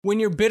When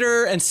you're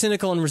bitter and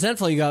cynical and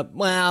resentful, you go,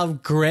 wow,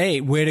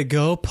 great. Way to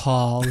go,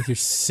 Paul, with your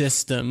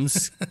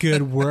systems.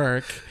 Good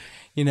work.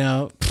 You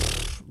know,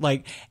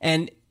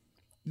 and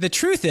the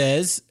truth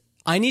is,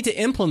 I need to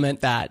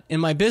implement that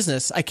in my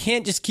business. I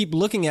can't just keep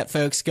looking at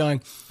folks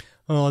going,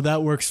 oh,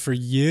 that works for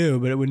you,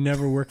 but it would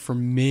never work for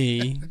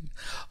me.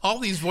 All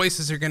these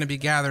voices are going to be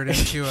gathered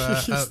into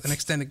an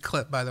extended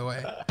clip, by the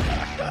way.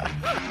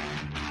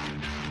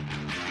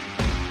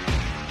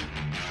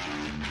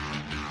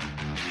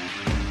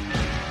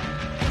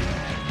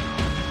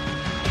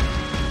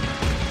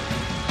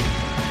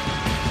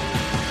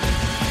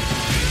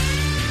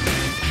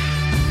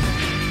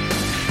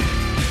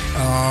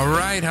 All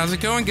right, how's it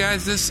going,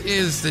 guys? This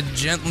is The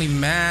Gently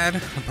Mad, a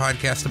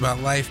podcast about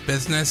life,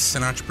 business,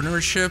 and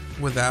entrepreneurship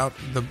without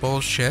the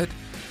bullshit.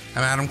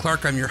 I'm Adam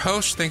Clark. I'm your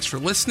host. Thanks for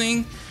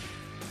listening.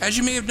 As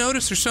you may have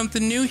noticed, there's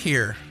something new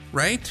here,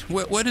 right?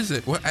 What is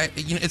it?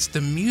 It's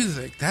the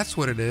music. That's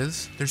what it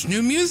is. There's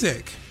new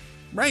music.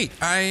 Right.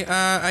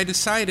 I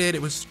decided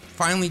it was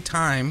finally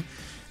time,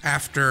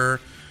 after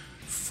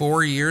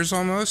 4 years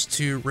almost,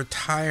 to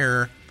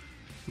retire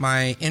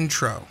my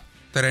intro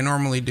that I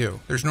normally do.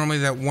 There's normally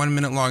that 1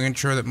 minute long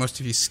intro that most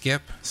of you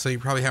skip, so you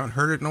probably haven't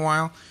heard it in a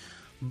while.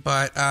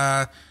 But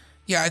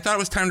yeah, I thought it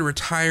was time to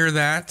retire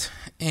that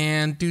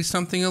and do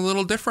something a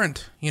little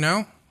different, you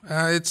know?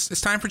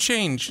 It's time for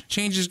change.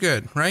 Change is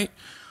good, right?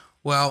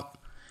 Well,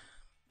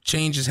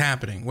 change is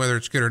happening, whether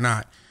it's good or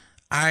not.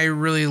 I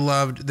really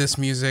loved this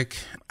music.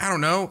 I don't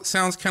know, it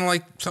sounds kind of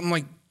like something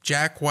like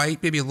Jack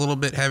White, maybe a little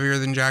bit heavier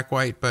than Jack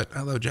White, but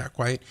I love Jack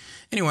White.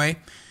 Anyway,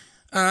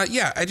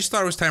 yeah, I just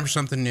thought it was time for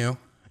something new.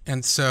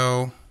 And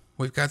so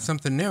we've got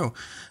something new.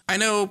 I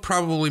know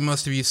probably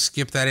most of you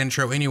skip that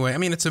intro anyway. I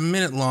mean, it's a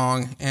minute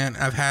long and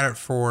I've had it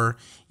for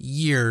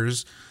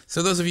years.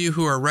 So those of you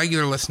who are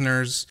regular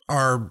listeners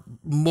are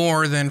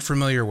more than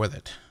familiar with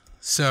it.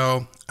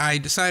 So I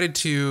decided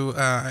to,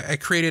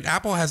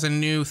 Apple has a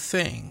new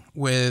thing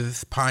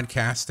with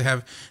podcasts to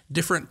have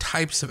different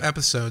types of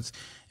episodes.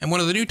 And one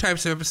of the new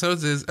types of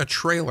episodes is a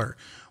trailer,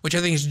 which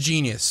I think is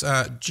genius.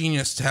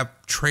 Genius to have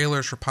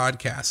trailers for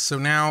podcasts. So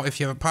now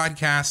if you have a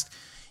podcast,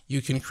 you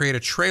can create a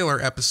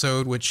trailer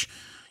episode, which,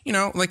 you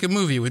know, like a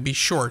movie would be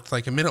short,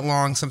 like a minute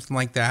long, something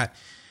like that.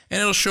 And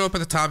it'll show up at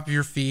the top of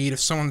your feed. If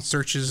someone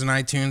searches in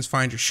iTunes,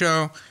 find your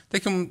show, they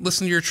can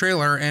listen to your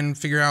trailer and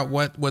figure out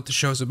what the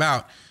show's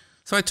about.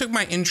 So I took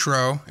my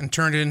intro and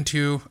turned it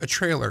into a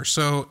trailer.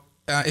 So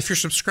if you're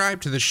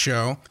subscribed to this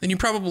show, then you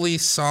probably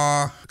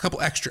saw a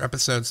couple extra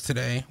episodes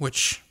today,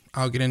 which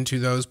I'll get into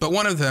those. But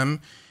one of them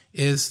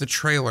is the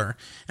trailer.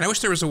 And I wish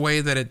there was a way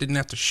that it didn't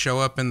have to show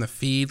up in the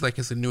feed like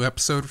as a new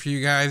episode for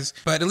you guys.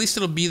 But at least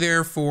it'll be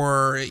there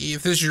for,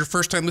 if this is your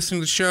first time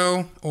listening to the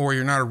show, or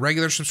you're not a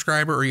regular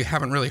subscriber, or you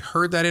haven't really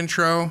heard that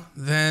intro,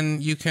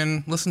 then you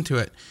can listen to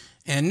it.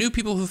 And new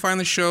people who find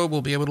the show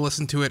will be able to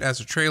listen to it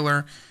as a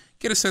trailer,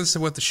 get a sense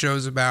of what the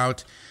show's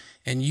about,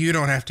 and you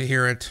don't have to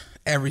hear it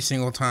every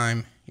single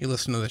time you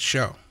listen to the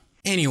show.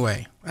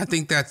 Anyway, I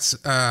think that's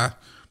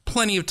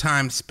plenty of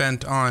time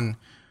spent on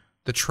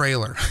the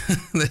trailer,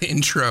 the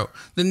intro,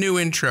 the new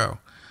intro.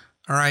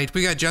 All right,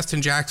 we got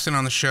Justin Jackson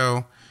on the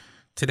show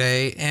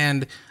today,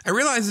 and I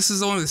realize this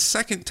is only the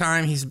second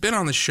time he's been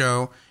on the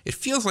show. It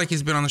feels like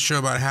he's been on the show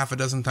about half a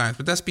dozen times,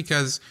 but that's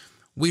because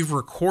we've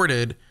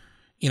recorded,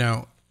 you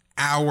know,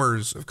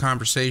 hours of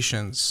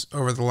conversations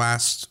over the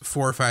last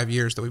 4 or 5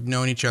 years that we've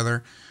known each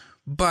other.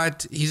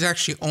 But he's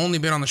actually only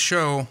been on the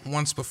show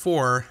once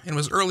before, and it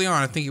was early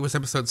on. I think it was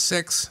episode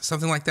 6,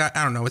 something like that.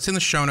 I don't know. It's in the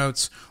show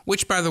notes,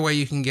 which, by the way,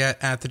 you can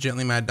get at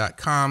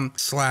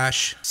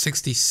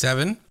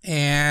thegentlymad.com/67.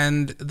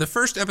 And the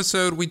first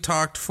episode, we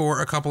talked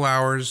for a couple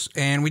hours,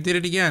 and we did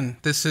it again.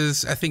 This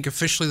is, I think,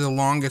 officially the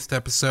longest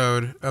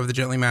episode of The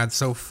Gently Mad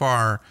so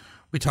far.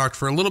 We talked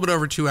for a little bit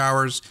over 2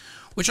 hours,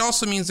 which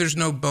also means there's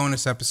no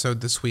bonus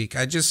episode this week.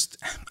 I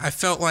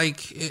felt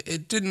like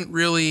it didn't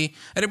really,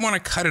 I didn't want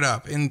to cut it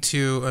up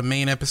into a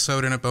main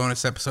episode and a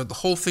bonus episode. The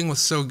whole thing was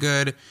so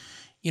good.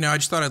 You know, I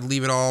just thought I'd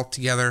leave it all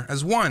together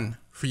as one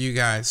for you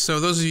guys.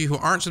 So those of you who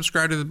aren't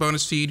subscribed to the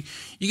bonus feed,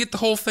 you get the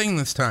whole thing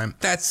this time.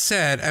 That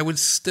said, I would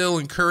still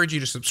encourage you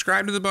to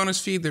subscribe to the bonus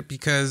feed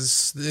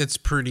because it's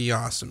pretty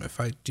awesome, if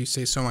I do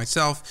say so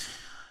myself.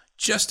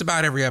 Just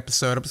about every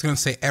episode, I was going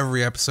to say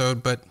every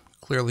episode, but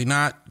clearly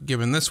not,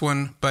 given this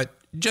one, but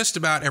just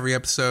about every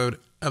episode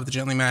of The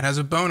Gently Mad has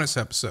a bonus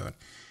episode.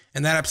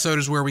 And that episode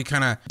is where we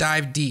kind of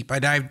dive deep. I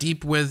dive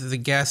deep with the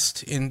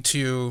guest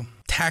into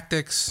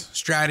tactics,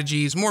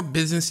 strategies, more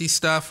businessy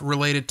stuff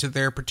related to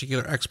their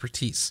particular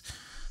expertise.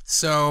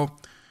 So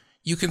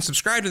you can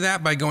subscribe to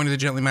that by going to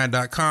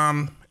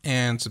thegentlymad.com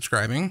and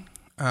subscribing.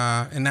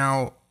 And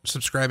now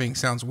subscribing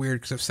sounds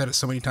weird because I've said it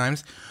so many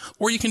times.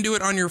 Or you can do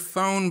it on your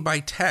phone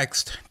by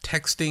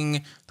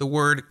texting the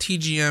word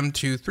TGM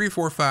to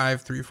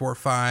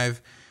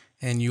 345-345,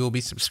 and you will be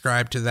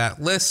subscribed to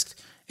that list,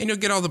 and you'll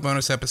get all the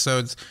bonus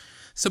episodes.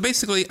 So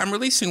basically, I'm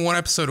releasing one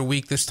episode a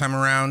week this time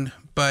around,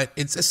 but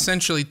it's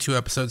essentially 2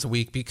 episodes a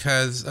week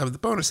because of the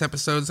bonus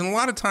episodes, and a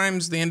lot of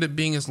times they end up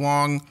being as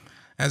long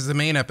as the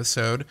main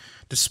episode,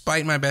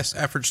 despite my best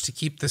efforts to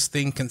keep this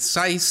thing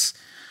concise.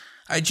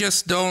 I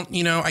just don't,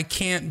 I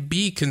can't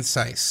be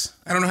concise.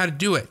 I don't know how to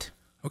do it.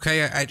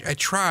 Okay, I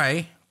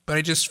try, but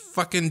I just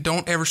fucking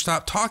don't ever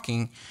stop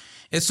talking.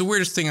 It's the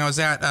weirdest thing. I was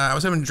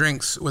having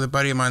drinks with a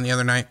buddy of mine the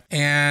other night,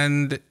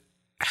 and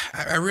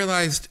I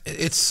realized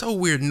it's so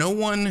weird. No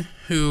one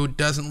who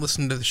doesn't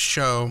listen to the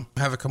show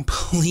have a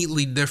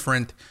completely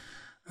different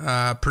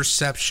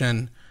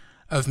perception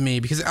of me,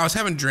 because I was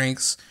having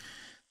drinks.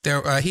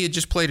 He had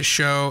just played a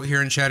show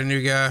here in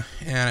Chattanooga,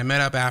 and I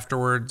met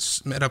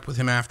up with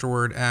him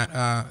afterward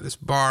at this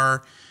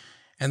bar,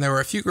 and there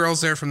were a few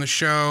girls there from the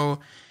show.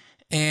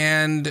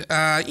 And,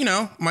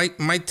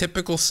 my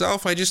typical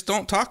self, I just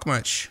don't talk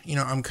much.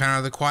 I'm kind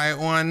of the quiet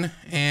one,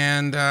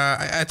 and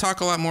I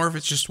talk a lot more if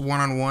it's just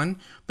one-on-one.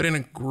 But in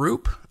a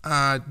group,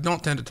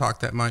 don't tend to talk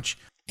that much.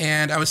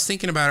 And I was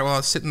thinking about it while I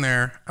was sitting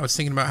there. I was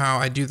thinking about how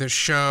I do this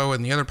show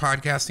and the other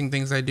podcasting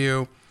things I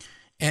do.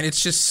 And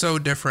it's just so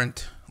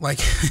different. Like,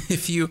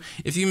 if you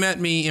met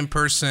me in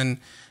person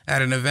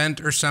at an event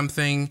or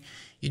something,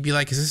 you'd be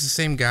like, is this the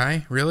same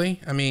guy?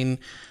 Really? I mean,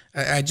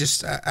 I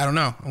don't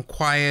know. I'm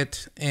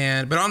quiet,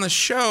 but on the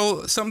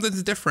show,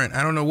 something's different.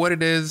 I don't know what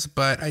it is,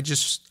 but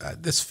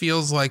this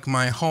feels like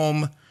my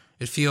home.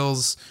 It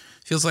feels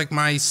like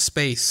my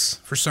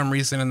space for some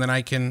reason, and then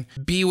I can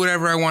be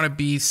whatever I want to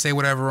be, say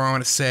whatever I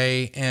want to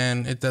say,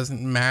 and it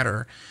doesn't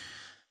matter.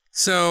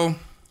 So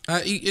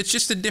it's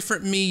just a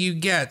different me you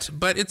get,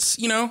 but it's,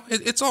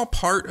 it's all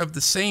part of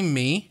the same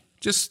me,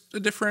 just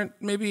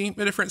maybe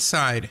a different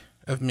side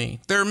of me.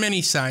 There are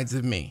many sides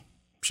of me,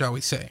 shall we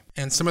say,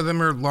 and some of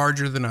them are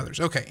larger than others.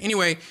 Okay,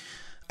 anyway,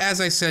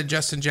 as I said,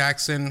 Justin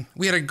Jackson,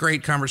 we had a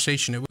great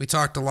conversation. We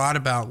talked a lot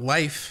about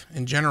life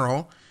in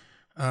general,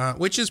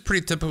 which is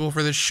pretty typical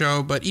for this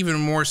show, but even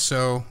more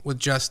so with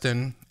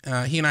Justin.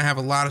 He and I have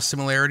a lot of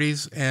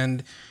similarities,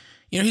 and,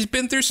 he's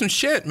been through some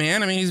shit,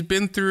 man. I mean, he's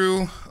been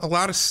through a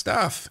lot of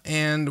stuff,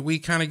 and we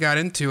kind of got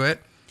into it,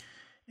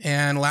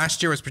 and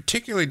last year was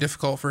particularly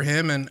difficult for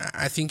him, and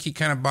I think he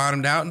kind of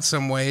bottomed out in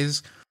some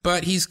ways.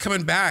 But he's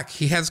coming back.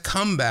 He has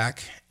come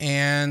back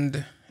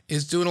and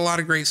is doing a lot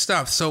of great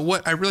stuff. So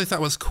what I really thought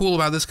was cool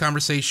about this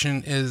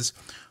conversation is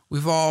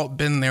we've all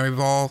been there. We've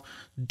all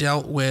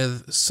dealt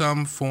with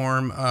some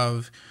form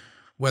of,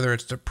 whether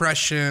it's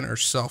depression or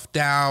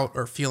self-doubt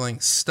or feeling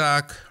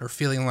stuck or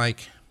feeling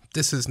like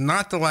this is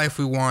not the life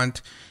we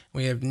want.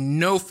 We have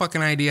no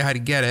fucking idea how to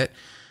get it.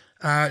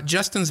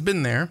 Justin's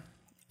been there,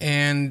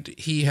 and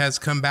he has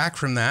come back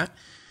from that.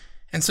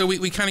 And so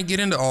we kind of get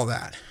into all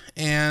that.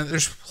 And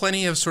there's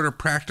plenty of sort of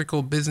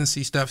practical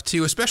businessy stuff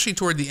too, especially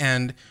toward the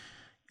end.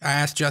 I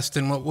asked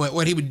Justin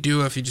what he would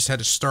do if he just had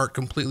to start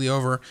completely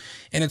over.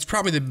 And it's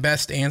probably the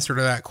best answer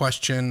to that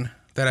question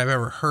that I've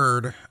ever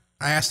heard.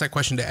 I asked that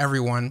question to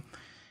everyone.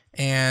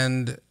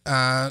 And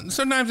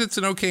sometimes it's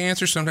an okay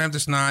answer, sometimes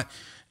it's not.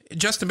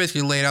 Justin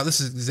basically laid out,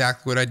 this is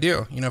exactly what I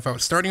do. If I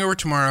was starting over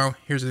tomorrow,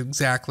 here's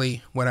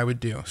exactly what I would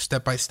do,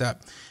 step by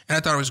step. And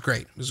I thought it was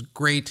great. It was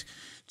great,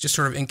 just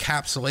sort of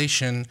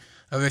encapsulation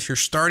of, if you're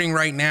starting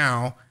right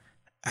now,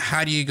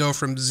 how do you go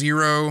from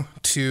zero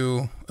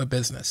to a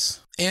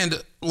business?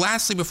 And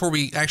lastly, before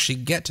we actually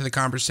get to the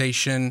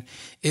conversation,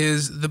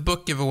 is the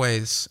book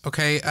giveaways.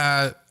 Okay,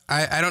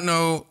 I don't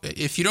know,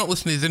 if you don't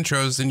listen to these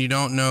intros, then you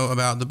don't know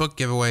about the book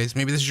giveaways.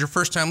 Maybe this is your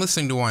first time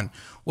listening to one.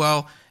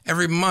 Well,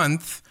 every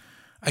month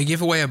I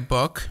give away a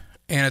book,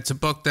 and it's a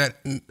book that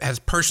has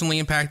personally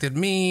impacted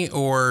me,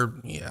 or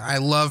I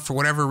love for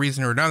whatever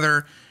reason or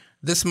another.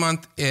 This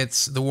month,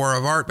 it's The War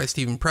of Art by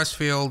Stephen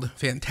Pressfield.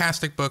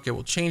 Fantastic book. It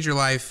will change your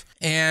life.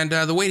 And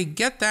the way to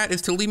get that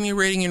is to leave me a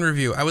rating and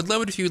review. I would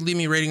love it if you would leave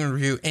me a rating and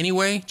review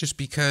anyway, just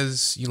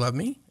because you love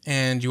me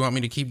and you want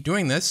me to keep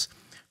doing this.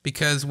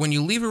 Because when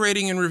you leave a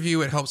rating and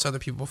review, it helps other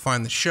people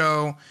find the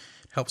show.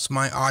 It helps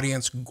my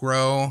audience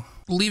grow.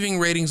 Leaving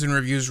ratings and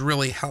reviews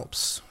really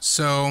helps.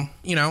 So,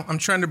 I'm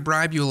trying to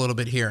bribe you a little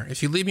bit here.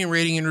 If you leave me a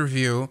rating and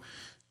review,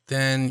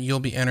 then you'll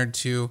be entered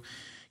to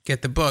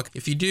get the book.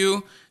 If you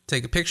do,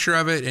 take a picture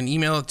of it and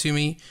email it to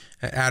me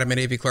at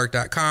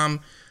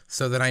adam@avclark.com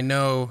so that I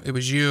know it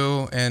was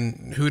you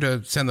and who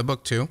to send the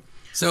book to.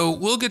 So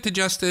we'll get to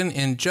Justin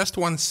in just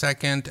 1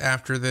 second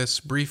after this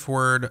brief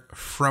word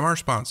from our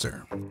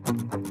sponsor.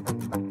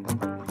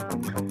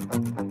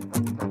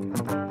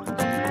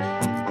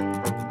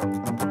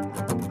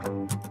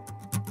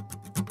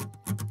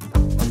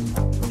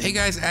 Hey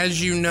guys,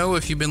 as you know,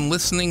 if you've been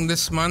listening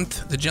this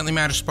month, the Gently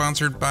Mad is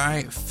sponsored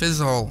by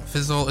Fizzle.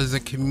 Fizzle is a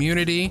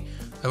community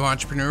of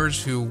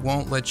entrepreneurs who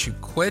won't let you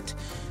quit.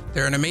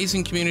 They're an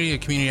amazing community, a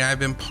community I've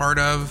been part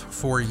of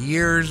for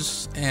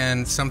years,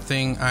 and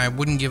something I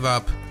wouldn't give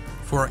up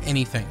for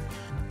anything.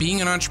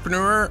 Being an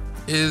entrepreneur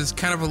is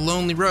kind of a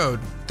lonely road.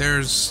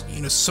 There's,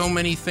 so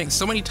many things,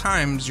 so many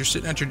times you're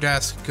sitting at your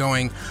desk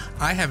going,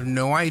 I have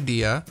no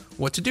idea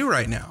what to do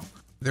right now.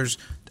 There's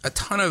a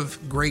ton of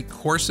great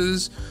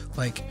courses,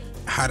 like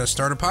how to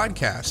start a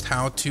podcast,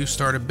 how to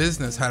start a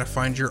business, how to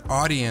find your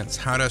audience,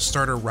 how to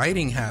start a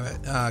writing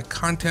habit,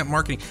 content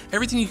marketing,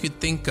 everything you could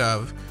think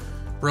of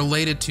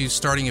related to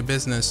starting a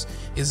business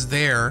is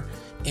there.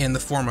 in the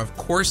form of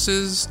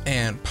courses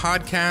and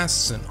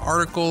podcasts and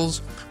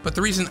articles. But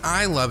the reason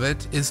I love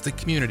it is the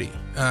community.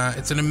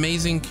 It's an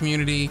amazing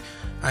community.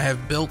 I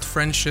have built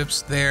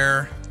friendships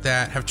there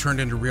that have turned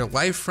into real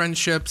life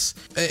friendships.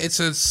 It's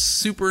a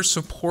super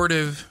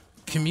supportive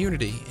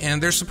community,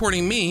 and they're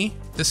supporting me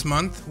this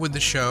month with the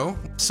show.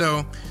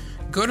 So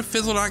go to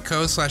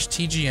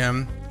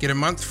fizzle.co/TGM, get a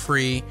month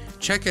free,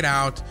 check it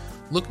out,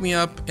 look me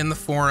up in the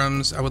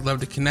forums. I would love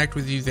to connect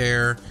with you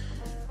there.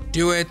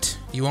 Do it.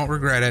 You won't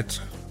regret it.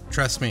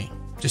 Trust me.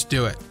 Just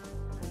do it.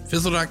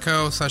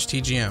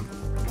 Fizzle.co/TGM.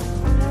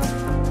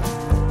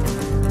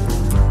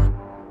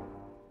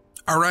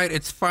 All right,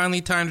 it's finally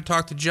time to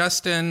talk to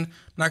Justin. I'm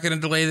not going to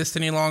delay this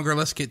any longer.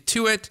 Let's get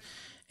to it,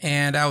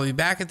 and I'll be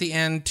back at the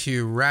end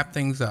to wrap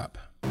things up.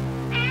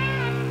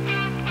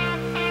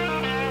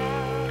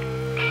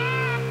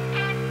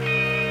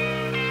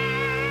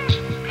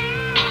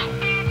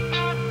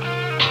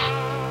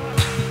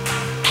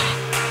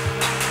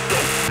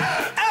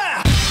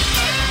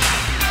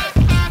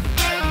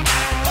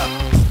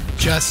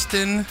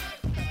 Justin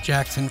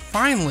Jackson,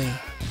 finally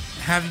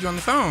have you on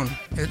the phone.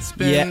 It's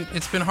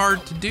been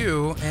hard to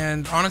do,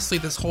 and honestly,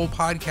 this whole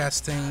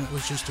podcast thing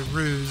was just a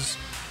ruse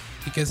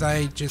because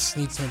I just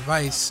need some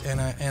advice, and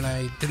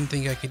I didn't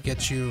think I could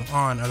get you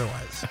on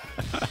otherwise.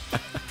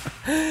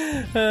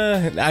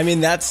 I mean,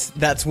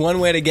 that's one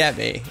way to get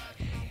me.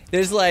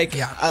 There's like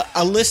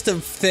a list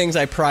of things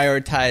I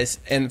prioritize,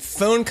 and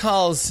phone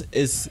calls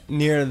is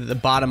near the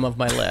bottom of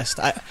my list.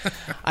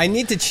 I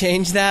need to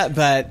change that,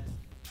 but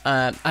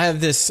I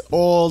have this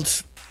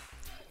old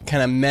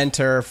kind of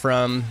mentor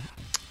from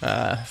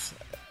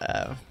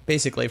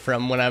basically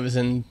from when I was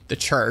in the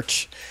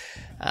church,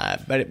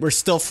 but we're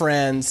still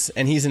friends,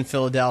 and he's in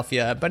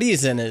Philadelphia, but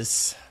he's in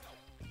his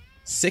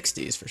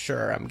 60s for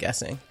sure, I'm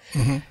guessing.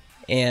 Mm-hmm.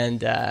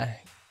 And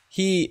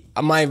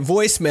my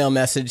voicemail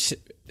message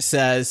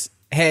says,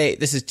 "Hey,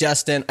 this is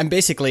Justin." I'm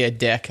basically a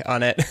dick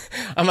on it.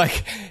 I'm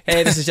like,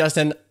 "Hey, this is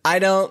Justin. I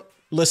don't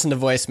listen to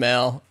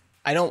voicemail.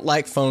 I don't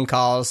like phone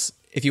calls.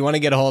 If you want to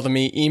get a hold of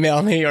me,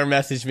 email me or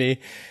message me."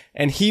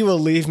 And he will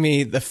leave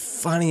me the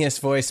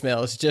funniest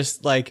voicemails.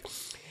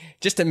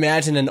 Just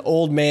imagine an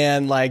old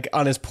man like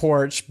on his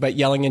porch, but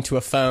yelling into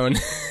a phone.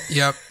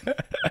 Yep.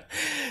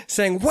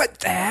 Saying, "What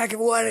the heck?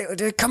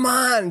 What? Come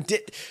on.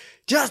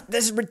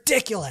 This is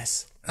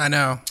ridiculous." I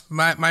know.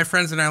 My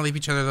friends and I leave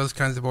each other those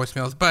kinds of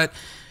voicemails. But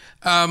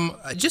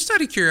just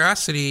out of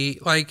curiosity,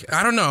 like,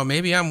 I don't know,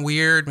 maybe I'm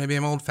weird, maybe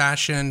I'm old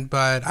fashioned,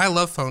 but I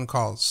love phone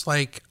calls.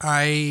 Like,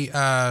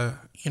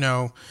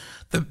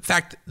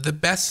 the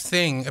best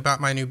thing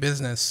about my new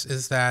business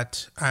is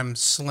that I'm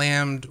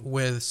slammed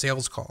with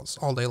sales calls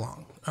all day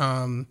long.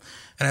 And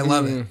I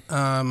love it.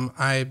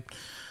 I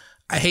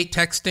hate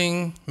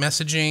texting,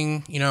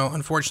 messaging.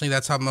 Unfortunately,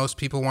 that's how most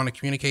people want to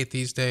communicate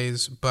these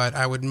days, but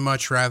I would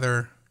much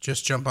rather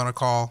just jump on a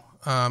call.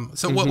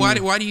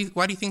 Why do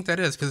you think that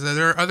is? Because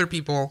there are other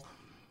people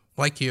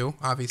like you,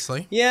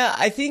 obviously. Yeah,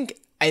 I think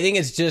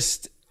it's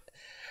just,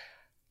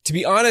 to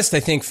be honest, I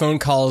think phone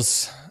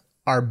calls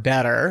are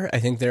better. I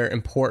think they're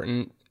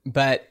important,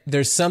 but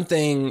there's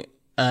something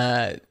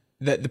that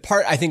the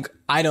part I think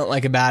I don't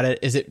like about it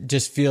is it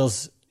just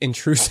feels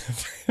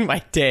intrusive in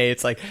my day.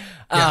 It's like,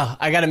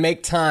 I got to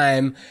make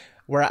time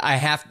where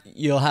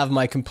you'll have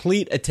my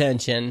complete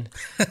attention,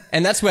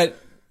 and that's what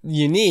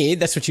you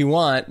need. That's what you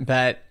want.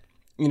 But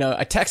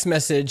a text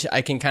message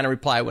I can kind of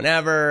reply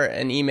whenever,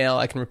 an email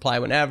I can reply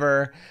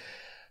whenever.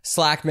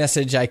 Slack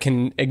message I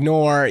can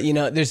ignore,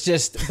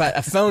 but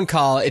a phone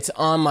call, it's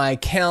on my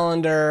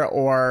calendar,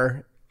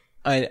 or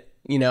an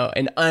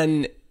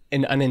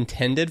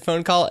unintended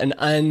phone call, an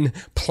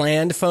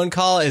unplanned phone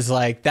call is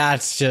like,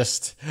 that's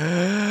just,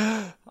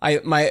 my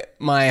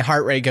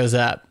heart rate goes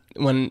up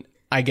when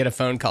I get a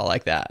phone call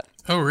like that.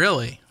 Oh,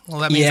 really?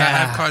 Well, that means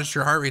I've caused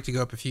your heart rate to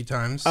go up a few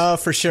times. Oh,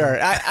 for sure.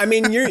 I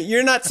mean,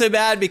 you're not so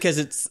bad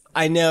because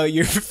I know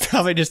you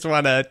probably just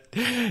want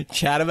to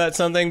chat about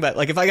something, but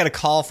like if I got a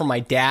call from my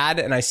dad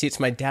and I see it's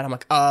my dad, I'm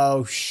like,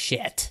 oh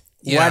shit,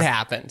 what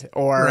happened?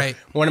 Or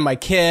one of my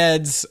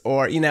kids,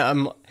 or,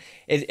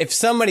 if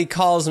somebody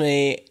calls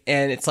me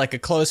and it's like a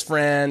close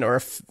friend or,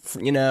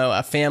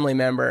 a family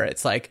member,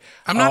 it's like,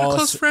 I'm not a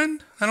close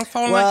friend. I don't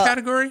fall in that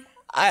category.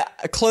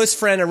 A close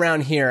friend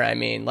around here, I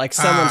mean, like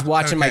someone's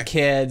watching my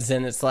kids,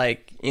 and it's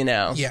like,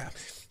 Yeah.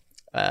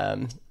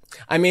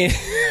 I mean,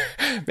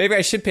 maybe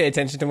I should pay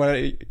attention to one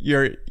of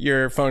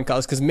your phone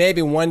calls, because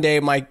maybe one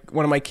day one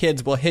of my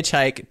kids will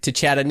hitchhike to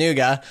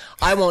Chattanooga.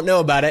 I won't know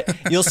about it.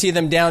 You'll see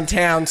them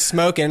downtown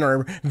smoking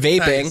or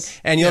vaping,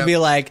 and you'll be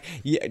like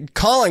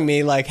calling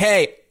me like,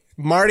 "Hey,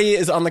 Marty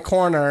is on the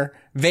corner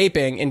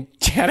vaping in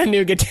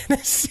Chattanooga,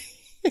 Tennessee."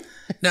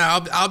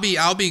 No,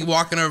 I'll be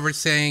walking over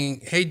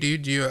saying, "Hey,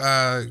 dude,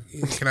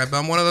 can I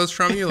bum one of those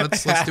from you?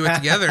 Let's do it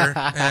together."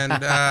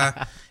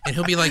 And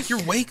he'll be like,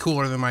 "You're way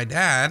cooler than my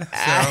dad."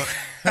 So,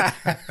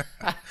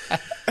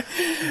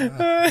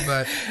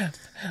 but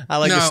I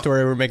like the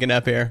story we're making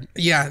up here.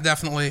 Yeah,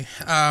 definitely.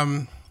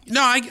 No,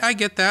 I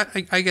get that.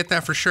 I get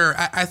that for sure.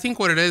 I think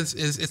what it is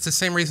it's the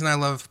same reason I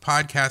love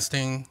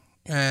podcasting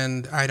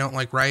and I don't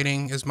like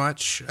writing as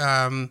much.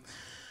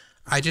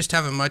 I just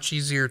have a much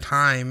easier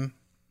time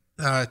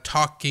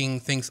talking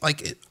things.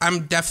 Like,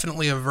 I'm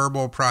definitely a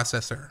verbal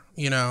processor,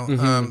 you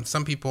know.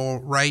 Some people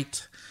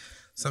write,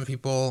 some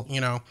people,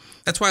 you know.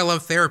 That's why I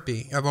love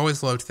therapy. I've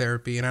always loved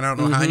therapy, and I don't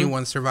know how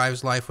anyone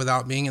survives life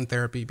without being in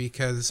therapy,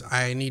 because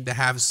I need to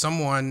have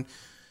someone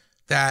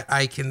that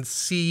I can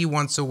see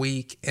once a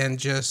week and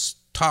just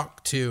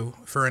talk to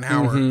for an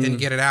hour and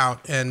get it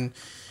out. And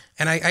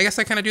I guess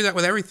I kind of do that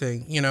with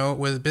everything, you know,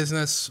 with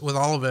business, with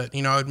all of it.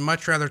 You know, I'd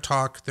much rather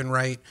talk than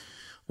write,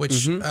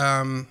 which, you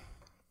know,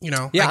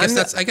 Yeah, I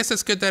guess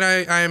that's good that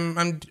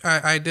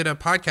I did a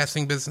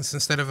podcasting business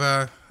instead of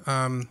a,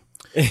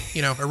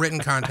 you know, a written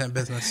content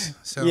business.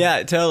 So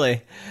Yeah,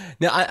 totally.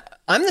 Now,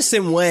 I'm the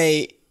same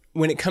way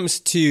when it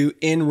comes to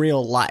in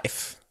real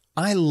life.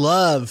 I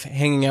love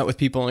hanging out with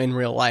people in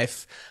real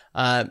life.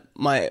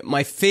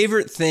 My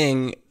favorite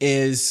thing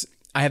is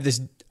I have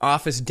this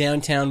office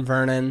downtown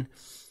Vernon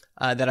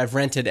that I've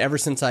rented ever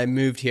since I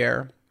moved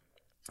here.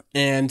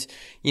 And,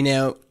 you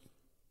know,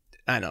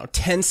 I don't know,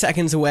 10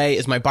 seconds away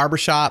is my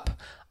barbershop.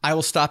 I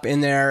will stop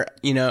in there,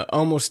 you know,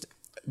 almost,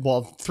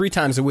 3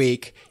 times a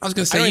week. I was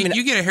going to say,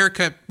 you get a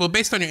haircut. Well,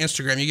 based on your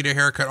Instagram, you get a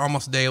haircut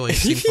almost daily, it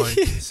seems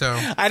like. So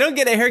I don't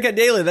get a haircut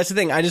daily. That's the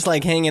thing. I just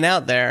like hanging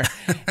out there.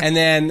 And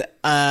then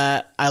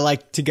I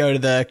like to go to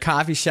the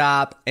coffee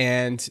shop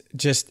and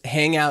just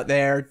hang out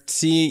there,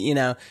 see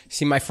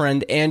my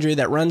friend Andrew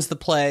that runs the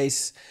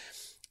place.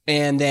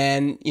 And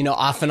then, you know,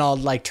 often I'll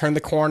like turn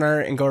the corner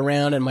and go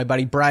around, and my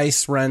buddy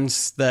Bryce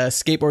runs the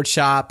skateboard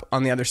shop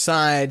on the other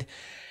side.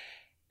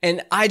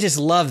 And I just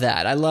love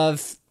that. I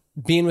love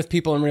being with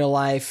people in real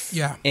life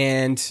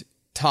and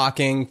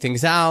talking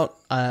things out.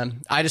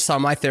 I just saw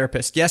my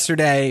therapist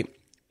yesterday,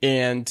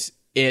 and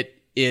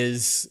it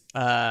is,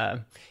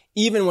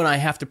 even when I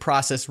have to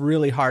process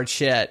really hard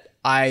shit,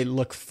 I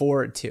look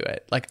forward to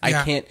it. Like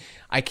I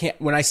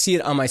can't, when I see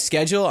it on my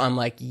schedule, I'm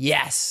like,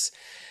 yes.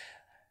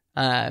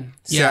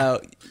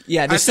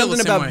 There's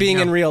something about being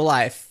in real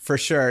life for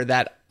sure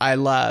that I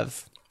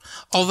love.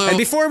 And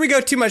before we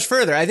go too much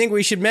further, I think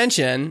we should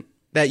mention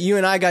that you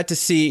and I got to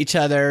see each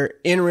other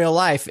in real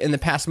life in the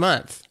past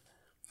month.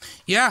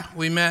 Yeah,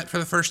 we met for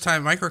the first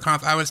time at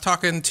MicroConf. I was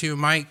talking to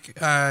Mike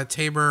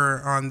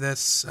Tabor on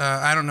this.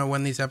 I don't know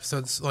when these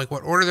episodes, like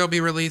what order they'll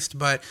be released,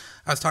 but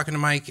I was talking to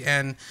Mike,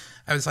 and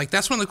I was like,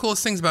 that's one of the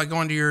coolest things about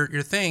going to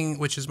your thing,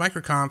 which is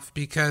MicroConf,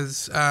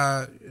 because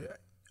I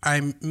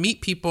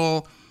meet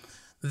people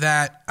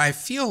that I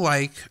feel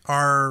like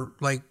are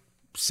like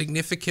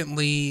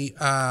significantly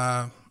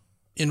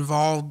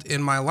involved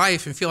in my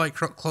life and feel like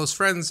close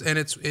friends. And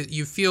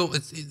you feel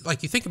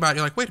like, you think about it,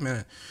 you're like, wait a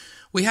minute,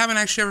 we haven't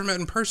actually ever met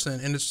in person.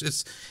 And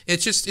it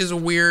just is a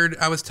weird,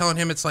 I was telling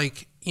him, it's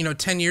like, you know,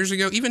 10 years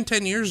ago,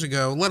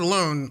 let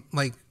alone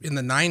like in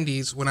the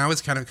 90s when I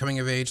was kind of coming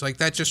of age, like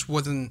that just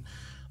wasn't,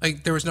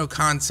 like there was no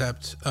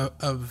concept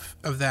of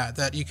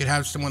that you could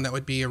have someone that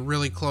would be a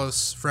really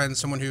close friend,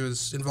 someone who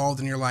was involved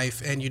in your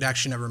life and you'd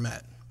actually never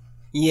met.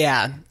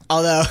 Yeah,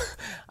 although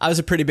I was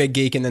a pretty big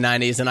geek in the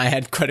 90s and I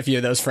had quite a few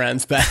of those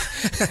friends, but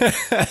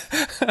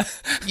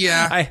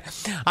yeah,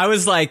 I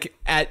was like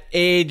at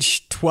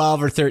age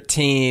 12 or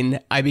 13,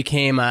 I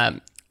became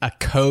a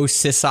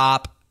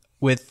co-sysop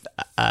with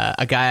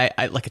a guy,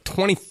 like a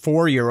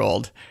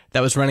 24-year-old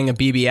that was running a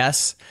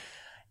BBS.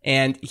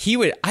 And he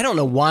would, I don't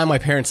know why my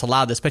parents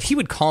allowed this, but he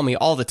would call me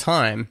all the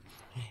time.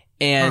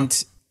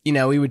 And, you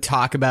know, we would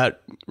talk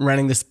about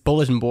running this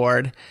bulletin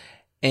board.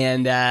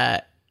 And,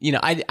 you know,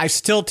 I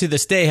still to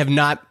this day have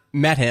not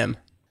met him.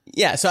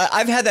 Yeah, so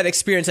I've had that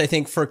experience, I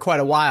think, for quite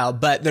a while,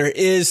 but there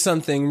is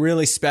something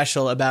really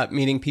special about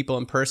meeting people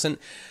in person.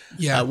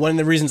 Yeah. One of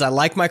the reasons I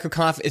like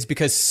MicroConf is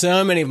because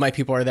so many of my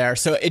people are there.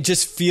 So it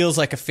just feels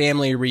like a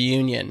family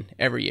reunion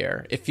every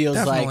year. It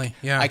feels like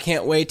I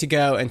can't wait to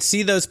go and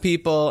see those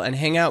people and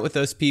hang out with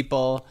those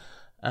people.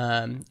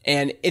 And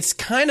it's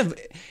kind of,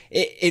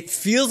 it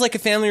feels like a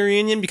family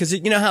reunion because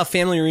you know how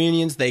family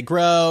reunions, they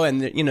grow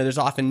and, you know, there's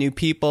often new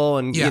people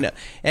and, you know,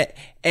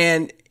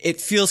 and it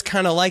feels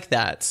kind of like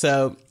that.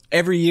 So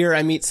every year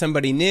I meet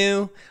somebody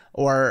new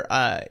or,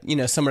 you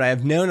know, someone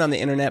I've known on the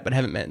internet but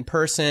haven't met in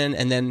person.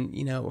 And then,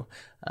 you know,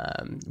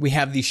 we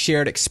have these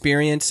shared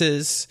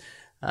experiences.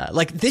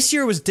 Like this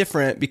year was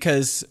different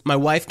because my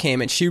wife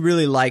came and she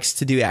really likes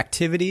to do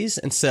activities.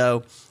 And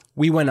so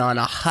we went on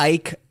a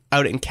hike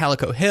out in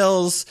Calico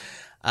Hills.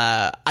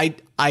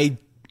 I've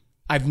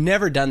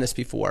never done this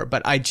before,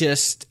 but I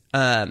just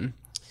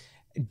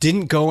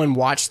didn't go and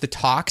watch the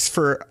talks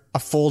for a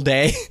full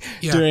day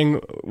during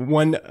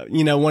one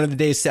of the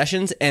day's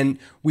sessions. And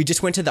we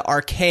just went to the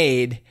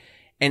arcade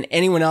and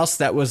anyone else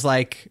that was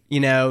like, you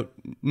know,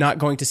 not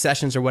going to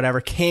sessions or whatever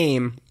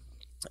came.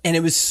 And it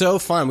was so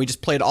fun. We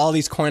just played all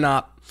these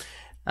coin-op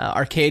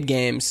arcade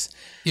games.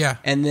 Yeah.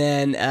 And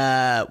then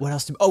what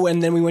else?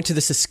 And then we went to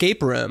this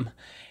escape room.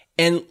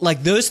 And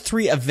like those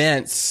 3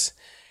 events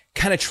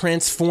kind of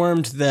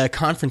transformed the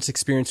conference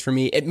experience for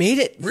me. It made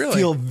it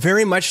feel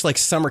very much like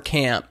summer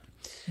camp.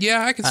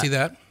 Yeah, I can see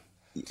that.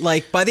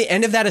 Like by the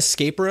end of that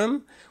escape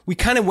room, we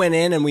kind of went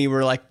in and we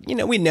were like,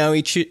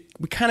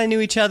 we kind of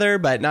knew each other,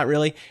 but not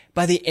really.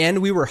 By the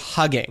end, we were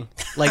hugging.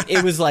 Like,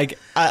 it was like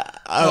a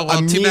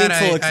too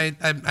bad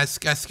I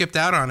skipped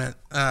out on it.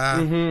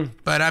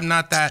 But I'm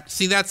not that.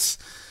 See, that's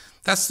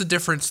the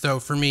difference, though,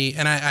 for me.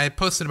 And I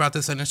posted about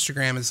this on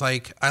Instagram. It's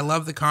like, I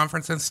love the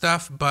conference and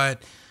stuff,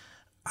 but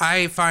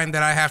I find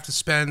that I have to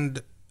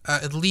spend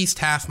at least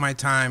half my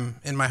time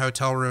in my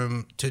hotel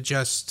room to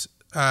just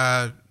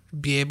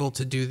be able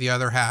to do the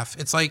other half.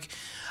 It's like,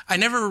 I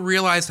never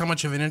realized how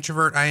much of an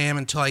introvert I am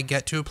until I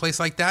get to a place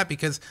like that,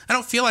 because I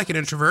don't feel like an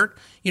introvert.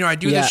 I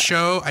do this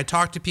show, I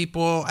talk to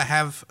people, I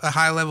have a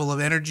high level of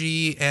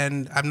energy,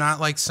 and I'm not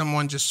like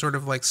someone just sort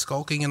of like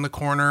skulking in the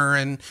corner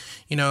and,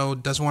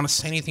 doesn't want to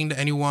say anything to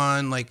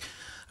anyone. Like,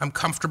 I'm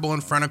comfortable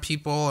in front of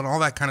people and all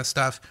that kind of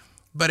stuff.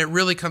 But it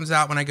really comes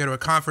out when I go to a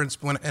conference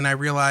and I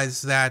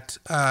realize that,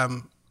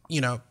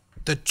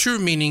 the true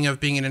meaning of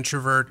being an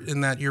introvert,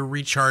 in that you're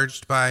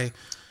recharged by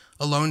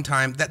alone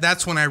time.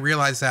 That's when I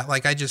realized that,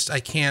 like, I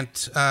can't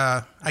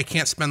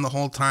spend the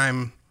whole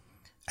time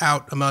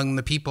out among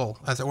the people,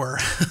 as it were.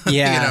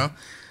 Yeah.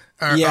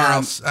 Or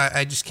else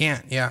I just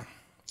can't. Yeah.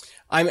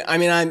 I'm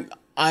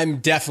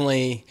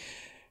definitely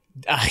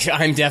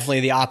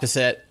the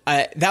opposite.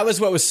 That was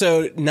what was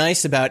so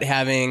nice about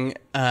having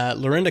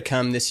Lorinda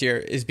come this year,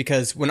 is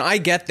because when I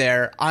get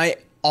there,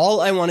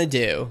 all I want to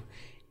do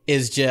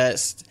is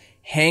just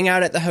hang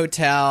out at the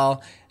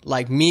hotel,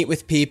 like meet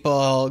with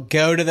people,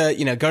 go to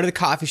the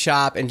coffee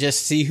shop and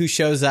just see who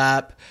shows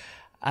up.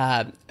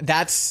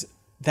 That's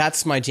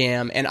my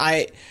jam. And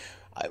I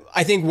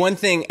think one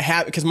thing,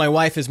 because my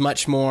wife is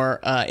much more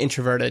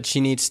introverted, she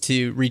needs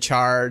to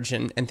recharge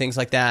and things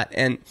like that.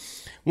 And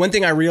one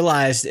thing I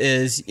realized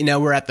is,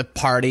 we're at the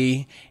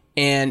party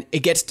and it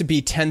gets to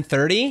be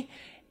 10:30,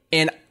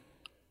 and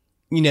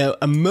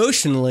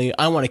emotionally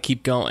I want to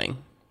keep going,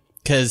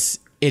 because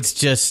it's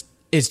just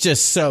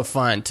so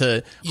fun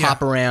to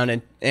hop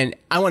around and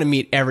I want to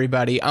meet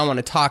everybody. I want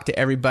to talk to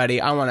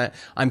everybody.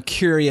 I'm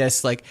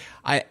curious,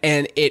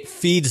 and it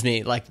feeds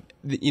me,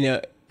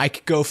 I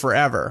could go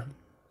forever.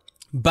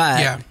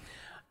 But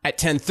at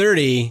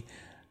 10:30,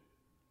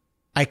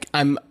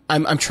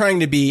 I'm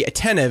trying to be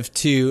attentive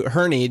to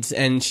her needs,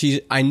 and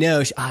I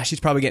know she's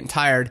probably getting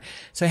tired.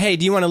 So, hey,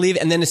 do you want to leave?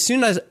 And then as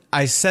soon as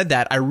I said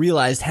that, I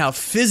realized how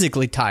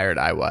physically tired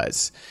I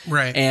was.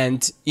 Right.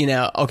 And,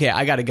 okay,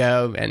 I got to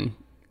go and,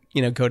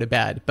 go to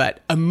bed.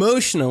 But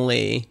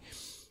emotionally,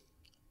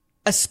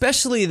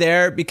 especially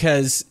there,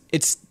 because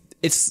it's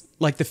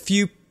like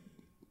the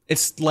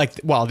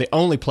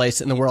only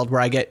place in the world where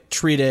I get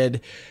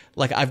treated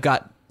like I've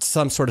got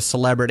some sort of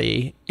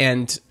celebrity.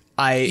 And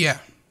I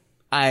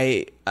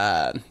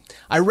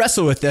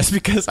wrestle with this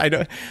because I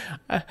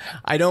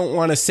don't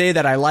want to say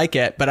that I like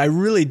it, but I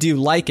really do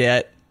like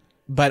it.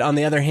 But on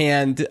the other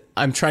hand,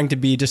 I'm trying to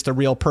be just a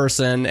real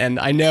person, and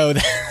I know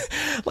that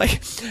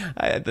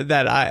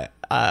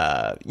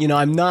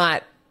I'm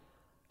not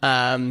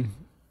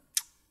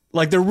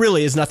there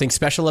really is nothing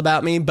special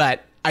about me,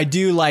 but I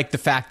do like the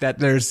fact that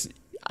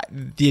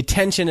the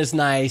attention is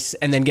nice,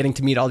 and then getting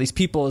to meet all these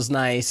people is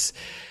nice.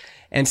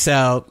 And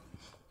so,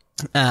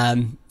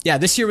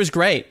 this year was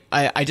great.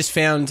 I just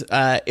found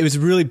it was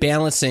really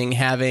balancing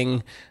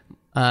having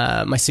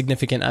my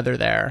significant other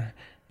there,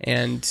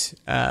 and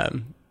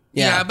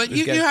but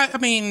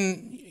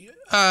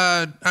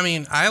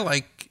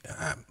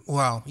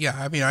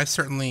I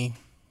certainly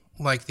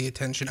like the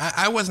attention.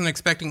 I wasn't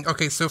expecting.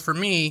 Okay, so for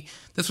me,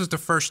 this was the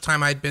first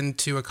time I'd been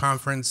to a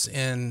conference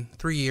in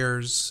 3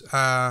 years.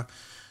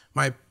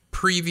 My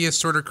previous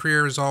sort of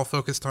career is all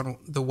focused on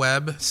the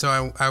web,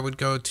 so I would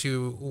go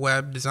to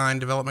web design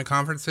development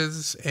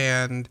conferences,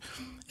 and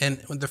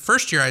the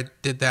first year I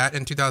did that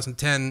in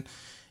 2010,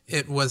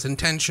 it was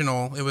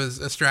intentional. It was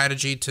a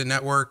strategy to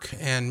network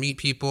and meet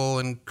people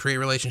and create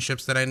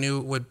relationships that I knew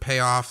would pay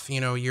off, a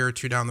year or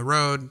two down the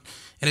road,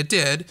 and it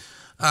did.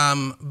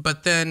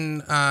 But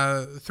then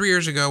 3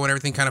 years ago, when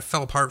everything kind of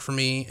fell apart for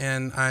me,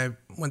 and I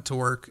went to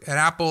work at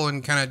Apple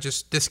and kind of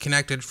just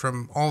disconnected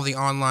from all the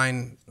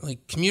online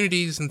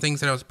communities and things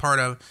that I was a part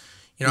of.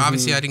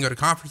 Obviously I didn't go to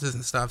conferences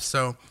and stuff.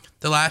 So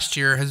the last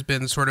year has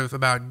been sort of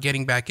about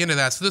getting back into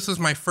that. So this was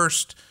my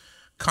first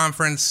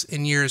conference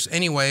in years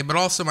anyway, but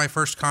also my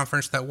first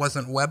conference that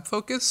wasn't web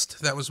focused,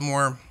 that was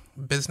more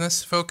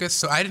business focused.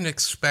 So I didn't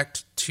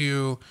expect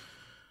to,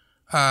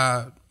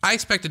 I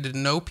expected to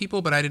know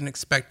people, but I didn't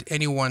expect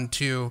anyone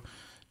to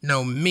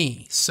know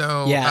me.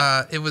 So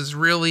it was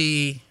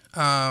really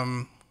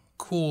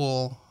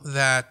cool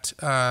that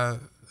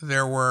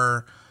there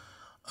were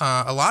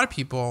a lot of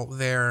people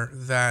there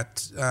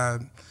that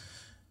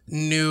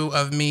knew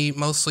of me,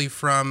 mostly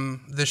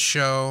from this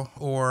show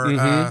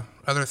or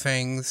other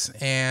things,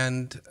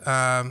 and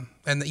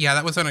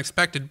that was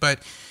unexpected.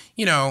 But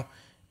you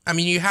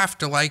have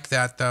to like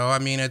that, though.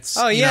 It's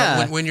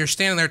when you're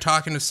standing there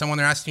talking to someone,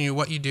 they're asking you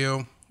what you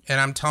do,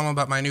 and I'm telling them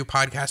about my new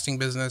podcasting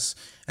business,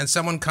 and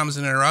someone comes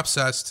and interrupts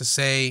us to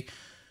say,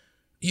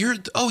 you're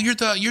Adam, you're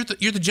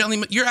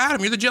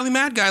the gently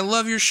mad guy. I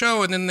love your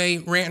show. And then they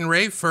rant and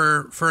rave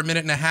for a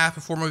minute and a half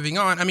before moving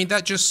on. I mean,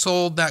 that just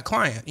sold that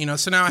client,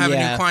 so now I have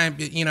a new client,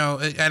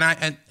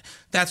 and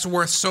that's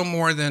worth so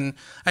more than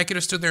I could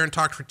have stood there and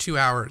talked for 2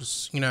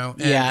 hours, and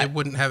it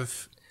wouldn't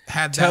have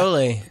had that.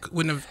 Totally.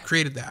 Wouldn't have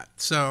created that.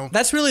 So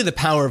that's really the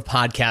power of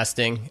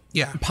podcasting.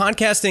 Yeah.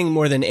 Podcasting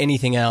more than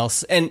anything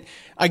else. And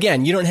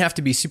again, you don't have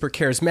to be super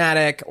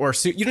charismatic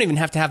you don't even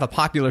have to have a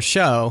popular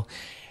show.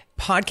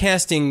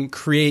 Podcasting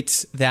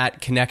creates that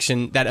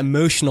connection, that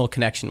emotional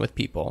connection with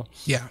people.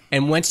 Yeah.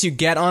 And once you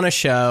get on a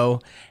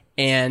show,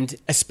 and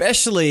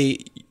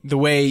especially the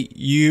way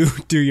you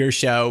do your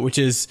show, which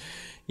is,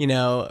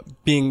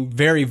 being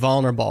very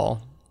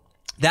vulnerable,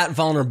 that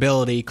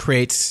vulnerability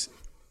creates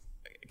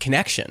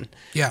connection.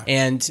 Yeah.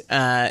 And,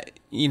 I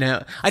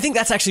think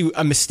that's actually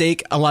a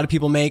mistake a lot of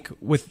people make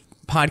with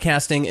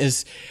podcasting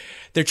is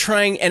they're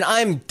trying, and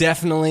I'm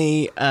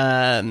definitely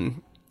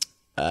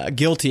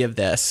guilty of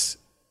this.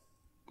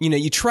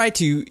 You try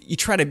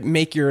to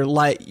make your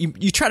life,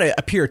 you try to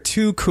appear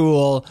too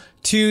cool,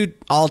 too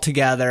all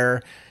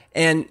together.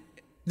 And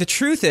the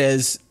truth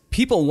is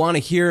people want to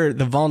hear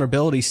the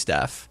vulnerability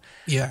stuff.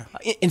 Yeah.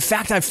 In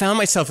fact, I've found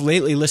myself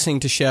lately listening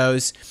to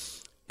shows,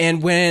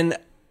 and when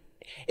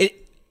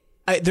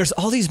there's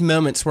all these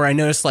moments where I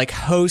notice like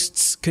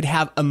hosts could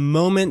have a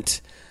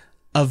moment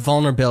of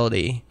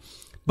vulnerability,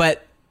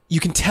 but you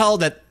can tell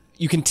that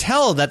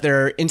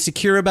they're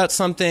insecure about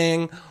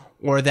something,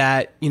 or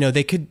that,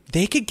 they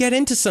could get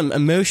into some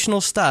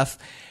emotional stuff,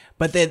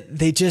 but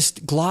they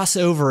just gloss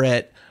over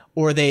it,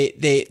 or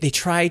they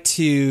try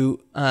to,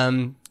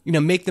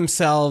 make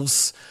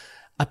themselves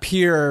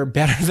appear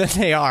better than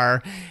they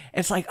are.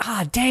 It's like,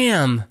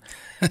 damn.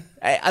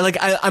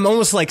 I'm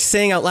almost like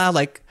saying out loud,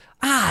 like,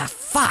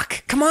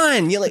 fuck, come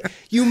on.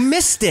 You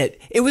missed it.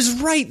 It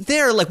was right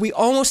there. Like we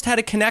almost had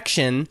a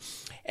connection,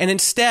 and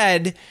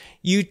instead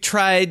you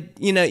tried,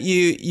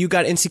 you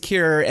got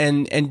insecure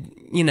and,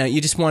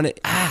 you just wanted,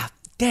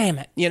 damn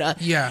it,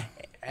 Yeah.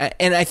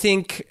 And I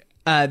think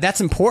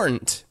that's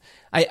important.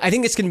 I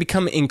think it's going to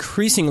become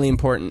increasingly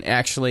important,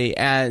 actually,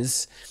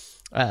 as,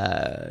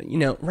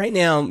 right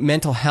now,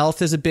 mental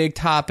health is a big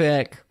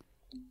topic.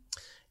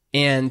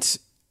 And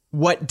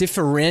what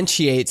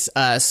differentiates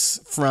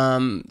us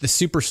from the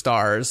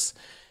superstars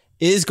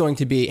is going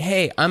to be,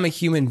 hey, I'm a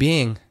human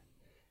being.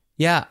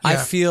 Yeah. I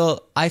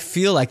feel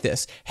like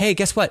this. Hey,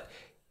 guess what?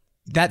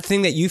 That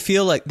thing that you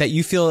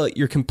feel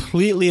you're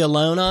completely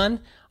alone on,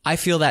 I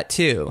feel that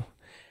too.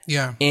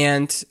 Yeah.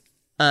 And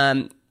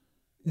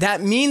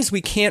that means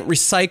we can't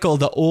recycle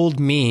the old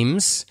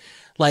memes.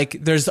 Like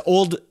there's the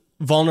old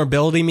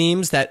vulnerability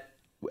memes that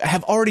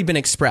have already been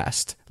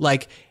expressed.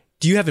 Like,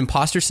 do you have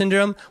imposter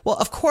syndrome? Well,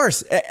 of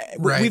course.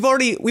 Right. We've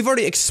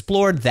already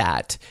explored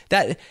that.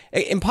 That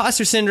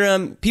imposter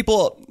syndrome,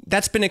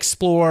 that's been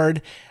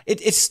explored.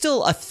 It's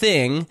still a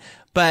thing,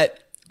 but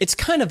it's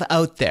kind of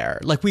out there.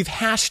 Like we've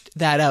hashed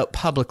that out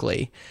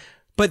publicly,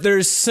 but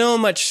there's so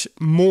much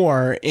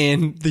more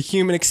in the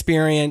human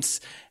experience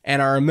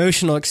and our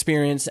emotional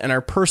experience and our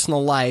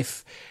personal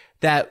life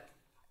that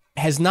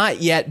has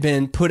not yet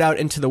been put out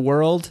into the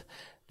world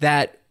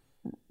that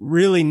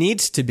really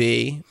needs to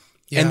be.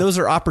 Yeah. And those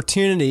are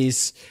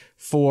opportunities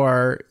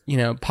for,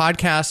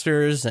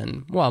 podcasters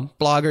and,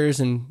 bloggers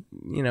and,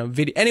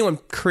 anyone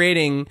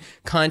creating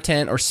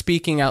content or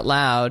speaking out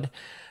loud.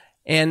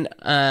 And,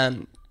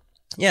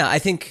 I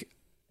think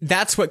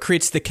that's what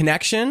creates the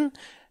connection.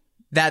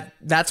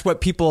 That's when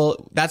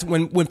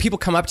people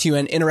come up to you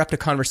and interrupt a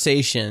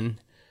conversation,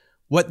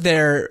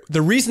 the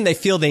reason they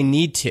feel they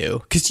need to,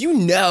 because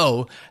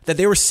that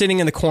they were sitting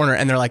in the corner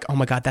and they're like, oh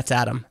my God, that's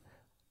Adam.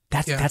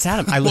 That's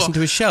Adam. I listened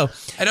to his show.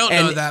 I don't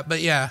know that,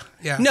 but yeah.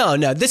 No,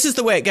 this is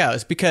the way it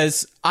goes,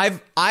 because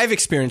I've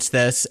experienced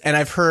this, and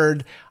I've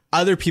heard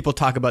other people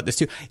talk about this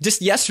too.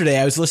 Just yesterday,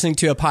 I was listening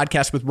to a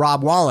podcast with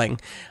Rob Walling,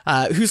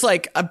 who's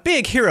like a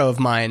big hero of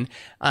mine.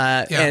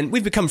 And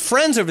we've become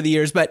friends over the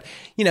years, but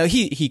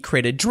he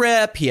created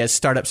Drip. He has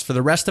Startups for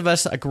the Rest of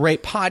Us, a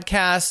great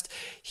podcast.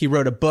 He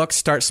wrote a book,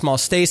 Start Small,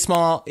 Stay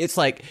Small. It's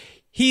like,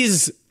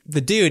 he's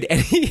the dude. And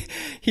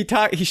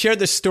he shared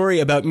this story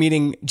about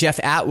meeting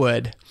Jeff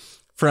Atwood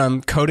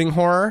from Coding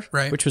Horror,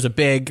 right, which was a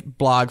big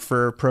blog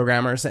for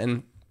programmers.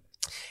 And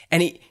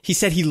he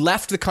said he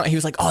left he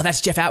was like, oh,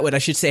 that's Jeff Atwood, I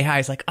should say hi.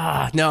 He's like,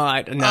 no.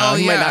 Oh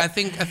yeah, I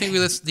think we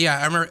listened. Yeah,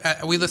 I remember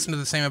we listened to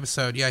the same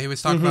episode. Yeah, he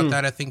was talking about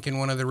that, I think, in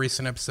one of the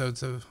recent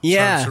episodes of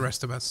Startups the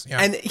Rest of Us.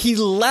 Yeah, and he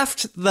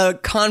left the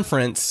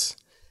conference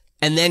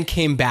and then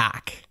came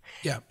back.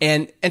 Yeah,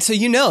 and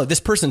so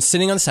this person's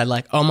sitting on the side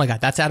like, oh my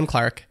God, that's Adam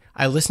Clark.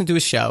 I listened to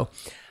his show.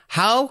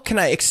 How can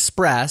I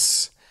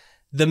express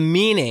the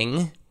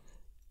meaning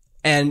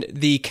and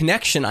the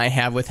connection I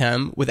have with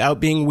him without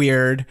being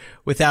weird,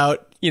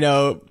 without,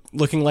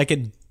 looking like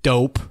a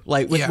dope,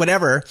 like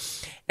whatever.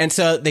 And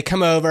so they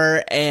come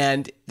over,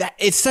 and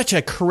it's such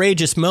a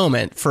courageous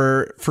moment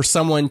for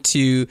someone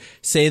to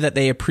say that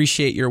they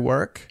appreciate your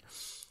work.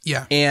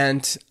 Yeah.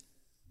 And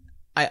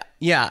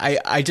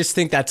I just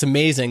think that's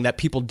amazing that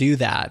people do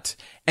that.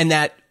 And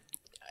that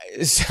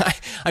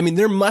I mean,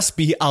 there must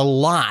be a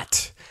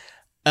lot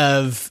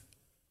of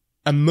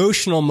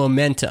emotional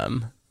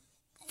momentum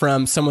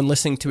from someone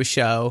listening to a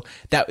show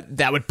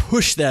that would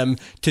push them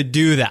to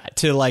do that,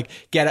 to like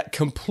get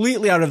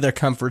completely out of their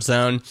comfort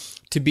zone,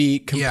 to be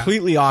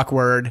completely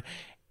awkward,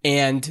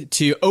 and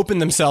to open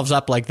themselves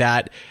up like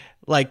that.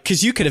 Like,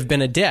 cause you could have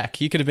been a dick.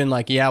 You could have been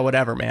like, yeah,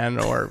 whatever, man,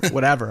 or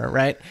whatever.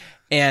 Right.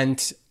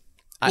 And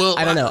I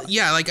don't know.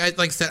 Like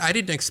I said, I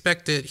didn't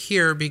expect it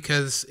here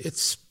because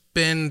it's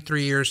been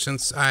 3 years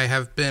since I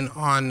have been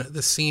on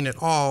the scene at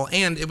all.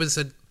 And it was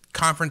a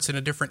conference in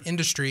a different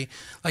industry.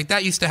 Like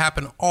that used to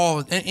happen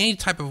any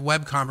type of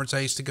web conference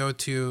I used to go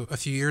to a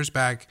few years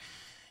back.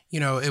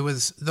 It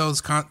was those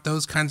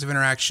kinds of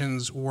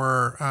interactions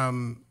were,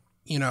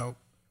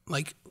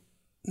 like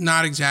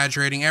not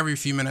exaggerating, every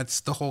few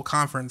minutes, the whole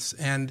conference.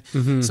 And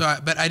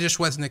but I just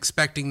wasn't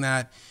expecting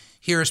that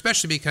here,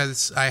 especially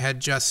because I had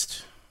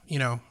just,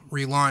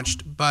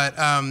 relaunched. But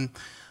I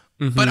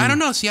don't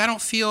know. See, I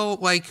don't feel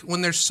like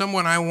when there's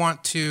someone I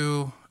want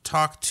to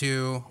talk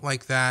to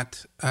like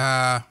that,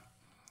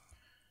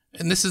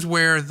 and this is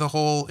where the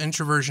whole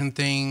introversion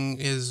thing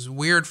is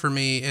weird for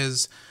me,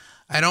 is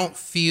I don't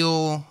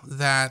feel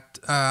that,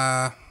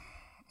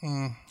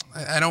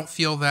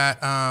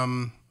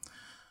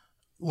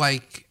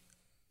 like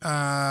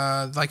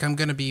I'm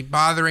going to be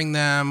bothering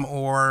them,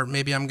 or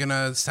maybe I'm going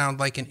to sound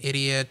like an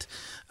idiot,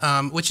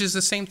 which is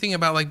the same thing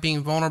about like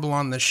being vulnerable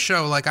on the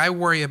show. Like I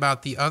worry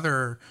about the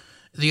other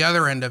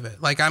end of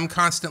it. Like I'm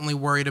constantly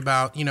worried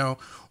about,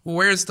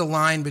 where's the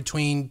line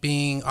between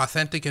being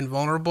authentic and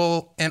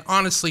vulnerable and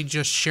honestly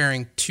just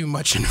sharing too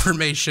much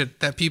information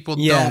that people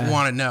don't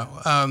want to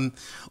know,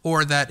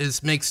 or that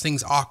makes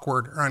things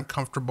awkward or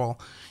uncomfortable,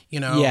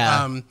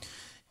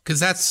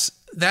 because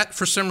that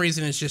for some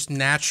reason is just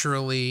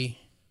naturally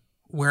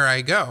where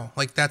I go.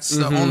 Like that's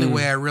the only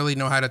way I really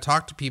know how to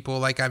talk to people.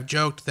 Like I've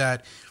joked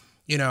that,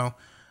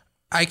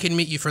 I can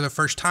meet you for the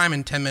first time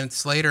and 10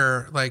 minutes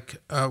later, like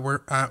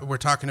we're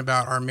talking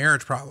about our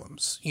marriage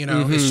problems.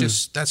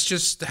 That's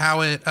just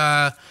how it.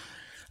 I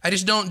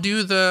just don't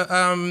do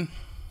the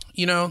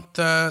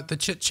the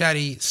chit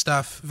chatty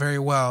stuff very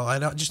well. I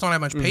don't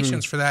have much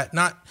patience for that.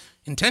 Not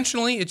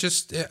intentionally. It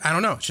just I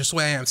don't know. It's just the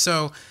way I am.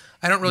 So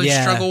I don't really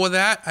struggle with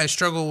that. I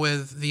struggle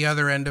with the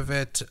other end of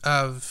it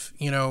of,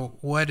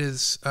 what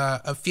is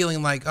a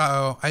feeling like,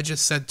 uh-oh, I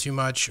just said too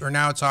much, or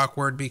now it's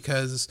awkward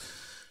because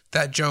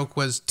that joke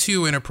was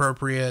too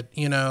inappropriate,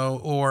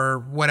 or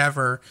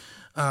whatever.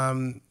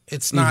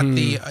 It's not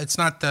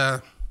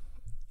the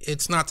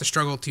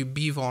struggle to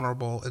be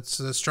vulnerable. It's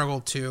the struggle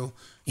to,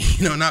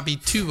 not be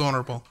too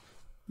vulnerable.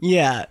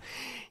 Yeah.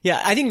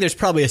 Yeah. I think there's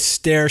probably a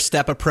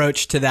stair-step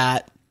approach to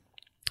that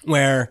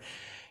where,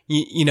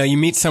 you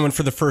meet someone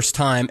for the first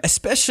time,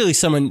 especially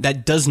someone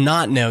that does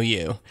not know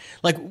you.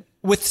 Like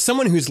with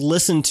someone who's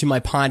listened to my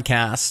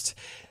podcast,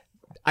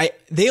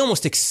 they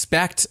almost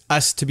expect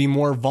us to be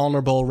more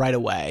vulnerable right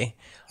away.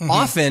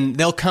 Often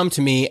they'll come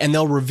to me and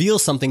they'll reveal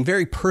something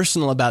very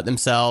personal about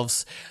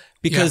themselves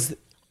because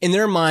in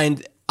their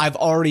mind, I've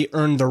already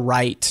earned the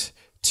right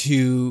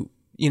to,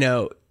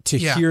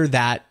 hear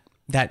that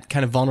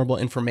kind of vulnerable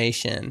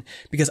information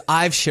because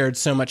I've shared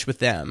so much with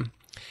them.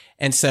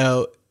 And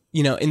so,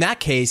 in that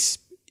case,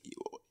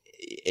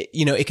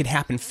 it could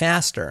happen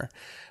faster.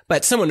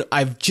 But someone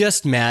I've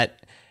just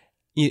met,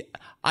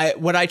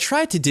 what I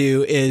try to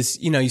do is,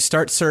 you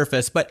start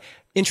surface, but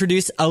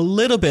introduce a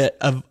little bit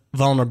of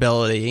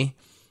vulnerability.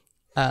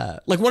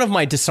 Like one of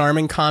my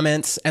disarming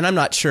comments, and I'm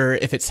not sure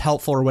if it's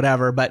helpful or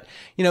whatever, but,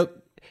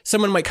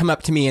 someone might come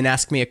up to me and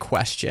ask me a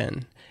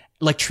question,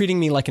 like treating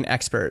me like an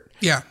expert.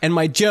 Yeah. And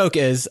my joke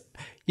is,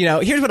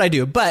 here's what I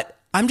do, but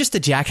I'm just a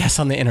jackass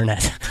on the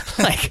internet.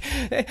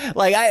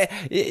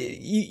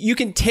 You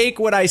can take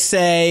what I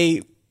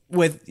say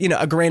with,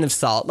 a grain of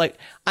salt. Like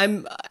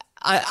I'm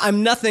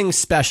nothing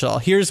special.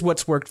 Here's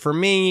what's worked for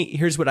me.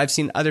 Here's what I've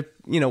seen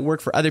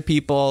work for other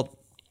people.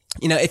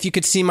 If you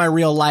could see my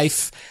real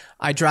life,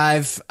 I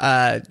drive,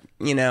 a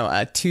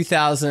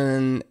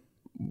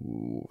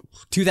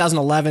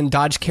 2011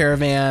 Dodge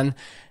Caravan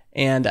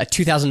and a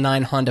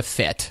 2009 Honda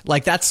Fit.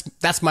 Like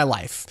that's my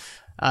life.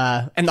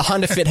 And the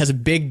Honda Fit has a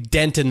big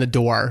dent in the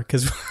door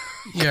because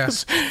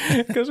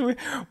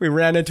we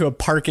ran into a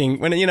parking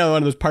one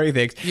of those parking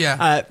things.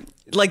 Yeah.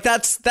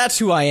 That's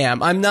who I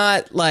am. I'm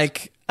not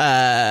like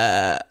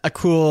a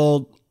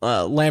cool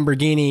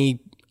Lamborghini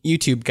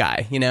YouTube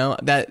guy,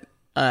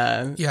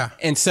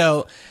 And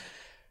so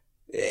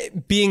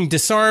being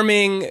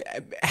disarming,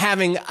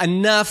 having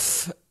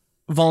enough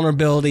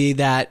vulnerability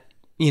that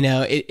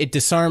it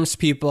disarms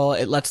people,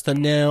 it lets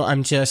them know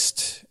I'm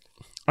just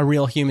a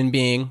real human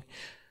being.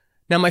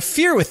 Now, my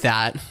fear with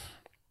that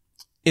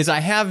is I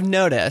have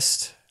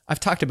noticed,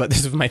 I've talked about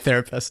this with my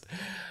therapist,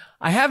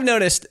 I have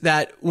noticed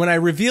that when I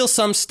reveal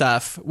some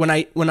stuff, when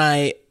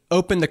I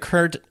open the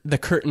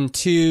curtain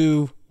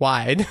too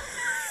wide,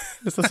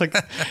 is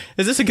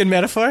this a good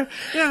metaphor?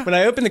 Yeah. When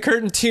I open the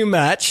curtain too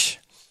much,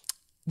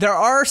 there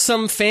are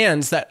some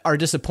fans that are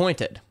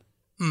disappointed.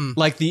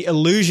 Like the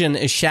illusion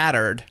is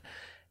shattered.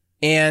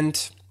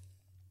 And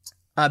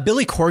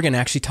Billy Corgan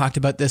actually talked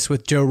about this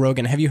with Joe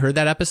Rogan. Have you heard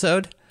that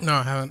episode? No,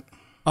 I haven't.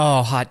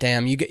 Oh, hot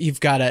damn. You've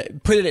got to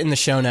put it in the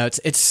show notes.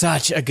 It's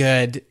such a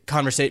good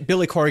conversation.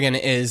 Billy Corgan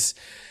is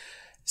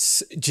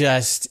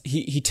just,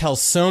 he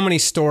tells so many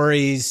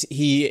stories.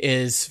 He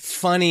is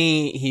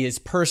funny. He is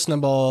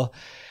personable.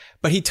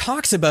 But he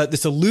talks about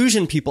this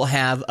illusion people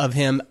have of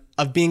him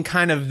of being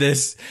kind of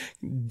this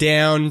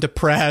down,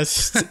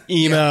 depressed,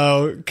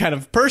 emo kind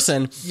of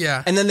person.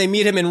 Yeah. And then they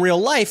meet him in real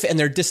life and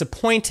they're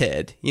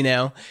disappointed, you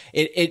know?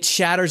 It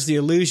shatters the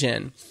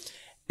illusion.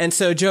 And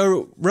so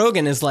Joe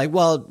Rogan is like,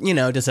 well, you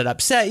know, does it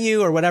upset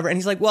you or whatever? And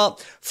he's like, well,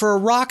 for a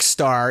rock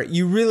star,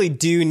 you really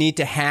do need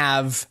to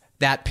have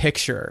that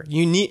picture.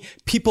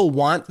 People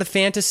want the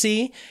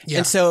fantasy. Yeah.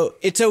 And so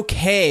it's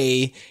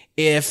okay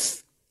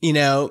if, you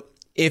know,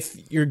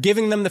 if you're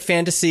giving them the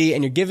fantasy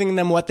and you're giving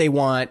them what they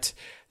want,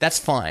 that's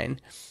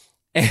fine.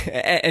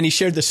 And he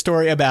shared the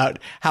story about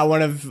how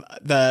one of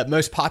the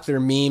most popular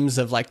memes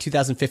of like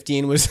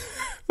 2015 was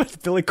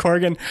with Billy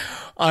Corgan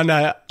on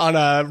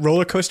a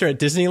roller coaster at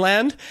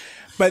Disneyland.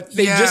 But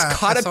they just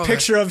caught a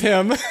picture of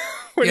him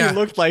when he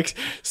looked like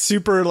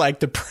super like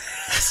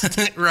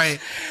depressed. Right.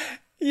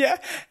 Yeah.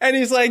 And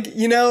he's like,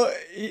 you know,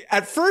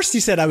 at first he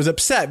said, I was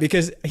upset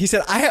because he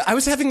said, I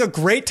was having a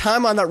great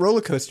time on that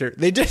roller coaster.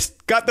 They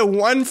just got the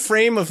one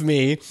frame of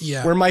me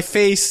where my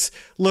face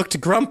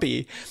looked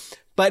grumpy.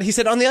 But he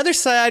said on the other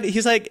side,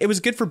 he's like, it was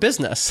good for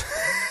business.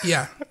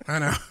 Yeah, I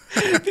know.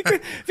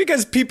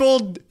 because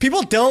people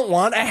don't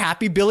want a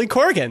happy Billy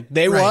Corgan.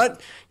 They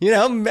want, you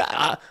know,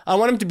 I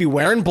want him to be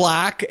wearing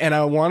black and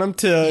I want him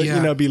to,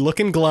 you know, be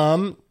looking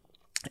glum.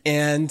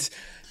 And,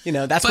 you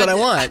know, that's what I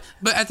want.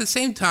 But at the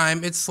same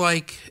time, it's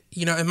like,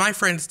 you know, and my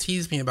friends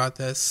tease me about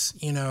this,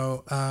 you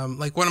know,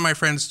 like one of my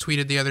friends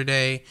tweeted the other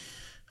day,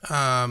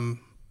 one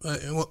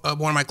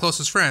of my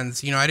closest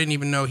friends, you know, I didn't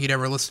even know he'd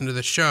ever listen to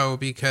the show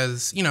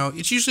because, you know,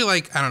 it's usually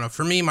like, I don't know,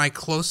 for me, my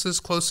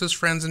closest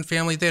friends and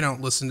family, they don't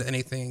listen to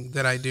anything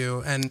that I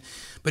do.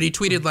 But he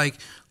tweeted like,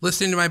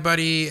 listening to my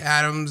buddy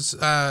Adam's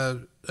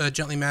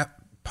Gently Mad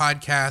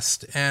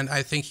podcast, and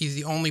I think he's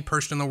the only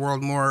person in the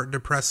world more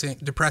depressing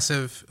than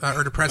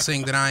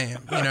I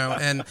am, you know?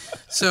 And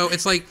so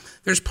it's like,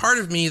 there's part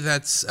of me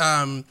that's,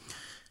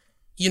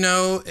 you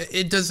know,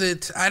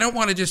 I don't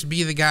want to just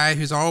be the guy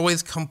who's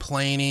always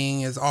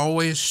complaining, is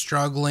always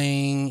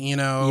struggling, you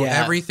know,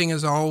 everything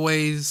is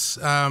always,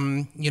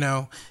 you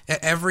know,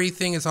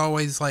 everything is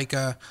always like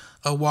a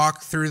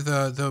walk through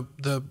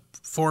the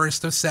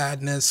forest of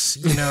sadness,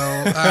 you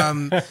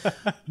know,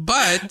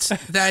 but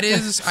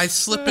I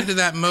slip into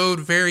that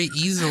mode very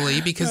easily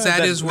because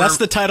that's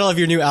the title of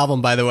your new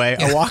album, by the way,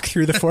 A Walk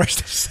Through the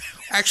Forest of Sadness.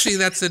 Actually,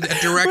 that's a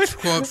direct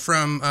quote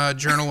from a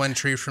journal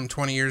entry from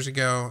 20 years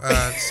ago.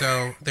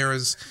 So there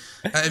was,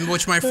 in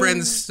which my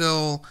friends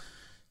still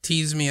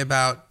tease me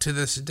about to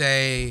this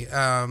day.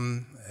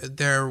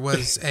 There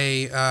was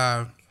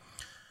a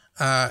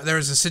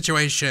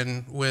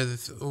situation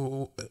with,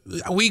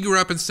 we grew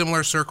up in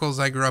similar circles.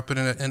 I grew up in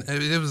and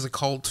it was a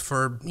cult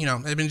for, you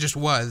know, I mean, it just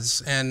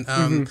was. And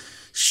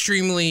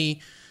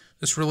extremely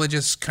this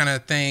religious kind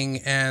of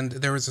thing. And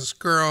there was this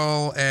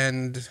girl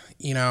and,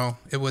 you know,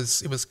 it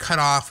was cut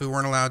off. We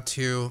weren't allowed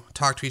to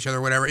talk to each other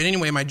or whatever. And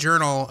anyway, my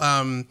journal,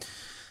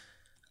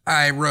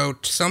 I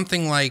wrote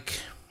something like,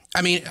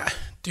 I mean,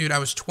 dude, I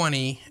was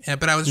 20,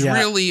 but I was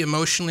really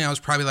emotionally, I was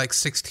probably like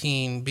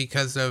 16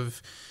 because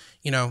of,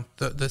 you know,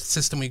 the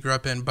system we grew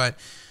up in. But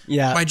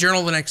my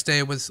journal the next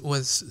day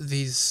was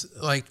these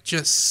like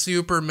just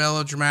super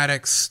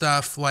melodramatic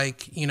stuff,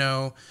 like, you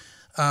know,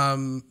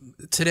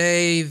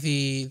 today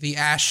the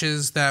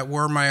ashes that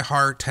were my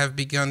heart have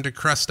begun to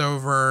crust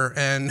over,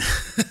 and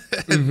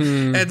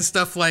and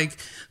stuff like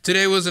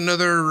today was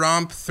another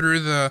romp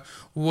through the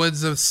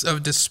woods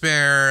of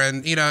despair,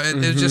 and you know,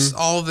 it just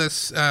all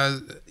this,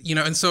 you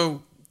know, and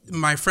so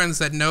my friends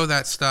that know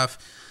that stuff,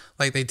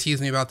 like they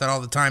tease me about that all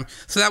the time.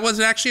 So that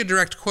wasn't actually a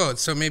direct quote.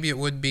 So maybe it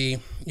would be,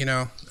 you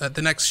know,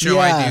 the next show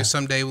I do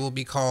someday will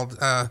be called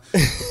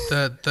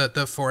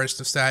the Forest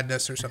of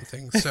Sadness or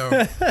something.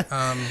 So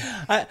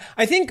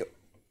I think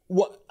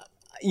I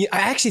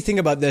actually think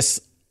about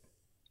this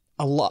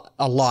a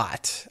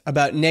lot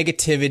about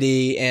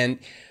negativity, and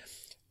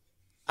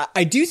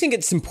I do think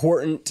it's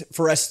important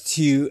for us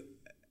to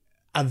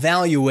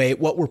evaluate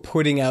what we're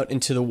putting out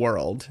into the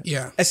world.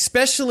 Yeah,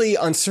 especially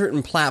on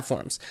certain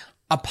platforms.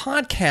 A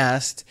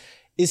podcast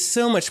is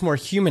so much more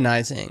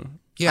humanizing.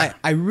 Yeah.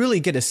 I really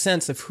get a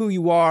sense of who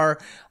you are,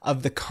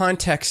 of the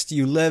context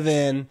you live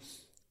in,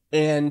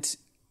 and,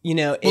 you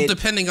know... Well,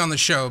 depending on the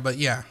show, but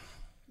yeah.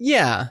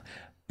 Yeah.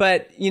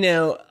 But, you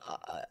know,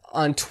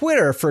 on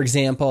Twitter, for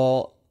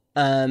example,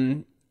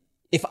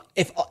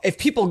 if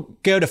people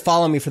go to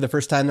follow me for the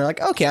first time, they're like,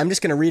 okay, I'm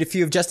just going to read a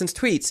few of Justin's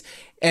tweets,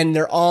 and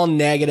they're all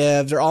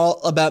negative. They're all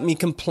about me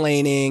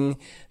complaining.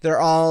 They're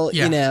all,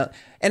 you know...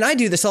 And I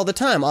do this all the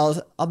time.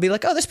 I'll be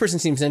like, oh, this person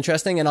seems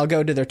interesting. And I'll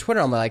go to their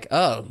Twitter. I'm like,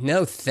 oh,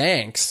 no,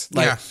 thanks.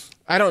 Like,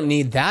 I don't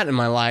need that in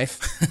my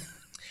life.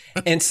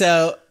 And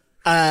so,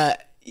 I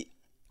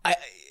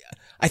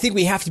I think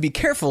we have to be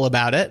careful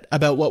about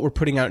what we're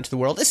putting out into the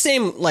world. The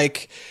same,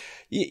 like,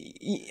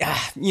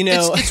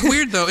 It's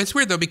weird though. It's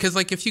weird though, because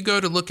like if you go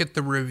to look at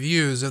the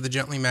reviews of the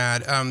Gently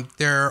Mad,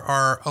 there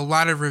are a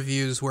lot of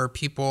reviews where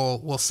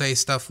people will say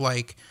stuff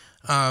like,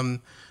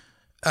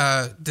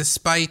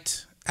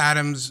 despite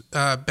Adam's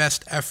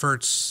best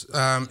efforts,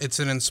 it's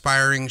an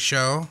inspiring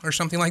show or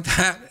something like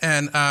that.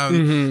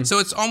 And so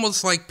it's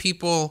almost like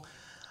people,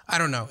 I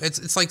don't know.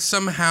 It's like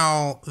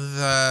somehow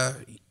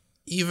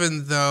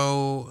even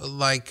though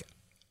like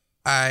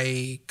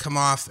I come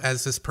off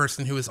as this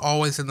person who is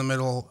always in the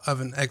middle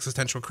of an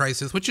existential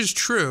crisis, which is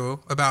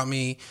true about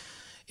me,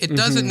 it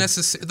doesn't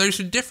necessarily, there's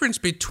a difference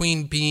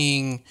between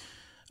being,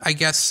 I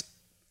guess,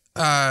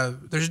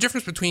 there's a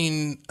difference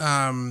between,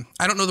 I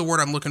don't know the word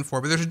I'm looking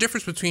for, but there's a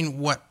difference between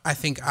what I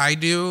think I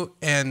do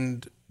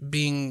and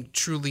being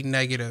truly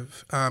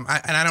negative.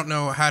 I don't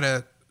know how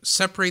to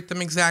separate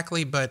them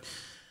exactly, but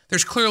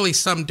there's clearly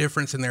some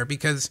difference in there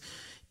because,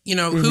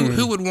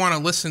 who would want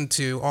to listen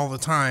to all the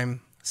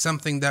time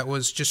something that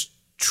was just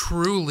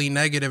truly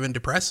negative and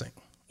depressing,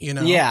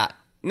 Yeah.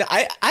 No,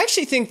 I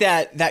actually think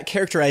that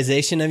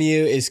characterization of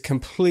you is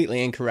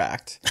completely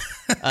incorrect.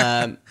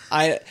 I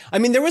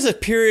mean, there was a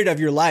period of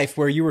your life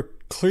where you were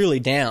clearly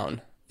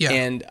down. Yeah.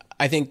 And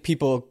I think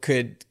people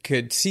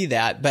could see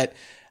that, but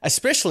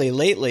especially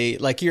lately,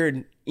 like your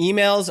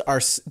emails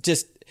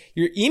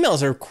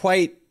are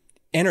quite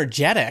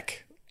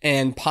energetic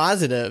and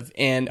positive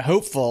and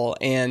hopeful.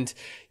 And,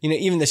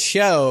 even the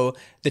show,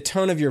 the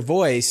tone of your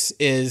voice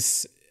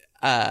is,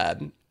 I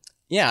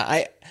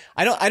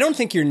don't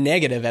think you're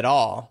negative at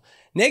all.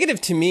 Negative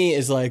to me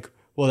is like,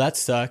 well, that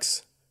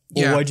sucks.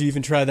 Well, why'd you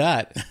even try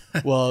that?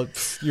 Well,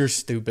 you're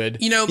stupid.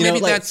 Maybe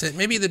that's it.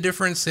 Maybe the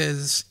difference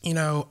is,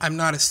 I'm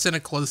not as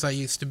cynical as I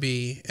used to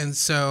be. And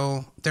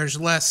so there's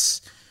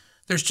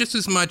just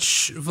as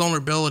much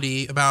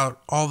vulnerability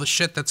about all the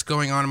shit that's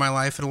going on in my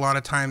life. And a lot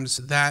of times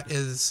that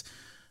is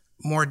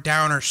more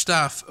downer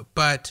stuff.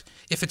 But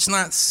if it's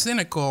not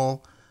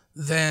cynical,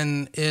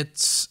 then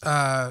it's,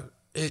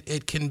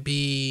 it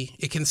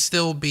can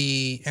still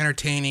be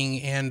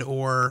entertaining and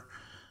or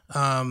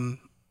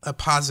a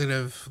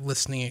positive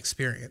listening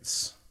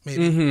experience.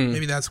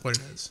 Maybe that's what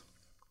it is.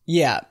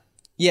 Yeah.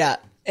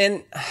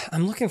 And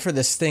I'm looking for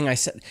this thing I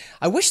said.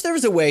 I wish there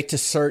was a way to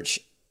search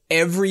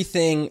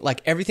everything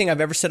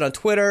I've ever said on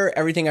Twitter,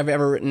 everything I've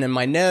ever written in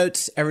my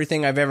notes,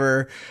 everything I've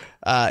ever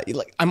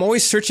I'm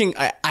always searching.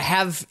 I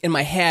have in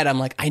my head. I'm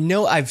like, I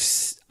know I've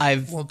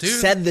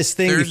said this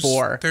thing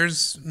before.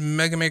 There's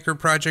Mega Maker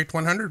Project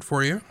 100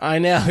 for you. I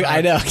know.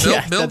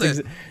 Build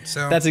it.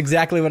 That's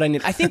exactly what I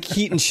need. I think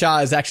Keaton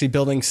Shaw is actually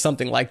building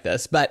something like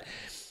this, but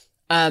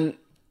I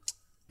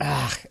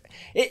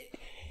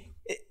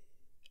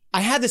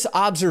had this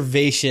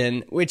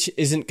observation, which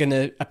isn't going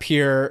to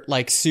appear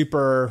like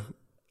super,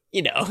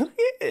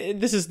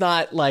 this is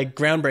not like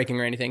groundbreaking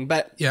or anything,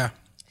 but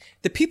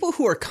the people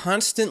who are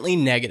constantly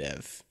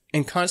negative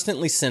and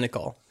constantly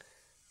cynical,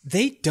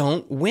 they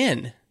don't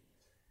win.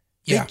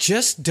 They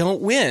just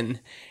don't win.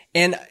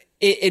 And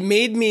it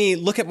made me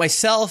look at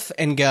myself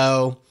and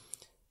go,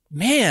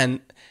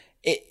 man,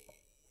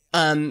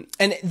 and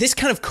this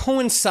kind of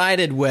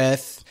coincided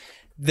with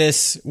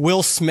this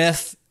Will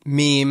Smith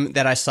meme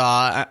that I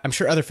saw. I'm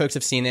sure other folks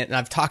have seen it,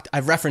 and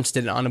I've referenced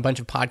it on a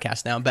bunch of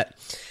podcasts now, but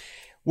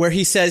where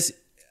he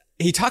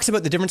talks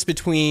about the difference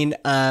between,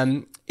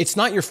 it's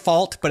not your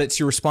fault, but it's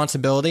your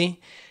responsibility.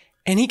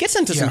 And he gets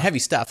into some heavy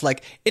stuff.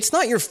 Like, it's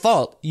not your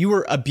fault you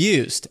were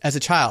abused as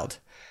a child,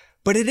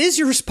 but it is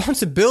your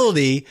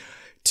responsibility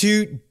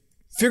to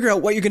figure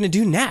out what you're going to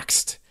do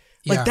next.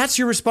 Like, that's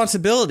your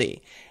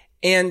responsibility.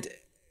 And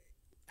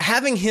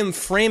having him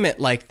frame it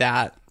like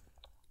that,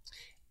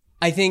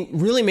 I think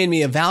really made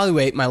me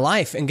evaluate my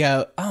life and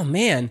go, oh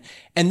man.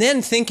 And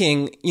then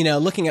thinking,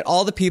 looking at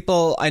all the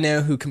people I know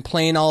who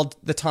complain all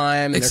the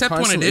time. And except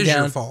when it is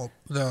your fault,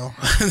 though.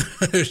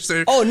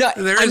 Oh no.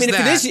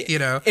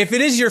 If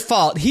it is your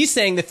fault, he's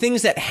saying the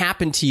things that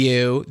happen to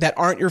you that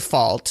aren't your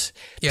fault,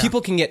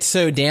 people can get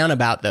so down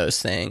about those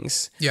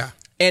things. Yeah.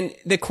 And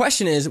the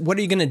question is, what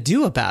are you going to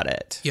do about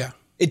it? Yeah.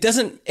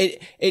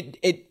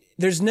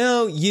 There's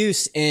no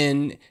use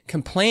in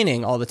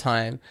complaining all the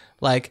time.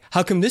 Like,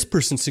 how come this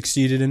person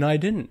succeeded and I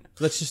didn't?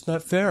 That's just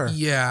not fair.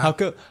 Yeah.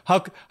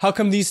 How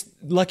come these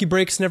lucky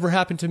breaks never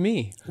happened to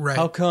me? Right.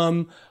 How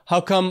come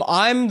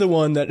I'm the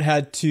one that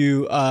had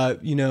to, and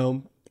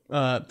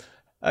by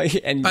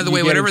the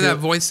way, whatever that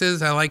voice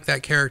is, I like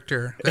that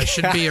character. That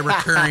should be a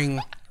recurring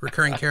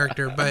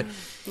character. But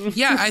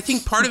yeah, I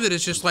think part of it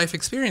is just life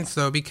experience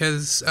though,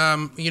 because,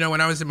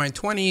 when I was in my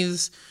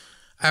 20s,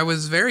 I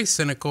was very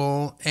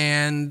cynical,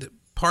 and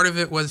part of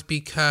it was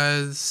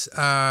because,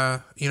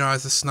 I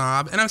was a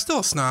snob, and I'm still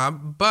a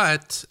snob,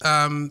 but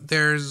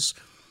there's,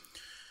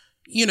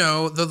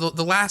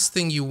 the last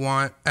thing you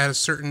want at a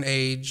certain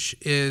age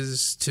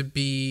is to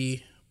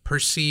be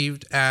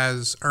perceived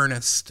as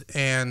earnest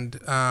and,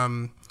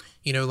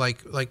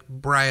 like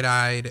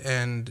bright-eyed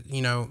and,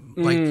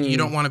 like you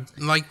don't want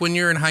to, like when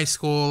you're in high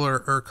school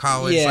or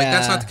college, like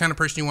that's not the kind of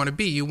person you want to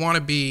be. You want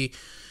to be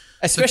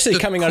especially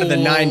coming out of the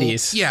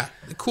 90s. Yeah,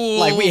 cool.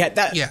 Like we had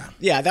that. Yeah,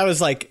 yeah, that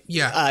was like.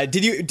 Yeah.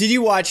 Did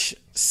you watch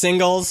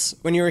Singles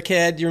when you were a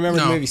kid? Do you remember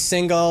the movie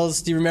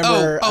Singles? Do you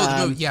remember?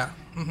 The movie. Yeah.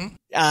 Mm-hmm.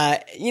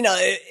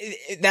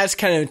 That's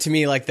kind of to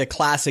me like the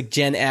classic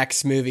Gen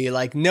X movie.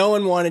 Like no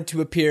one wanted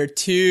to appear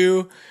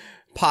too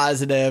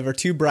positive or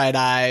too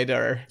bright-eyed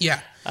or.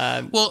 Yeah.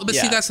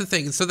 See, that's the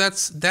thing. So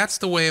that's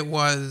the way it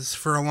was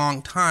for a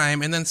long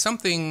time, and then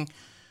something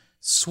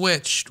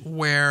switched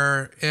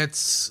where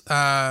it's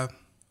like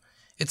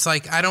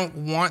I don't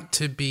want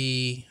to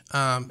be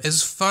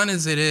as fun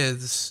as it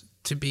is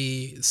to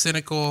be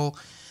cynical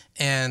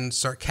and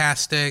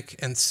sarcastic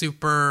and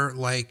super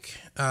like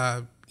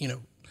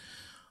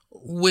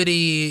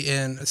witty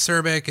and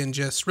acerbic and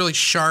just really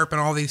sharp and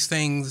all these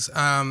things.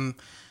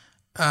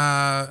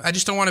 I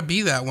just don't want to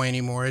be that way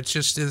anymore. It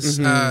just is,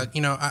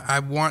 I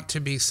want to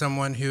be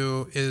someone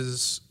who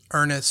is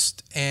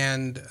earnest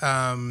and,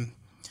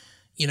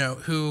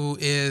 who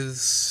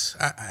is,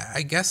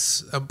 I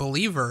guess, a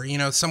believer,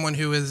 someone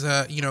who is,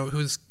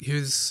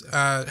 who's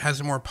has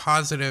a more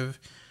positive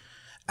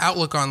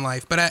outlook on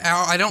life. But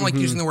I don't like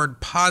using the word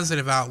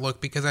positive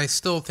outlook because I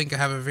still think I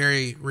have a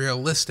very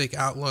realistic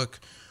outlook,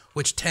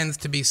 which tends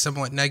to be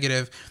somewhat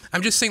negative.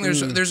 I'm just saying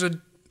there's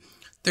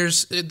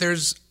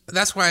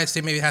that's why I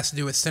say maybe it has to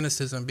do with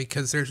cynicism,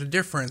 because there's a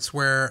difference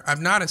where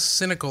I'm not as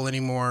cynical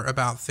anymore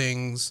about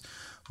things,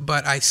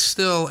 but I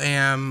still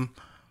am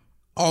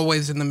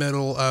always in the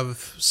middle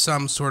of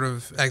some sort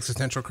of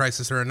existential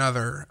crisis or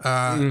another.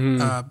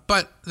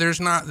 But there's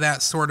not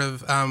that sort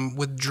of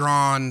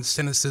withdrawn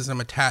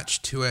cynicism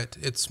attached to it.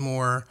 It's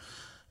more,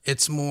 I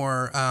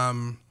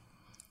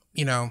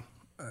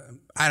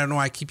don't know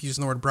why I keep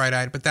using the word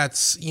bright-eyed, but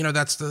that's,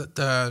 that's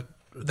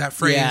that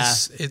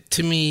phrase,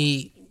 to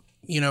me,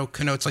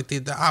 connotes like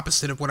the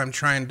opposite of what I'm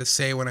trying to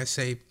say when I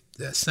say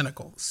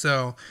cynical.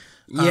 So,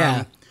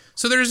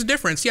 so there's a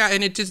difference. Yeah.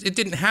 And it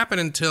didn't happen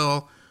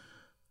until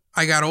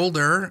I got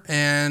older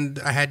and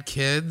I had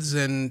kids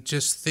and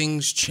just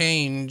things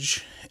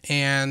change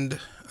and,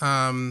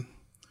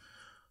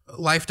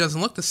 life doesn't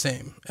look the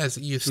same as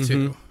it used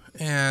to.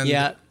 And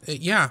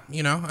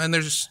and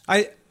there's,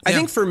 I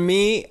think for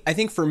me,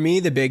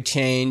 the big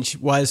change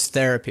was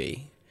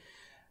therapy,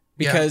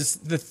 because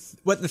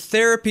what the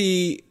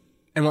therapy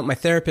and what my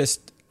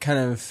therapist kind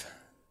of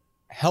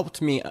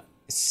helped me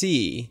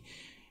see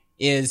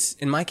is,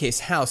 in my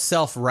case, how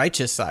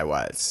self-righteous I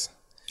was.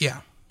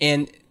 Yeah.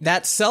 And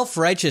that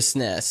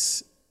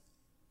self-righteousness,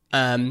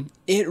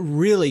 it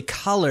really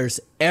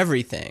colors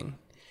everything.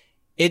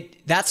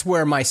 That's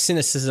where my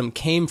cynicism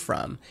came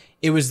from.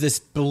 It was this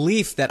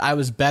belief that I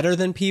was better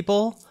than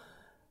people,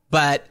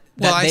 but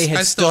that they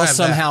had still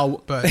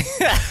somehow... but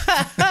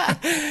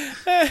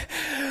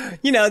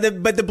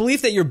the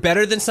belief that you're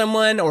better than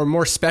someone or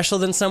more special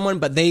than someone,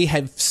 but they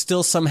have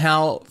still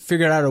somehow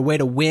figured out a way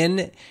to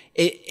win,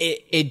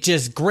 it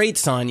just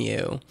grates on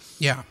you.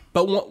 Yeah.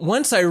 But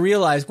once I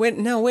realized, wait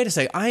a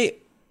second,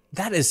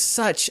 that is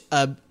such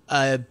a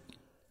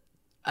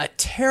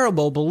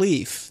terrible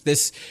belief.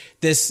 This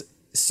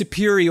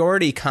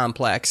superiority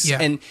complex,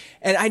 and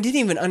I didn't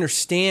even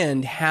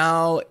understand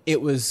how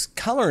it was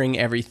coloring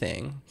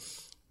everything.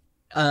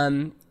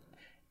 And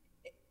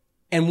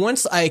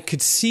once I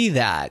could see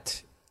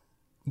that,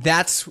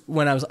 that's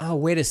when I was, oh,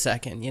 wait a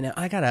second,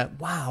 I gotta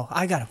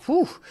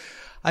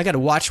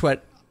watch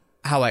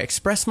how I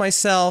express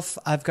myself.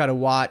 I've got to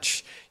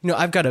watch,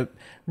 I've got to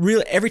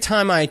really, every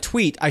time I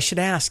tweet, I should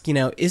ask,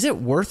 is it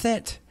worth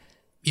it?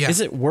 Yeah. Is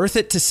it worth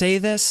it to say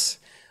this?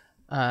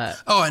 I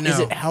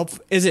know.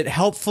 Is it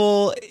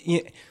helpful?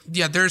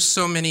 Yeah, there's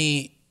so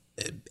many,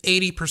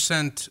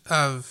 80%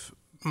 of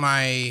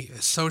my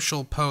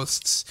social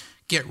posts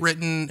get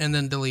written and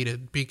then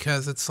deleted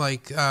because it's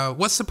like,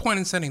 what's the point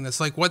in sending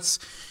this? Like,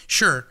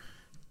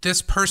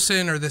 this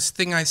person or this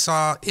thing I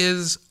saw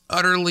is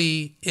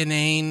utterly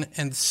inane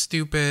and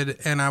stupid,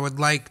 and I would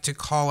like to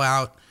call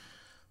out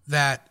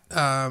that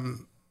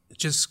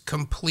just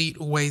complete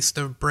waste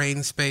of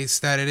brain space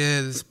that it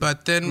is.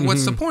 But then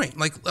what's the point?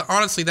 Like,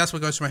 honestly, that's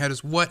what goes through my head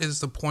is, what is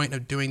the point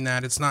of doing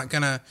that? It's not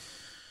gonna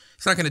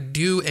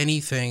do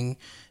anything.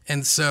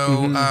 And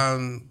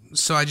so,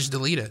 so I just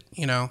delete it,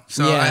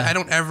 So I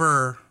don't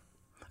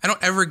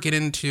ever get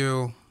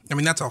into. I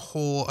mean, that's a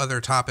whole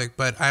other topic,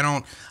 but I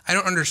don't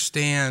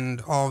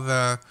understand all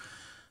the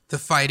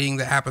fighting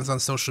that happens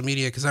on social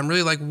media, because I'm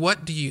really like,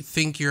 what do you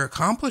think you're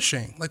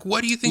accomplishing? Like,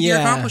 what do you think you're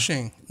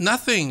accomplishing?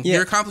 Nothing. Yeah.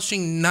 You're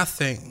accomplishing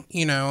nothing,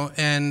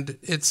 And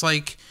it's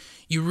like,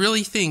 you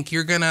really think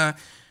you're gonna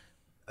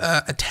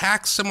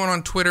attack someone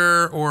on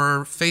Twitter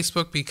or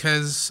Facebook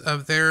because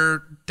of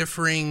their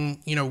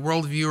differing,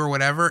 worldview or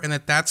whatever, and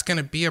that's going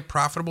to be a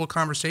profitable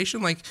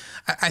conversation? Like,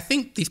 I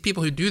think these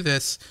people who do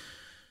this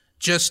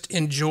just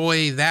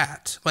enjoy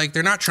that. Like,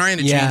 they're not trying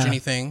to change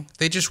anything.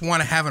 They just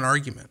want to have an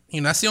argument.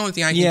 That's the only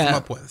thing I can come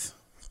up with.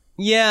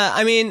 Yeah,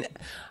 I mean,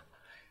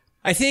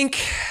 I think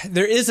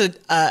there is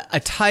a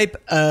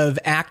type of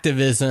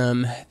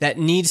activism that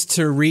needs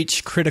to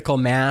reach critical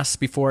mass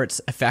before it's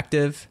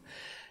effective.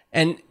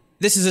 And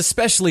this is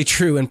especially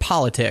true in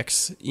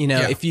politics.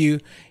 If you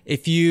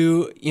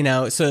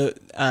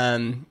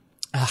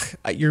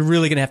you're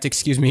really going to have to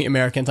excuse me,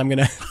 Americans. I'm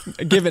going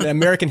to give an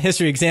American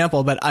history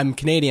example, but I'm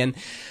Canadian.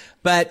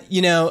 But,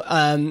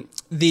 the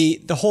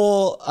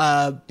whole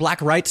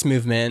Black rights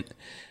movement,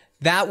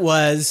 that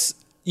was,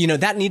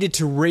 that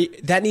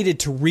needed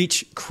to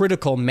reach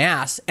critical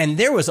mass. And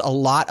there was a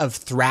lot of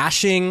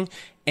thrashing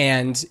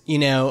and,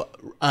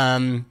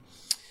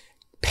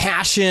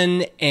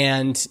 passion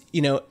and,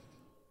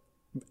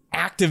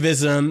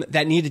 activism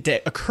that needed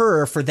to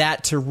occur for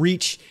that to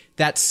reach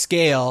that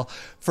scale,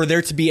 for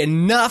there to be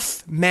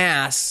enough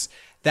mass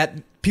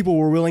that people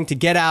were willing to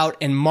get out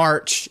and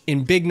march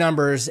in big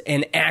numbers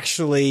and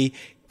actually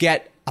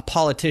get a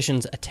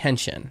politician's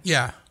attention.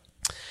 Yeah.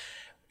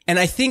 And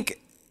I think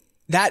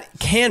that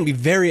can be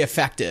very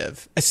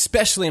effective,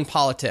 especially in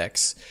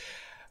politics.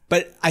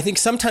 But I think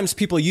sometimes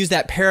people use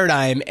that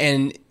paradigm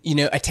and,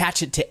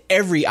 attach it to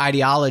every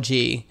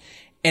ideology.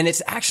 And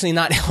it's actually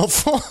not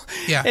helpful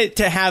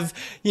to have,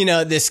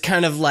 this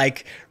kind of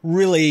like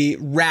really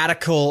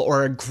radical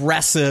or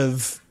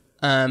aggressive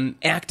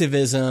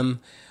activism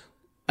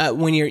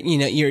when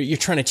you're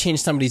trying to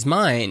change somebody's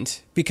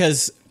mind.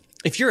 Because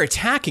if you're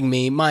attacking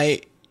me, my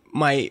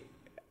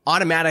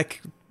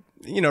automatic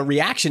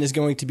reaction is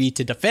going to be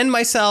to defend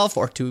myself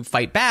or to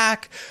fight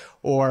back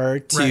or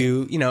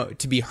to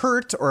to be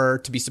hurt or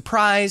to be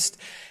surprised,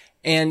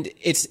 and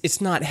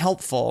it's not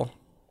helpful.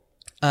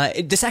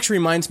 This actually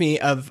reminds me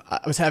of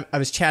I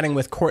was chatting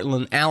with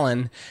Cortland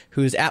Allen,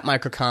 who's at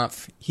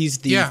MicroConf. He's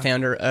the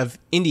founder of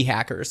Indie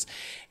Hackers,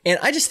 and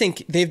I just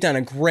think they've done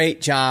a great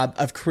job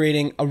of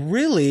creating a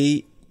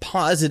really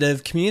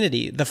positive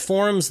community. The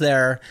forums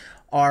there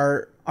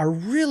are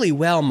really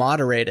well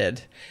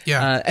moderated.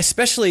 Yeah.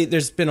 Especially,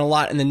 there's been a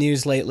lot in the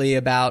news lately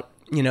about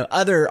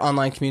other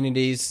online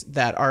communities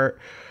that are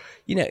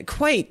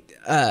quite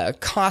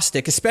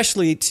caustic,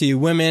 especially to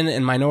women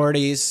and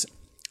minorities.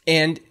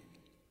 And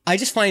I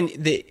just find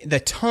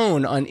the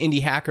tone on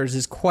Indie Hackers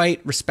is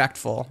quite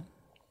respectful.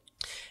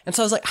 And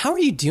so I was like, how are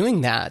you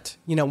doing that?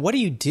 What do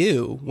you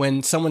do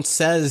when someone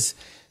says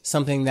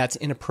something that's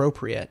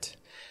inappropriate?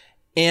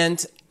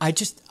 And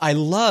I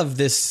love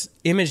this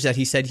image that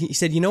he said. He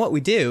said, what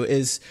we do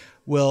is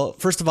we'll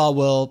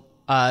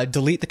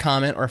delete the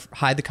comment or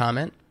hide the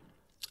comment.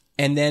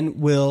 And then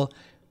we'll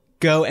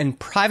go and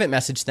private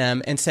message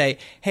them and say,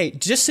 hey,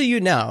 just so you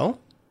know,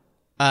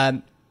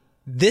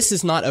 this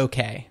is not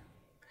okay.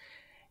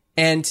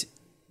 And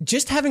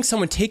just having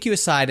someone take you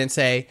aside and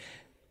say,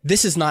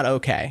 this is not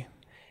okay,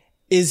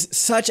 is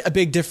such a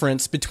big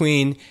difference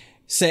between,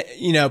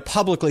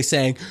 publicly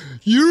saying,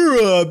 you're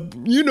a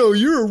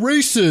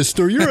racist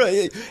or you're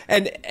a,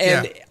 and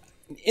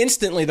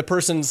instantly the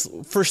person's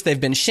first,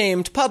 they've been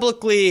shamed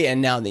publicly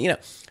and now,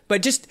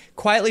 but just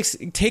quietly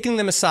taking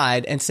them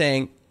aside and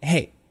saying,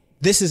 hey,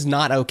 this is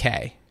not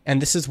okay.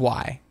 And this is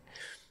why,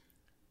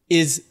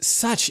 is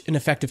such an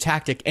effective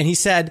tactic. And he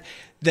said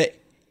that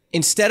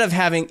instead of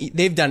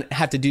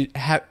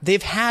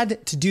they've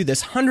had to do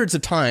this hundreds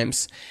of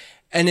times.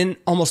 And in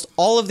almost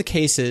all of the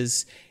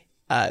cases,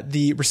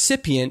 the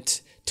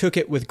recipient took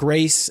it with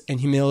grace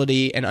and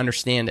humility and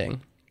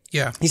understanding.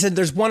 Yeah. He said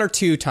there's one or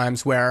two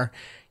times where,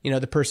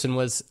 the person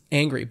was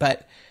angry,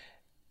 but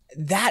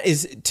that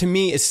to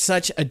me is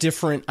such a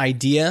different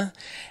idea.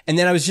 And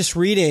then I was just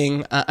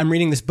I'm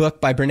reading this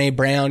book by Brene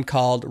Brown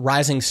called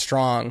Rising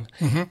Strong.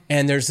 Mm-hmm.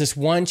 And there's this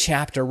one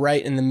chapter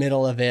right in the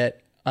middle of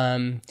it,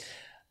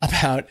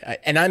 about,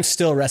 and I'm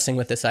still wrestling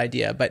with this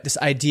idea, but this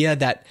idea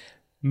that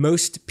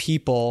most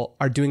people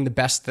are doing the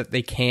best that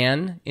they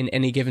can in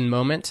any given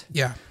moment.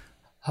 Yeah.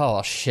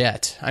 Oh,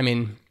 shit. I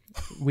mean,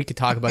 we could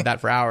talk about that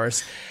for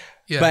hours.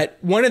 Yeah. But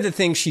one of the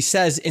things she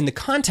says in the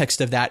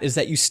context of that is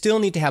that you still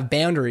need to have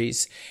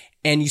boundaries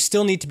and you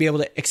still need to be able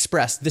to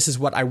express, this is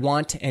what I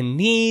want and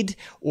need,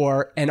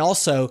 and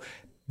also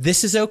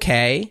this is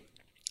okay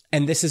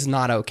and this is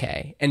not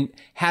okay. And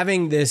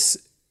having this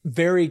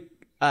very,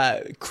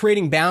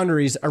 creating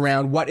boundaries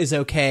around what is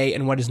okay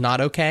and what is not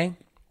okay.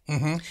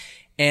 Mm-hmm.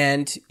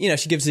 And,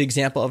 she gives the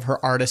example of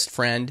her artist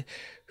friend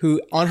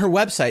who on her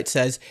website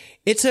says,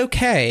 it's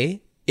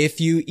okay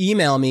if you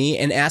email me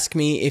and ask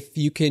me if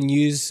you can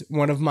use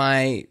one of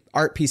my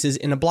art pieces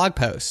in a blog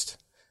post.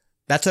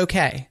 That's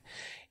okay.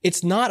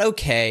 It's not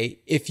okay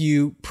if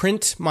you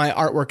print my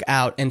artwork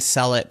out and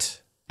sell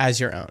it as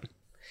your own.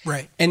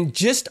 Right. And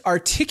just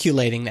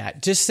articulating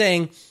that, just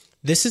saying,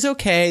 this is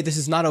okay, this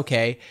is not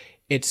okay.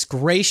 It's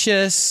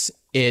gracious,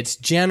 it's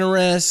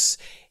generous,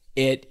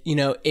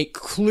 it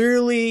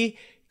clearly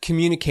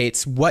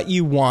communicates what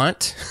you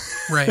want.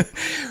 Right.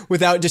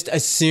 Without just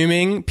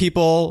assuming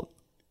people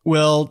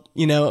will,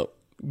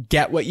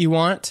 get what you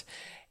want.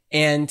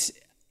 And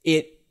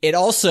it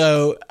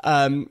also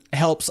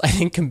helps, I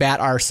think, combat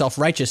our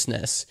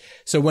self-righteousness.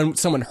 So when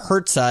someone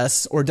hurts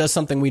us or does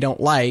something we don't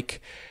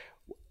like,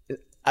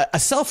 a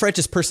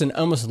self-righteous person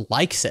almost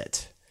likes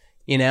it,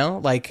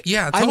 Like,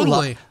 yeah,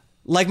 totally.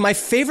 Like, my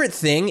favorite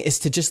thing is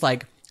to just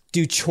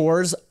do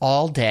chores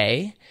all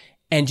day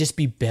and just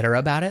be bitter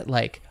about it.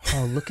 Like,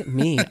 oh, look at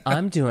me.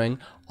 I'm doing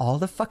all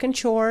the fucking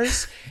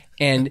chores,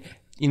 and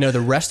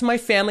the rest of my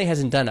family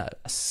hasn't done a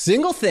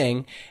single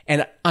thing,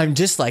 and I'm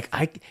just like,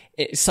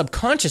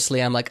 subconsciously,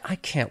 I'm like, I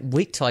can't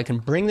wait till I can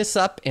bring this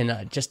up in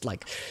a just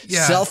like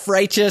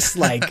self-righteous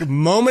like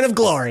moment of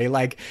glory.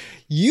 Like,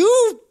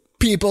 you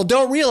people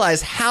don't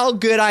realize how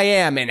good I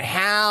am and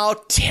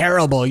how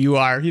terrible you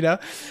are,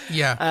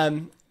 Yeah.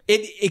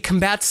 It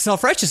combats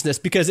self-righteousness,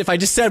 because if I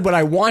just said what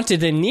I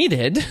wanted and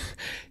needed,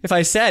 if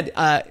I said,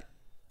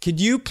 could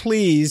you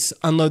please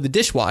unload the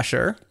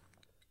dishwasher?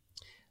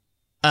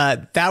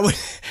 That would,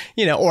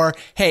 or,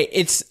 hey,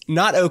 it's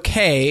not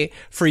okay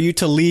for you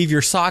to leave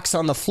your socks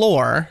on the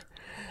floor.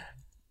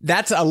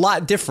 That's a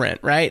lot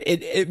different, right?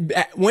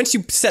 Once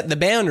you set the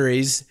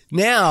boundaries,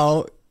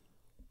 now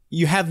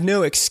you have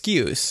no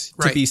excuse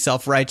to be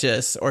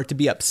self-righteous or to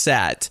be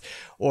upset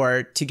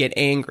or to get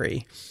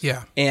angry.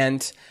 Yeah.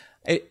 And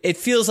it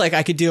feels like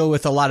I could deal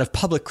with a lot of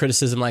public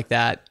criticism like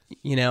that,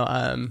 It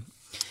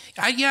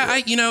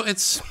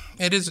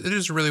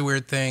is a really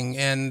weird thing.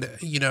 And,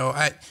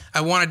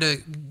 I wanted to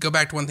go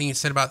back to one thing you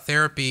said about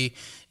therapy.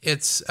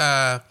 It's,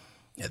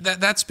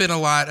 that's been a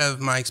lot of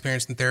my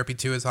experience in therapy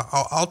too, is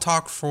I'll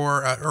talk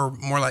for, or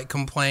more like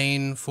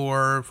complain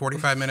for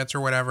 45 minutes or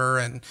whatever.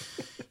 And,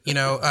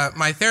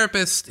 my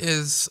therapist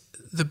is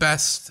the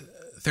best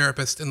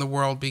therapist in the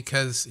world,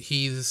 because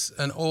he's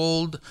an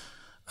old,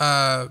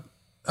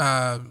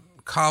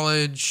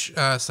 college,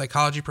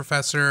 psychology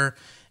professor,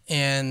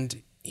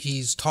 and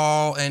he's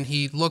tall, and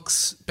he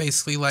looks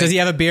basically like... Does he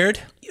have a beard?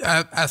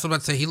 I was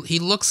about to say, he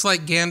looks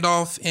like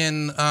Gandalf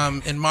in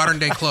modern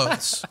day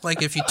clothes.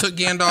 Like if you took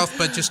Gandalf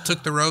but just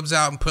took the robes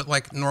out and put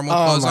like normal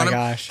clothes on him.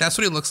 Gosh. That's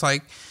what he looks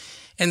like.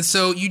 And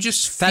so you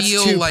just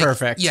feel That's too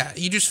perfect. Yeah,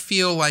 you just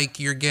feel like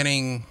you're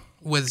getting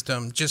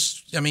wisdom. He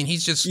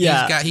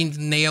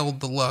nailed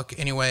the look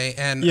anyway.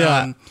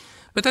 And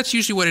but that's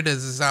usually what it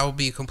is I will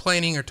be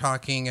complaining or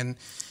talking, and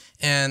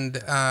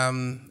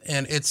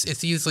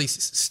it's usually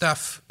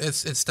stuff.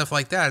 It's stuff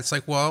like that. It's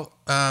like, well,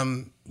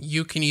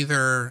 you can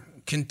either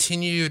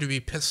continue to be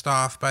pissed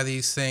off by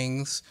these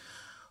things,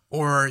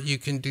 or you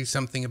can do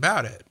something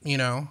about it.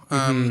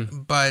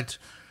 But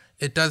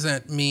it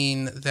doesn't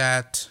mean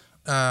that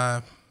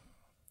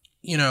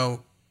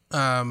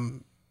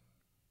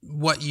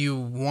what you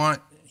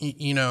want,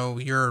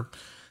 your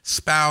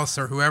spouse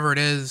or whoever it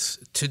is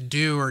to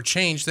do or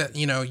change, that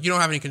you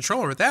don't have any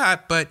control over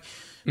that, but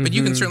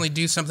you can certainly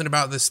do something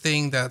about this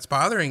thing that's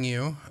bothering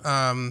you.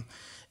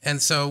 And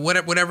so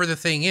whatever the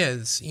thing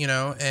is,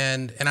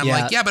 and I'm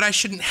like, yeah, but I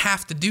shouldn't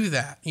have to do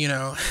that,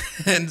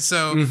 and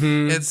so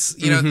it's,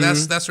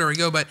 that's where we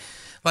go. But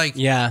like,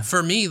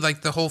 for me,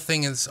 like the whole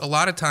thing is, a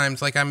lot of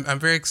times, like I'm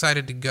very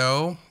excited to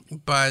go,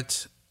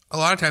 but a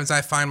lot of times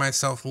I find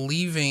myself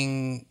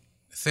leaving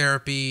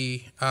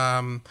therapy,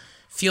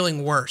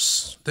 feeling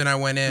worse than I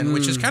went in,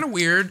 which is kind of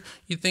weird.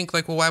 You think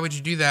like, well, why would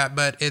you do that?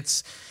 But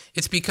it's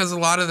because a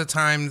lot of the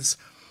times,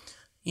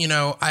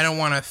 I don't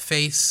want to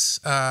face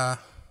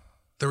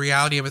the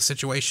reality of a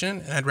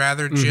situation, and I'd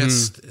rather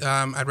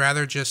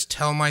just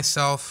tell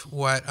myself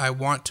what I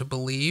want to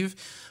believe.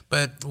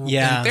 But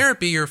in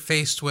therapy, you're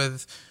faced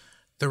with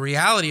the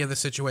reality of the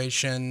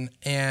situation,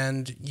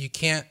 and you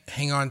can't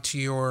hang on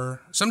to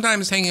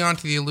sometimes hanging on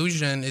to the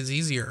illusion is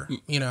easier,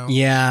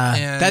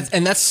 Yeah.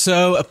 That's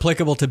so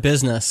applicable to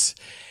business.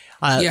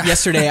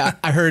 Yesterday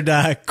I heard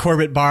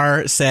Corbett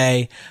Barr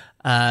say,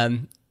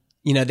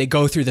 they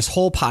go through this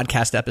whole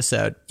podcast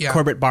episode. Yeah.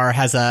 Corbett Barr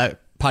has a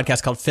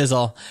podcast called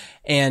Fizzle,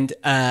 and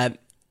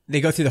they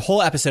go through the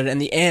whole episode. And in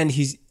the end,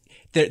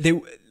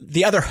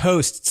 the other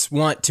hosts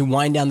want to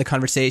wind down the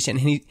conversation,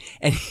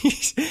 and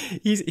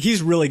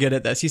he's really good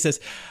at this. He says,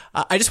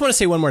 "I just want to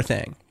say one more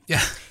thing."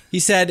 Yeah. He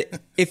said,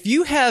 "If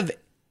you have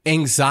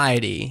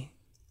anxiety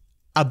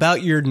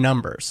about your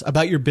numbers,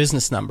 about your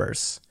business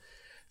numbers,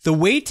 the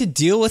way to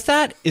deal with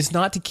that is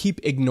not to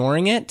keep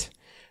ignoring it.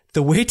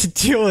 The way to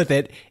deal with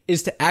it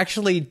is to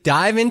actually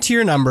dive into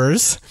your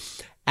numbers,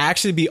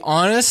 actually be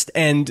honest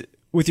and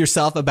with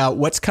yourself about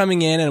what's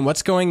coming in and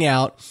what's going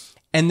out,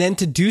 and then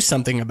to do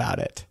something about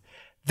it."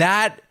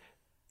 That's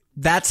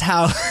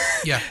how,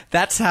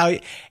 that's how,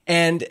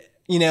 and,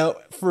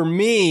 for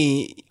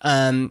me,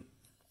 I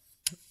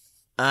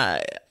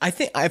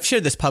think I've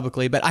shared this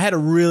publicly, but I had a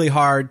really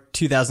hard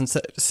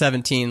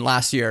 2017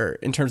 last year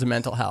in terms of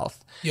mental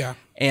health. Yeah.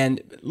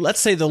 And let's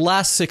say the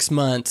last 6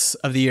 months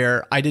of the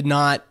year, I did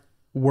not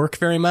work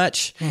very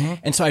much.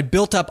 And so I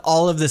built up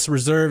all of this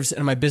reserves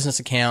in my business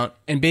account.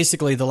 And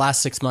basically the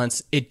last 6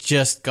 months, it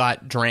just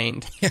got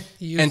drained.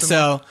 And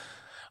so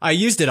I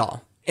used it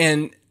all.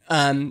 And,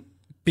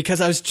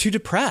 because I was too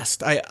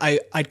depressed,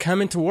 I'd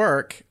come into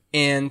work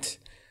and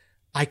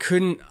I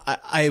couldn't,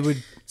 I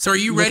would. So are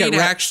you ready to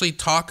actually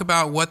talk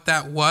about what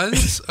that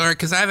was? Or,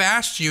 because I've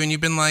asked you and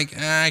you've been like,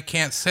 I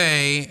can't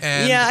say.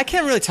 And yeah, I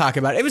can't really talk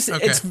about it.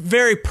 It's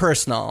very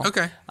personal.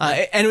 Okay.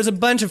 And it was a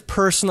bunch of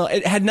personal,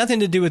 it had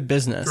nothing to do with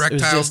business.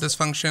 Erectile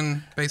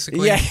dysfunction,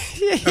 basically? Yeah,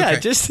 okay.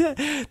 Just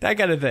that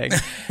kind of thing.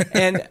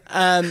 And,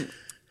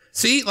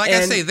 See, like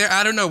I say,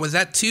 I don't know. Was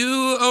that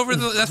too over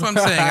the... That's what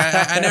I'm saying.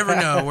 I never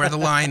know where the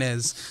line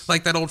is.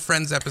 Like that old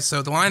Friends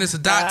episode. The line is a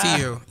dot to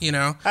you, you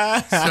know?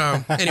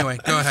 So anyway,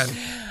 go ahead.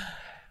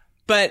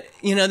 But,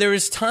 there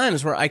was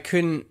times where I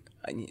couldn't,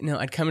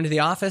 I'd come into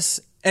the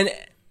office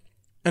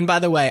and by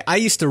the way, I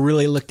used to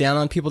really look down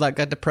on people that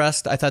got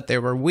depressed. I thought they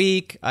were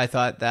weak. I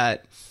thought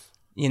that,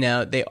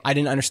 I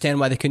didn't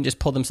understand why they couldn't just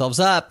pull themselves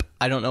up.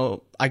 I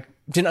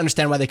didn't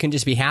understand why they couldn't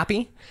just be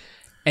happy.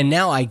 And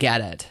now I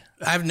get it.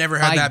 I've never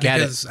had that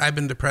because I've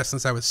been depressed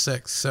since I was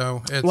 6.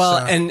 So it's...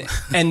 Well,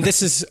 and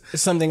this is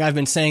something I've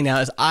been saying now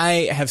is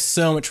I have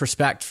so much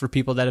respect for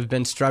people that have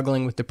been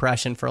struggling with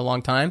depression for a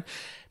long time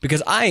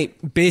because I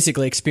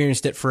basically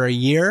experienced it for a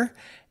year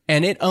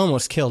and it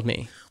almost killed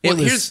me. It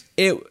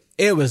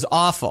was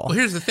awful. Well,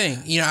 here's the thing.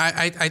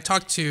 I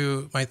talked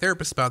to my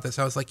therapist about this.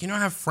 I was like, I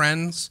have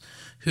friends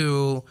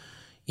who...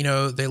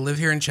 they live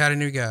here in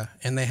Chattanooga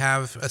and they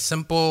have a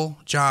simple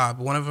job.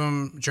 One of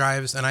them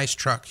drives an ice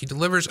truck. He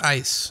delivers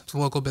ice to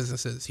local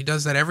businesses. He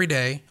does that every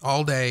day,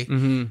 all day,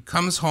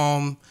 comes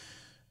home,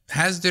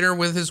 has dinner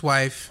with his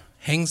wife,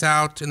 hangs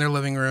out in their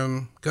living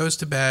room, goes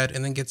to bed,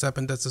 and then gets up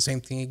and does the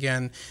same thing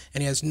again.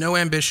 And he has no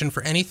ambition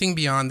for anything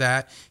beyond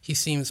that. He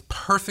seems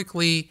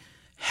perfectly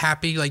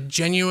happy, like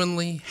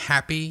genuinely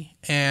happy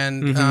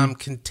and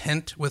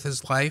content with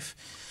his life.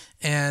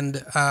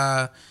 And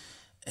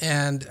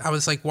I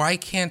was like, why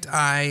can't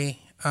I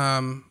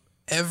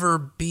ever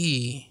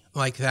be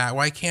like that?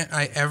 Why can't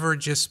I ever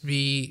just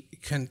be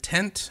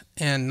content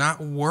and not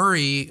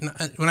worry?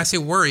 When I say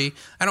worry,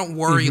 I don't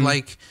worry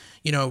like,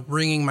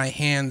 wringing my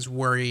hands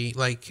worry,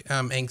 like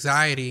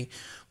anxiety.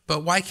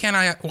 But why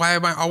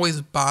am I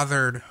always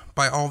bothered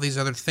by all these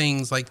other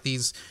things, like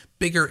these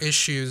bigger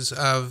issues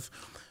of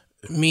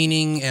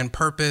meaning and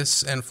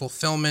purpose and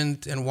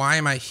fulfillment? And why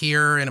am I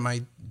here? And am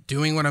I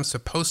doing what I'm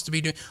supposed to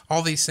be doing?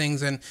 All these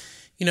things. And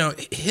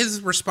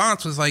his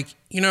response was like,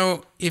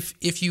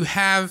 if you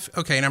have,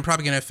 okay, and I'm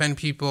probably going to offend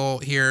people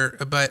here,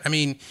 but I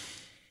mean,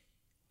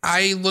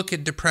 I look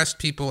at depressed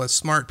people as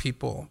smart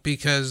people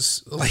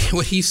because like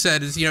what he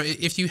said is,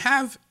 if you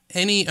have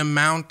any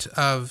amount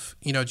of,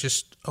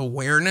 just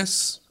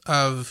awareness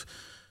of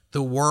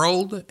the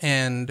world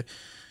and,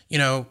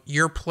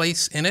 your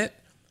place in it,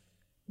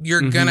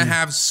 you're going to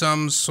have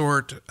some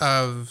sort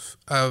of,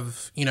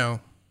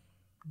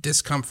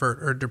 discomfort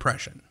or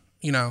depression.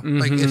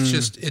 Like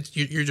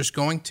you're just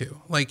going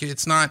to, like,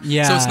 it's not, so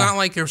it's not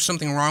like there's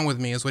something wrong with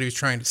me is what he was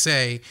trying to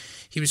say.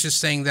 He was just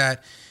saying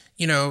that,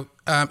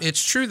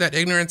 it's true that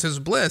ignorance is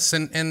bliss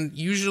and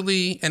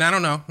usually, and I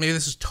don't know, maybe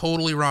this is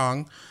totally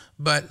wrong,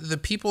 but the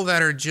people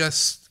that are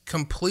just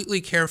completely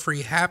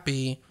carefree,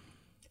 happy,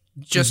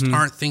 just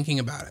aren't thinking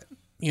about it,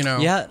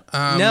 Yeah.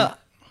 No,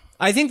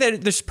 I think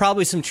that there's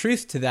probably some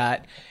truth to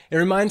that. It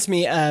reminds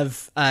me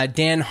of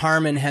Dan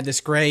Harmon had this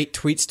great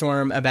tweet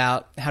storm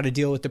about how to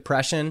deal with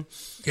depression.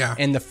 Yeah.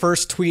 And the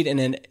first tweet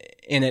in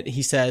it,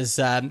 he says,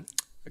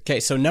 okay,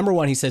 so number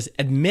one, he says,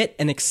 admit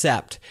and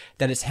accept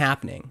that it's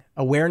happening.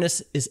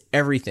 Awareness is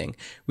everything.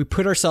 We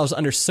put ourselves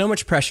under so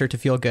much pressure to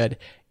feel good.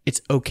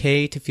 It's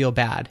okay to feel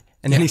bad.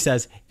 And then he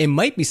says, it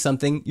might be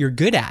something you're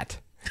good at.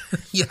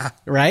 Yeah.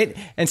 Right?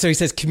 And so he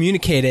says,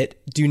 communicate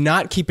it. Do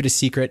not keep it a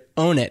secret.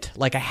 Own it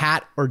like a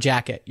hat or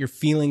jacket. Your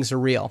feelings are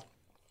real.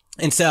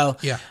 And so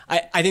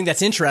I think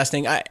that's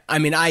interesting. I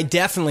mean, I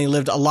definitely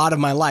lived a lot of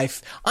my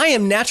life. I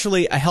am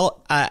naturally a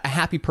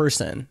happy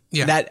person.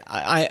 Yeah. That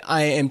I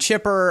am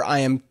chipper. I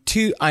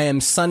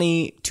am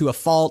sunny to a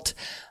fault.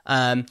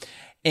 But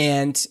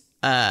there's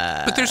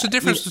a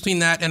difference between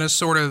that and a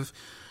sort of,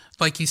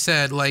 like you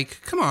said,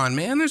 like, come on,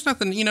 man, there's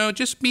nothing,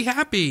 just be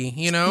happy,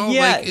 Yeah.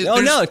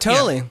 Like, no,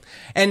 totally.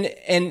 Yeah.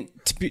 And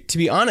to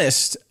be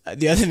honest,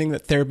 the other thing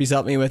that therapy's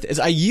helped me with is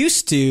I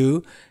used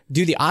to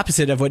do the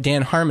opposite of what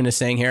Dan Harmon is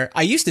saying here.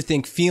 I used to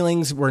think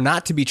feelings were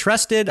not to be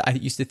trusted. I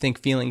used to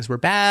think feelings were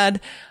bad.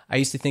 I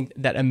used to think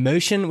that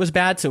emotion was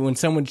bad. So when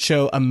someone would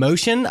show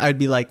emotion, I would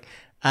be like,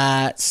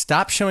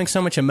 stop showing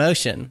so much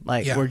emotion.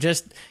 Like we're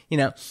just,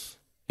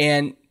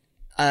 and,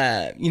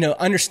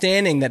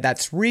 understanding that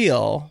that's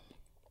real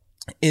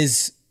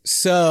has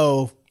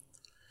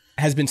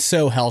been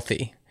so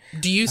healthy.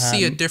 Do you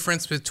see a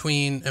difference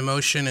between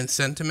emotion and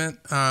sentiment?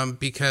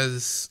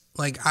 Because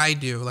like I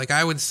do, like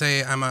I would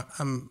say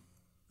I'm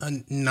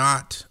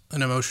not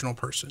an emotional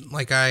person.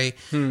 Like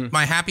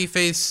my happy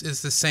face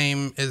is the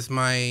same as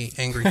my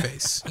angry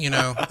face,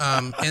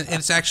 and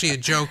it's actually a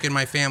joke in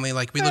my family.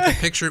 Like we look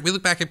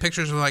back at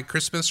pictures of like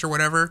Christmas or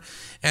whatever.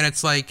 And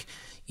it's like,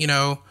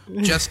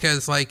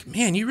 Jessica's like,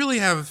 man, you really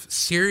have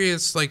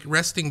serious, like,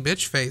 resting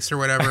bitch face or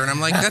whatever. And I'm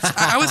like,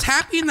 I was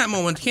happy in that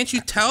moment. Can't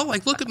you tell?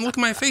 Like, look at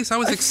my face. I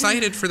was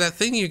excited for that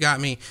thing you got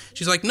me.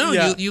 She's like, no,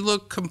 you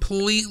look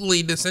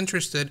completely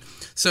disinterested.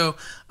 So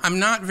I'm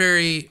not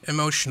very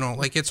emotional.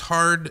 Like, it's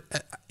hard.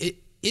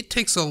 It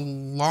takes a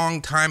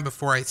long time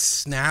before I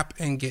snap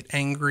and get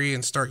angry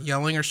and start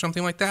yelling or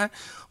something like that.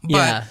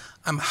 But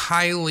I'm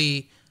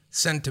highly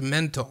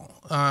sentimental.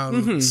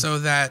 So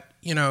that,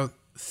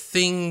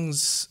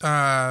 things,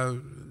 I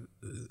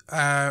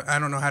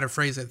don't know how to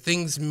phrase it.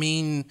 Things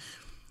mean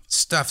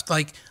stuff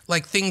like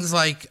things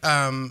like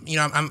you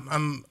know,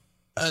 I'm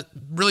a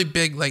really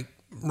big like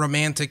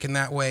romantic in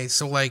that way.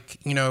 So like,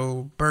 you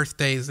know,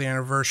 birthdays, the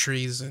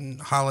anniversaries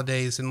and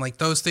holidays and like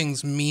those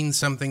things mean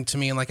something to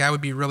me. And like I would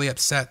be really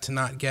upset to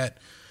not get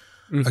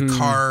a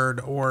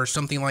card or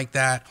something like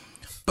that.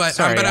 But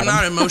Sorry, but I'm Adam.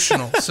 not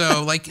emotional.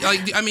 So like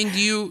I mean, do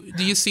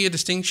you see a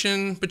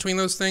distinction between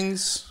those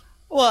things?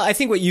 Well, I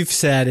think what you've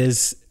said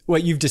is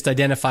what you've just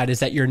identified is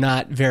that you're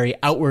not very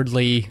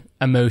outwardly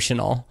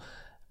emotional,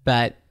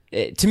 but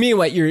to me,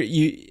 what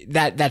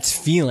that's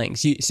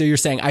feelings. So you're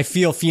saying I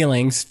feel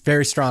feelings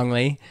very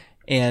strongly,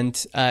 and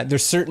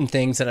there's certain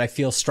things that I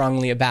feel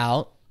strongly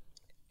about,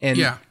 and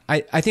Yeah.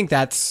 I think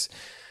that's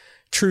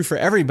true for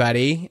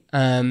everybody.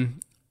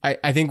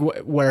 I think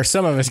where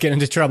some of us get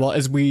into trouble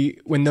is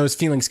when those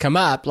feelings come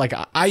up. Like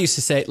I used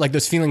to say, like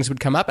those feelings would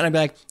come up, and I'd be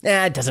like,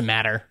 it doesn't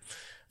matter.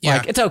 Yeah.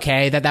 Like it's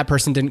okay that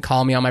person didn't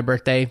call me on my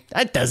birthday.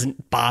 That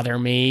doesn't bother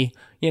me,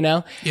 you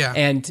know. Yeah.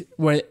 And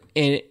when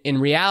in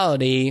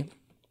reality,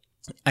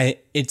 I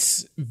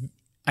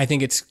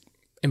think it's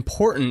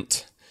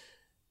important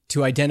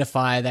to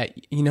identify that,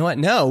 you know what?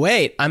 No,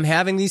 wait, I'm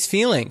having these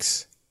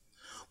feelings.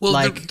 Well,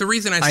 Like, the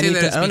reason I I say need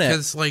that to is own it.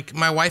 because like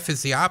my wife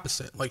is the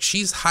opposite. Like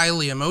she's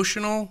highly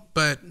emotional,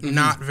 but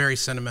not very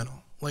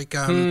sentimental. Like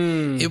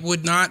it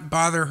would not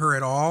bother her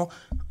at all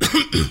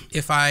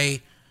if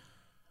I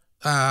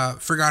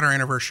forgot our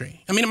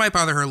anniversary. I mean, it might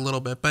bother her a little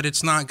bit, but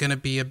it's not going to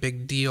be a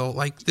big deal.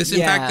 Like this, in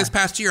fact, this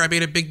past year, I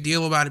made a big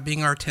deal about it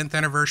being our 10th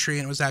anniversary,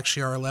 and it was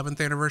actually our 11th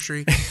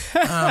anniversary.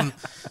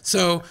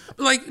 So,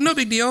 like, no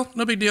big deal.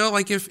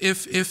 Like, if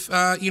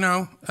you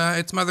know,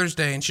 it's Mother's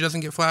Day and she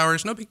doesn't get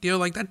flowers, no big deal.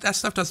 Like that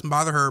stuff doesn't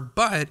bother her.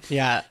 But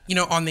Yeah. you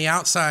know, on the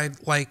outside,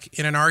 like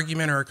in an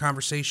argument or a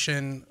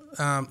conversation.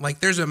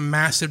 Like there's a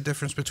massive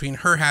difference between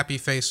her happy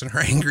face and her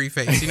angry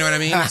face. You know what I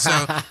mean?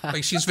 So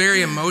like she's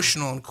very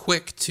emotional and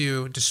quick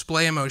to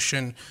display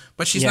emotion,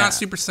 but she's not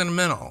super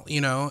sentimental, you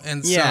know?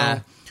 And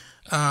so,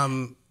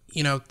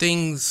 you know,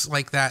 things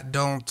like that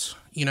don't,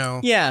 you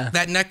know,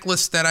 that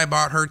necklace that I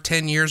bought her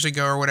 10 years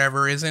ago or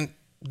whatever isn't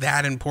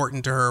that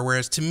important to her.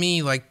 Whereas to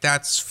me, like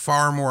that's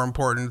far more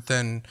important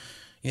than,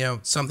 you know,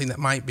 something that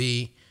might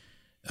be,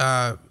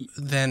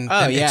 than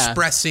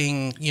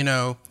expressing, you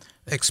know,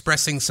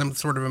 expressing some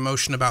sort of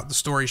emotion about the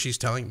story she's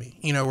telling me,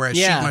 you know, whereas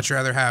she'd much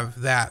rather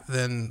have that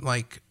than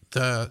like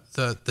the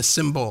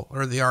symbol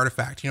or the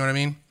artifact. You know what I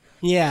mean?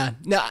 Yeah.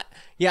 No.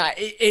 Yeah.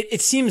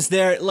 It seems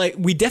there like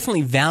we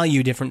definitely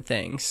value different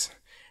things,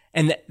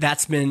 and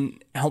that's been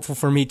helpful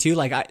for me too.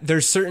 Like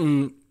there's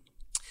certain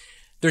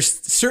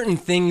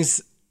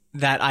things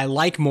that I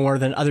like more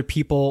than other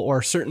people,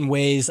 or certain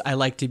ways I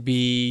like to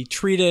be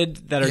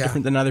treated that are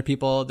different than other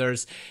people.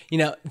 There's, you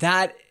know,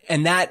 that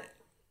and that.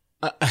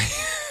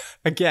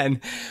 Again,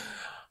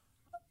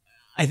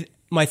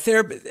 my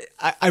therapist,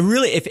 I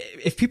really,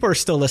 if people are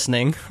still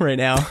listening right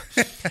now,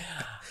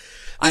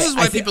 this is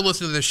why people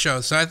listen to this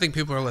show. So I think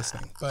people are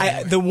listening. But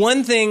anyway. The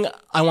one thing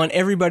I want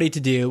everybody to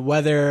do,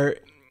 whether,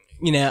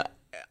 you know,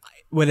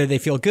 whether they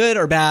feel good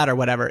or bad or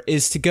whatever,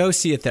 is to go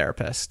see a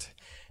therapist,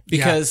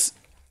 because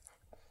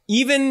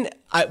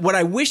what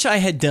I wish I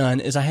had done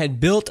is I had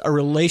built a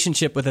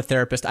relationship with a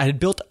therapist. I had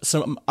built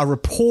a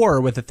rapport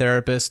with a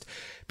therapist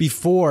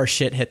before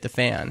shit hit the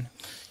fan.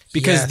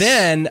 Because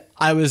then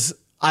I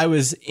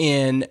was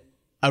in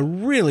a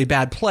really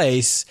bad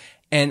place,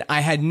 and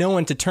I had no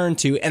one to turn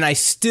to, and I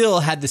still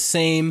had the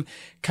same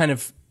kind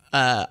of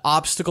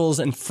obstacles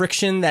and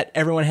friction that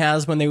everyone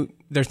has when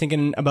they're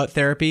thinking about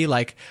therapy,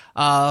 like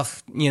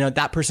you know,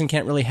 that person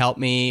can't really help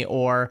me,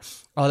 or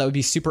that would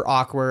be super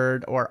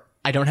awkward, or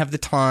I don't have the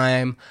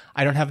time,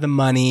 I don't have the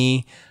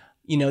money.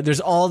 You know,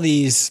 there's all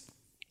these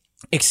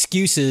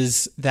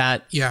excuses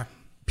that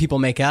people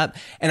make up,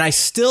 and I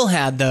still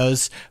had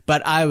those,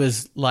 but I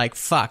was like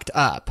fucked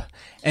up.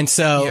 And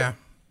so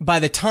by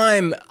the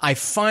time I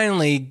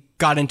finally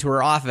got into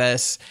her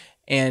office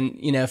and,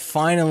 you know,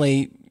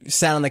 finally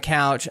sat on the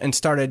couch and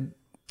started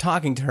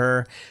talking to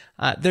her,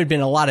 there'd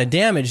been a lot of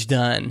damage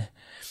done.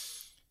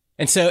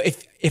 And so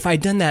if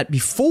I'd done that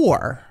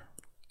before,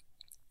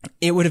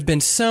 it would have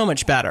been so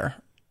much better.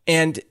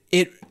 And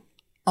it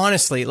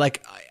honestly,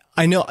 like,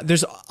 I know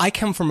I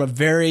come from a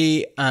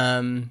very,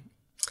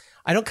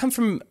 I don't come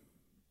from,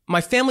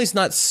 my family's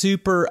not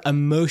super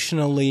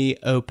emotionally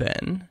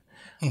open.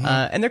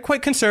 And they're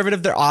quite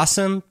conservative. They're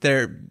awesome.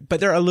 But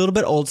they're a little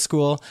bit old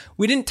school.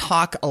 We didn't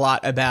talk a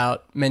lot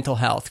about mental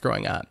health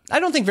growing up. I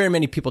don't think very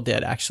many people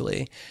did,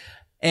 actually.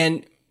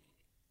 And,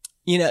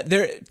 you know,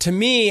 to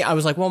me, I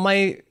was like, well,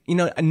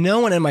 no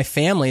one in my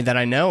family that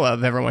I know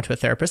of ever went to a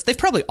therapist. They've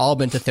probably all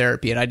been to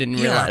therapy, and I didn't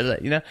realize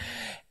it, you know?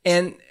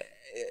 And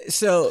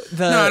so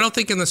no, I don't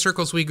think in the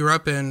circles we grew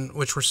up in,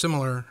 which were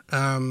similar,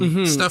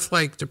 stuff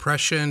like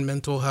depression,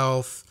 mental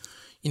health,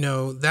 you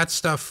know, that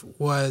stuff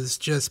was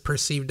just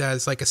perceived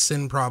as like a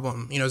sin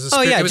problem. You know,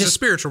 it was a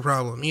spiritual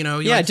problem. You know,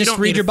 just you don't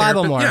read your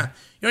Bible more. Yeah,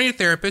 you don't need a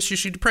therapist. You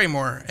should pray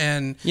more.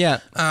 And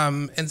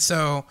and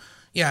so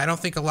I don't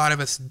think a lot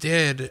of us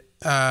did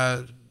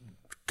go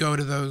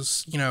to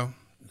those, you know,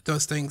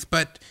 those things.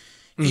 But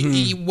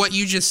what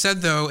you just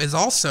said, though, is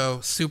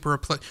also super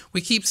applicable.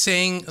 We keep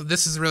saying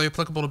this is really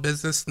applicable to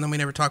business, and then we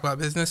never talk about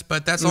business,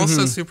 but that's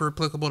also super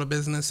applicable to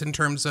business in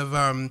terms of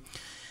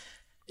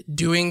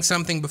doing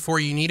something before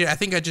you need it. I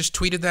think I just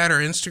tweeted that or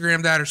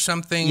Instagrammed that or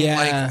something. Yeah.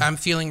 Like, I'm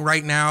feeling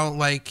right now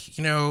like,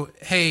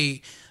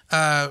 hey,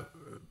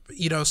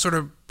 sort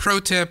of pro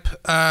tip,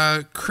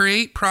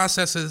 create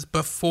processes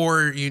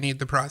before you need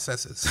the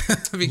processes.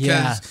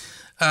 Because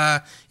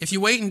if you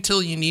wait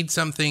until you need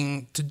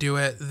something to do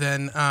it,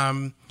 then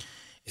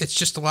it's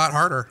just a lot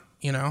harder,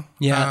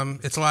 Yeah.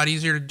 It's a lot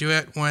easier to do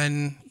it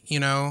when,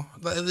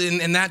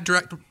 and that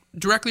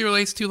directly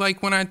relates to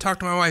like when I talk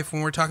to my wife,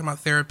 when we're talking about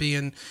therapy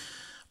and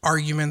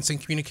arguments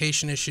and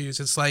communication issues.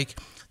 It's like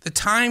the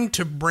time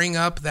to bring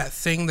up that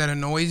thing that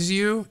annoys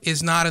you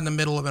is not in the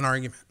middle of an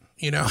argument.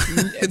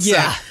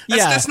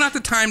 That's not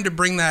the time to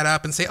bring that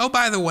up and say, oh,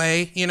 by the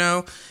way,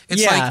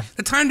 it's like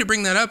the time to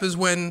bring that up is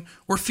when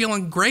we're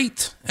feeling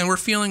great and we're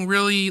feeling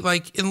really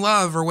like in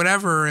love or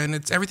whatever. And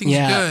everything's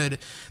good.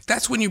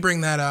 That's when you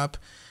bring that up.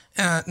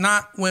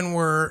 Not when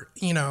we're,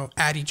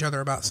 at each other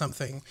about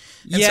something.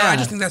 And so I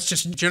just think that's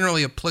just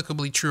generally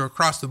applicably true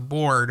across the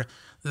board,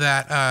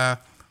 that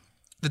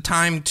the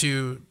time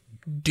to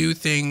do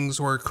things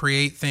or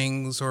create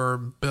things or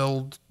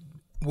build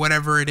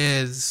whatever it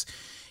is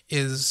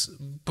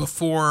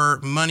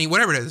before money,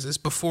 whatever it is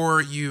before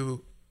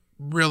you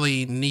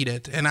really need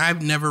it. And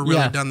I've never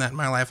really done that in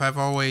my life. I've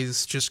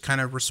always just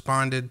kind of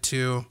responded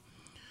to,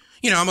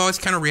 I'm always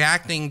kind of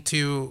reacting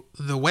to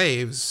the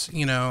waves,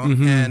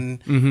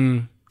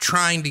 and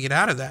trying to get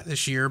out of that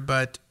this year.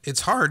 But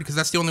it's hard because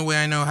that's the only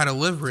way I know how to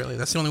live, really.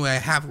 That's the only way I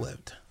have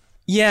lived.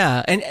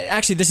 Yeah. And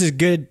actually, this is a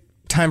good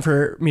time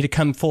for me to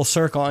come full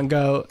circle and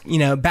go,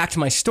 back to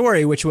my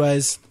story, which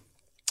was,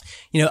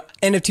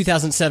 end of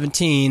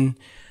 2017,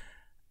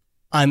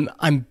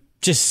 I'm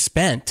just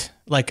spent.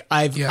 Like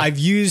I've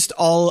used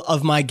all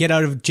of my get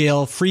out of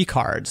jail free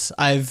cards.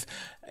 One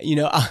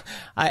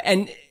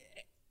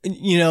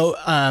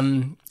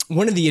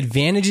of the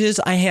advantages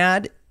I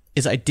had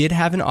is I did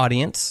have an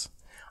audience,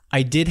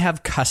 I did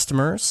have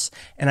customers,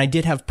 and I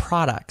did have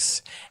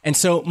products. And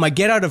so my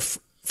get out of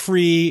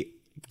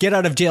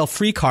jail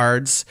free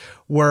cards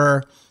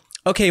were,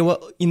 okay,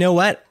 well, you know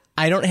what?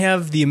 I don't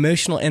have the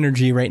emotional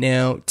energy right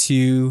now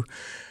to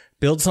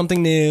build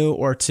something new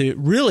or to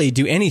really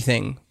do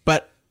anything,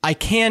 but I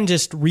can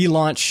just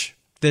relaunch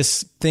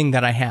this thing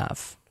that I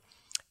have.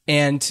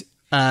 And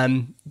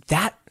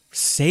that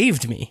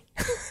saved me.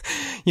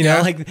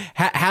 Like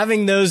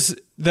having those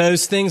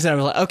things that I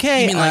was like,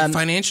 okay. You mean like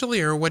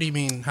financially, or what do you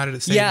mean? How did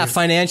it save you?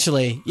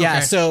 Financially. Yeah.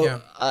 Okay.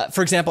 So,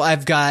 for example,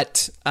 I've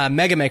got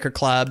Mega Maker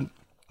Club,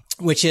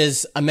 which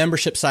is a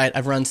membership site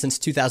I've run since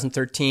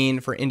 2013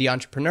 for indie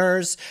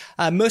entrepreneurs,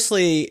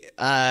 mostly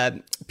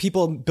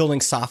people building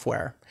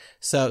software.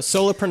 So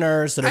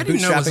solopreneurs that are bootstrapping. I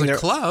didn't know it was a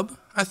club.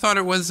 I thought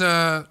it was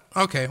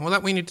okay. Well,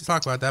 we need to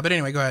talk about that. But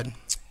anyway, go ahead.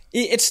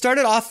 It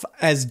started off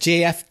as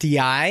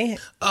JFDI.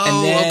 Oh,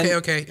 and then,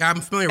 okay. I'm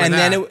familiar with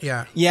that.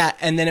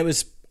 And then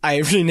I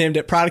renamed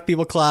it Product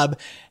People Club.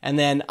 And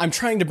then I'm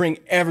trying to bring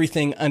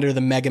everything under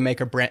the Mega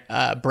Maker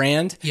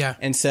brand. Yeah.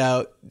 And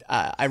so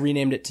I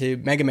renamed it to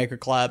Mega Maker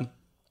Club.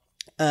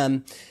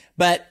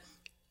 But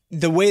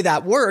the way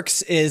that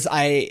works is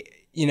I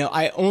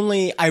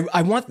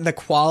want the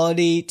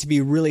quality to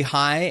be really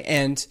high,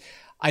 and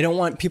I don't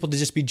want people to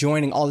just be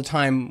joining all the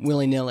time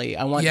willy-nilly.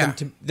 I want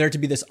there to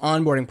be this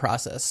onboarding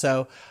process.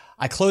 So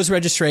I close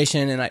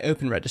registration and I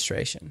open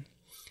registration.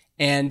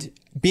 And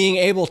being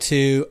able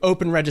to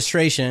open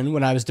registration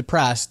when I was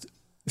depressed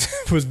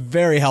was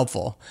very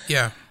helpful.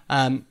 Yeah.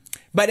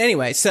 But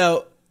anyway,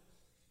 so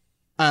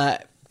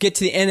get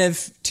to the end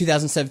of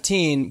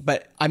 2017,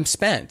 but I'm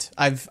spent.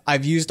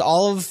 I've used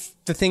all of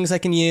the things I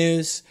can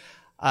use.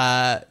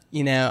 I've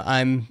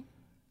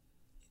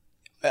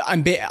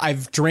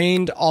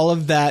drained all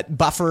of that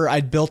buffer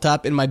I'd built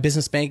up in my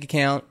business bank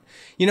account.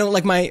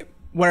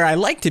 Where I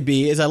like to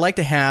be is I like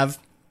to have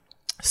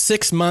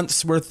 6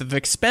 months worth of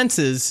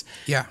expenses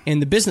in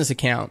the business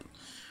account.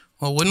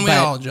 Well, wouldn't we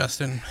all,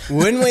 Justin?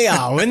 Wouldn't we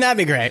all? Wouldn't that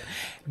be great?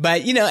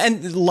 But,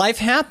 and life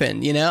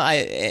happened,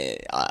 I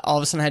all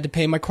of a sudden I had to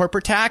pay my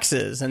corporate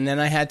taxes, and then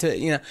I had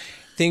to,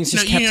 things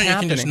just kept happening. You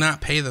can just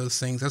not pay those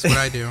things. That's what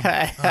I do.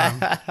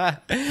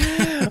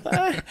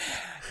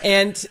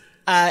 And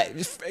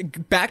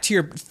back to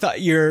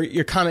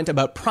your comment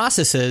about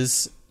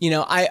processes,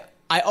 I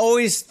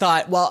always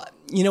thought, well,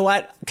 you know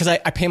what? Because I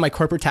pay my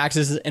corporate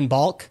taxes in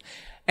bulk,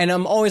 and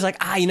I'm always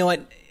like, you know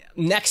what?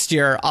 Next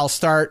year I'll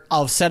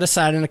set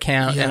aside an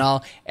account,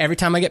 and every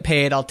time I get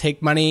paid, I'll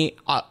take money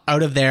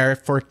out of there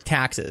for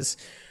taxes.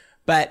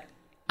 But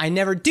I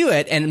never do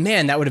it, and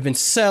man, that would have been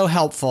so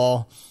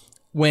helpful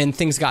when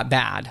things got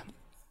bad.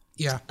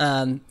 Yeah.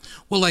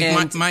 Well, like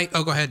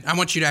oh, go ahead. I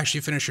want you to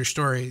actually finish your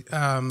story,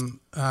 and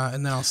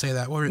then I'll say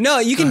that.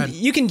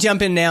 You can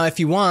jump in now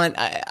if you want.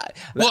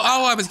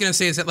 All I was going to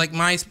say is that like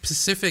my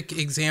specific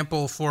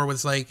example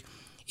was like,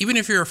 even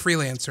if you're a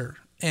freelancer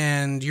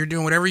and you're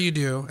doing whatever you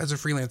do as a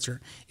freelancer,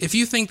 if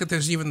you think that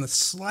there's even the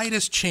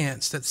slightest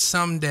chance that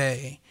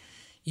someday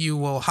you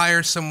will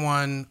hire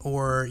someone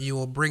or you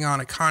will bring on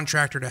a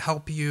contractor to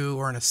help you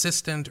or an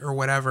assistant or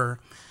whatever.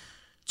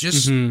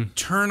 Just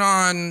turn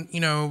on,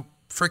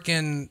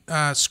 freaking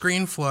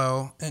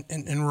ScreenFlow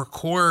and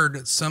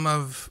record some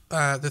of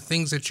the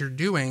things that you're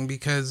doing,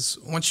 because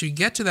once you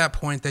get to that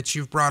point that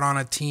you've brought on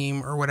a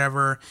team or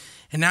whatever,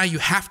 and now you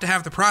have to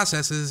have the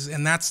processes,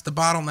 and that's the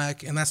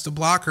bottleneck and that's the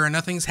blocker and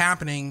nothing's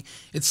happening,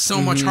 it's so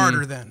much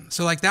harder then.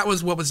 So like that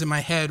was what was in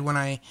my head when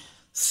I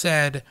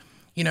said,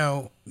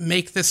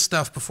 make this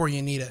stuff before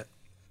you need it.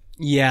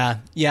 Yeah,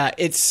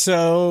 it's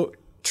so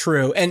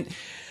true. And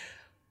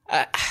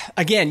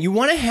again, you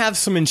want to have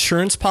some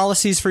insurance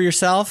policies for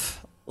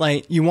yourself.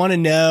 Like you want to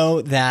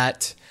know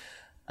that,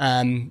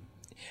 I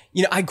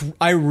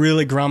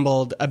really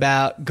grumbled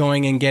about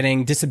going and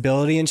getting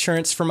disability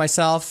insurance for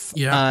myself.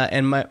 Yeah.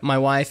 And my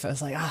wife, I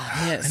was like, oh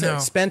man, it's so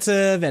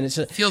expensive. And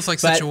it feels like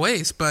such a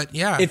waste, but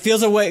yeah. It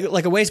feels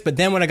like a waste. But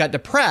then when I got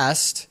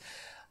depressed,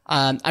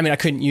 I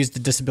couldn't use the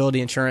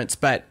disability insurance,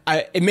 but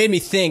it made me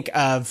think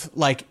of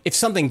like, if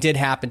something did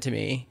happen to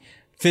me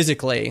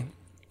physically.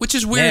 Which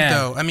is weird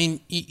though. I mean,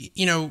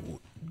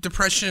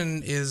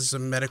 depression is a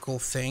medical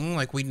thing.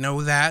 Like we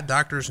know that,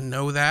 doctors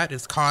know that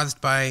it's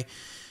caused by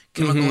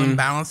chemical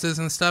imbalances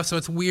and stuff. So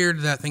it's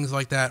weird that things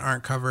like that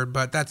aren't covered,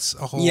 but that's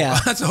a whole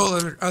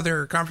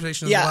other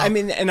conversation as well. I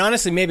mean, and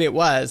honestly, maybe it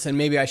was, and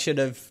maybe I should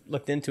have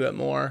looked into it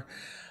more.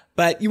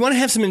 But you want to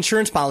have some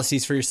insurance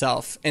policies for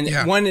yourself. And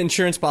one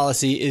insurance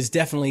policy is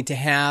definitely to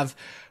have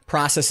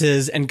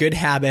processes and good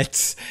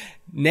habits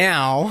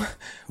now,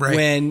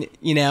 when,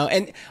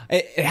 and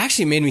it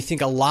actually made me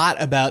think a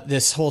lot about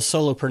this whole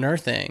solopreneur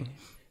thing.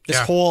 This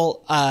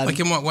whole, like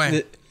in what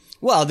way?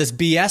 This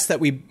BS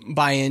that we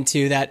buy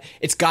into, that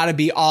it's got to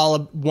be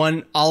all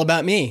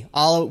about me,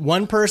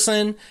 one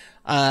person.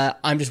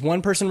 I'm just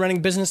one person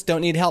running business.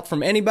 Don't need help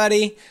from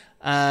anybody.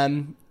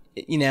 I'm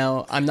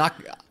not.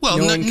 Well,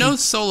 no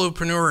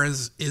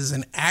solopreneur is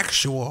an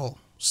actual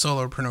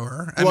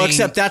solopreneur. I mean,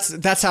 except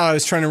that's how I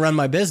was trying to run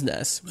my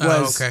business.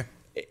 Okay.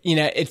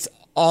 It's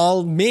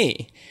all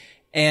me.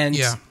 And,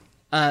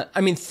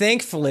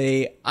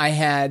 thankfully I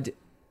had,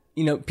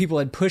 people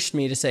had pushed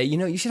me to say,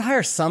 you should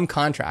hire some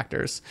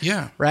contractors.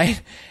 Yeah. Right.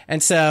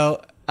 And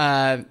so,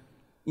 I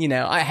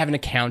have an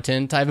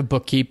accountant, I have a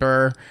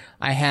bookkeeper,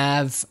 I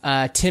have,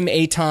 Tim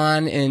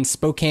Aton in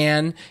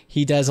Spokane.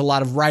 He does a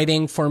lot of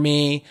writing for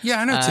me.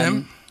 Yeah, I know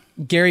Tim.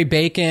 Gary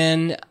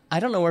Bacon. I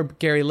don't know where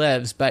Gary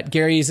lives, but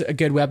Gary's a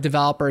good web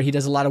developer. He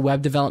does a lot of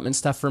web development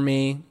stuff for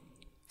me.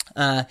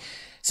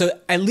 So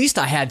at least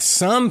I had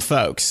some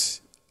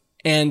folks,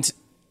 and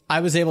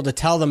I was able to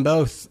tell them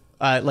both,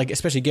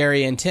 especially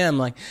Gary and Tim,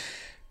 like,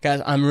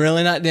 guys, I'm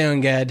really not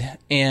doing good.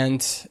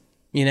 And,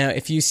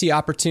 if you see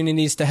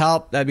opportunities to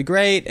help, that'd be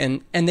great.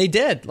 And they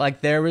did.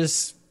 Like they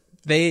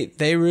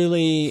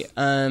really,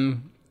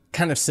 kind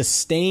of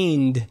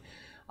sustained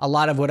a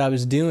lot of what I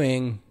was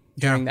doing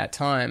during that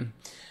time.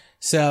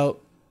 So,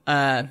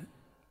 And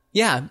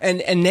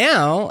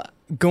now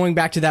going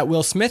back to that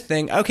Will Smith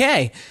thing,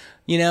 okay,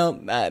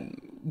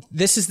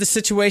 this is the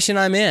situation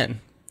I'm in.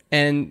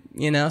 And,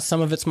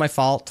 some of it's my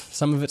fault.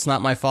 Some of it's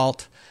not my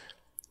fault.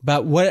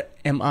 But what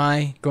am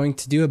I going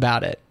to do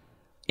about it?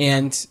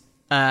 And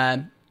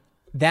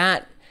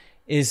that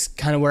is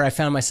kind of where I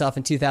found myself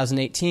in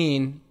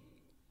 2018.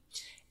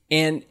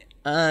 And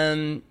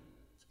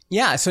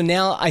so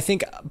now I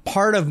think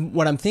part of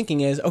what I'm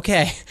thinking is,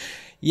 okay,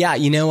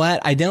 you know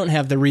what? I don't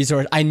have the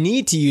resource. I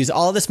need to use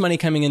all this money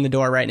coming in the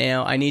door right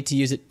now. I need to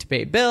use it to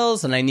pay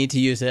bills, and I need to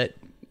use it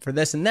for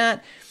this and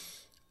that.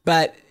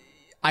 But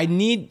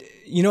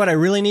what I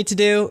really need to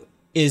do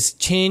is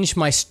change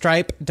my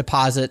Stripe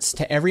deposits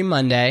to every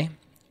Monday,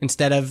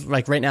 instead of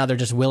like right now, they're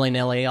just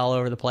willy-nilly all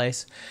over the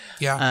place.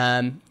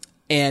 Yeah.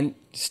 And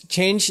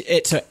change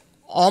it so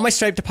all my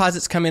Stripe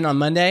deposits come in on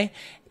Monday,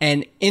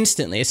 and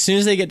instantly, as soon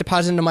as they get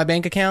deposited into my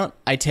bank account,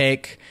 I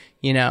take,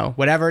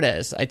 whatever it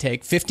is, I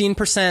take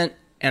 15%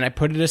 and I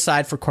put it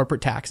aside for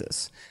corporate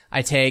taxes.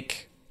 I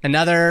take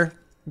another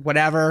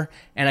whatever,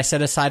 and I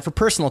set aside for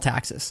personal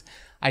taxes.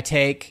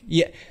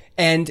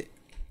 And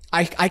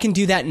I can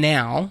do that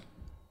now.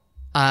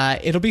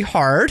 It'll be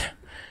hard,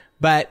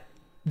 but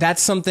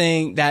that's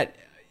something that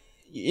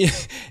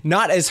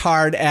not as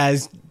hard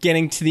as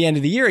getting to the end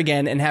of the year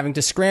again and having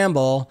to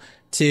scramble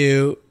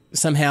to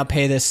somehow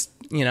pay this,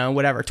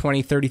 whatever,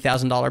 $20,000,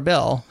 $30,000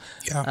 bill.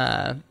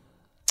 Yeah.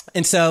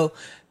 And so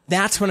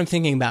that's what I'm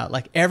thinking about.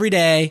 Like every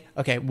day,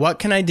 okay, what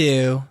can I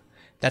do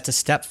that's a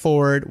step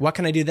forward? What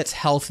can I do that's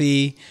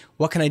healthy?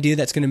 What can I do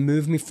that's going to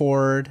move me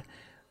forward?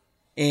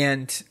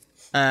 And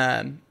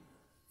how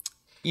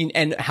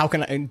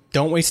can I,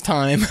 don't waste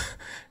time,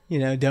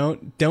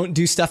 don't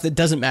do stuff that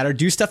doesn't matter.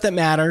 Do stuff that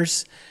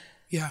matters.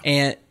 Yeah.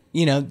 And,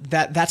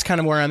 that's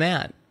kind of where I'm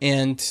at.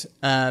 And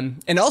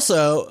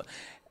also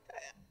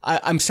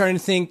I'm starting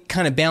to think,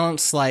 kind of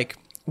balance, like,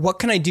 what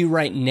can I do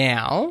right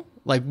now?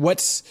 Like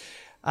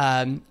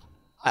I've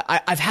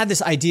had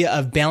this idea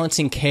of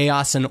balancing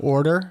chaos and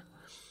order.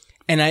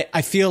 And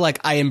I feel like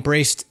I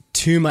embraced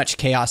too much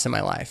chaos in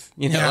my life,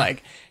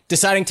 like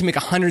deciding to make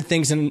 100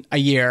 things in a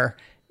year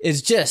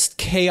is just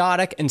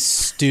chaotic and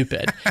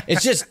stupid.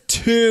 It's just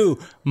too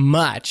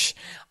much.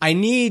 I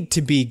need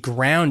to be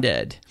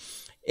grounded.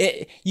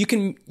 You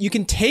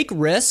can take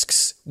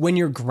risks when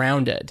you're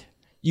grounded.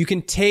 You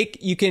can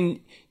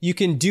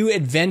do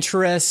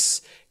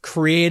adventurous,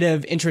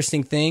 creative,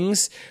 interesting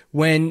things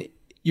when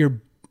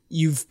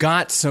you've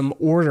got some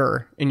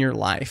order in your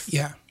life.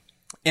 Yeah.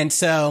 And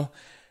so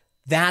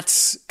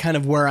that's kind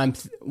of what I'm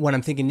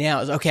thinking now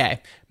is,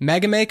 okay,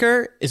 Mega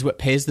Maker is what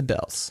pays the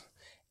bills.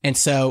 And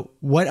so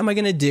what am I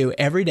going to do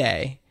every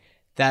day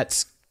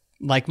that's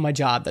like my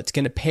job, that's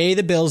going to pay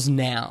the bills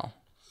now?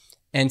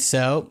 And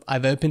so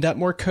I've opened up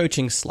more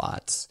coaching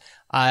slots.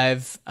 People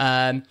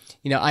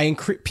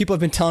have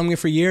been telling me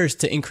for years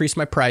to increase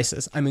my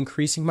prices. I'm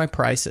increasing my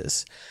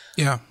prices.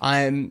 Yeah.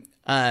 I'm,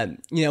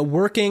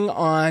 working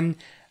on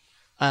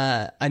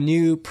a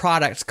new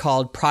product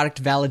called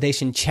Product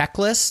Validation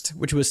Checklist,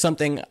 which was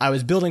something I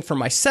was building for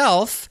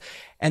myself.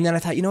 And then I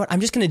thought, you know what?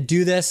 I'm just going to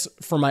do this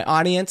for my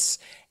audience.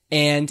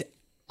 And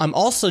I'm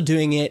also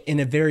doing it in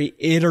a very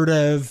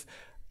iterative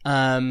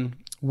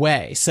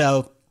way.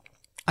 So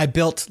I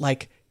built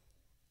like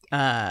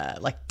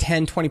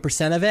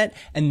 10-20% of it,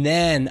 and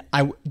then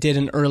I did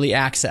an early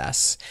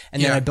access,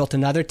 and then I built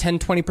another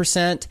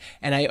 10-20%,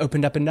 and I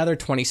opened up another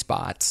 20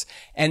 spots.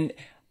 And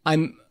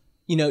I'm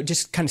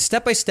just kind of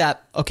step by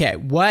step, okay,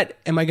 what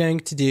am I going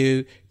to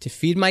do to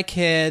feed my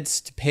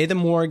kids, to pay the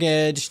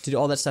mortgage, to do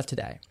all that stuff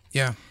today?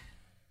 Yeah.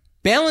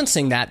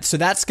 Balancing that, so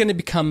that's going to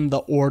become the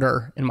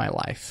order in my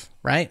life,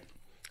 right?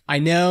 I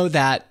know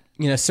that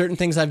certain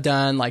things I've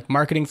done, like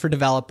marketing for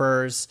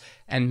developers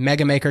and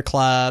Mega Maker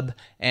Club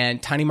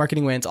and Tiny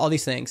Marketing Wins, all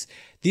these things.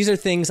 These are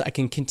things I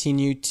can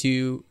continue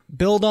to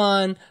build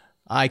on.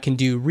 I can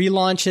do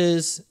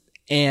relaunches,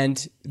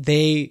 and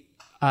they,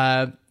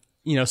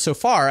 so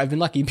far I've been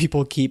lucky.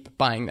 People keep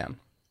buying them.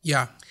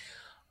 Yeah.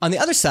 On the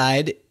other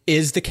side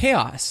is the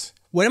chaos.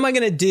 What am I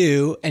going to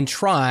do and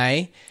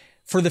try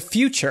for the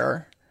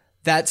future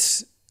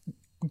that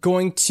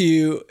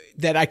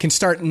I can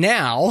start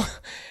now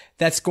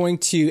that's going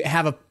to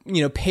have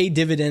pay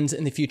dividends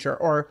in the future,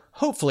 or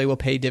hopefully will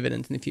pay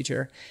dividends in the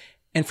future.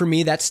 And for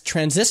me, that's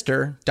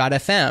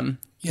Transistor.fm,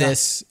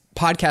 this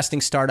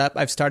podcasting startup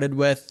I've started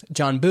with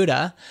John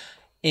Buddha.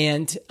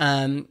 And,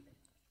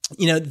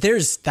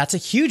 that's a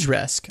huge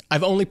risk.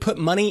 I've only put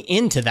money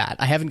into that.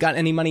 I haven't got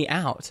any money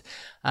out.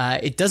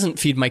 It doesn't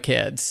feed my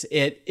kids.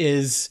 It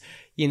is,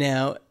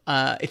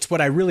 it's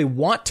what I really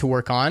want to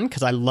work on,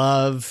 because I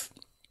love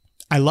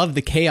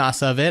the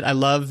chaos of it. I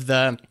love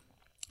the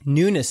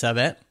newness of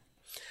it,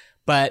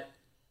 but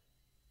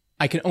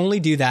I can only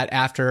do that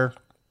after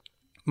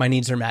my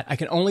needs are met. I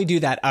can only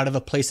do that out of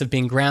a place of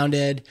being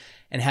grounded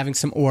and having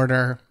some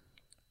order.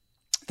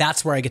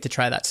 That's where I get to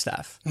try that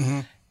stuff.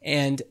 Mm-hmm.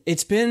 And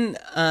it's been,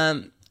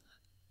 I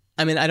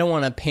don't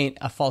want to paint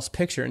a false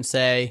picture and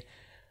say,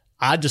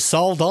 I just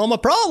solved all my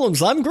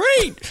problems. I'm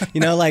great.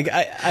 I like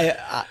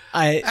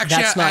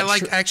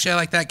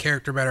that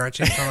character better. I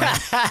changed my mind.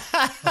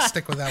 Let's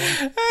stick with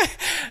that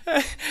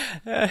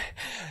one.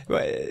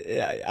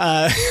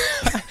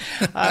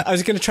 I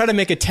was going to try to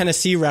make a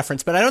Tennessee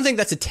reference, but I don't think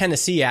that's a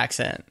Tennessee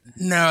accent.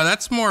 No,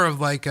 that's more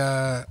of like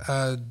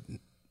a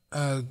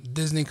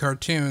Disney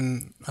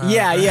cartoon.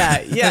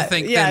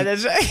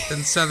 That's right. Than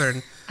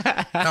Southern. No,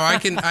 I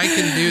can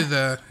do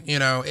the,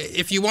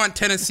 if you want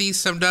Tennessee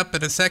summed up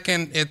in a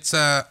second, it's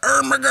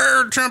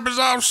Ermiger, Trump is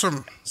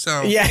awesome.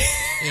 So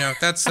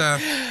that's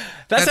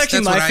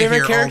actually my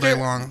favorite character all day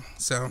long.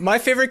 So my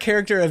favorite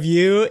character of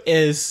you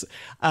is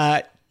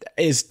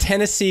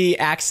Tennessee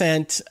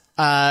accent,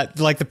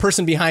 like the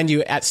person behind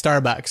you at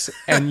Starbucks,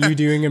 and you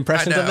doing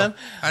impressions of them.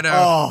 I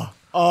know.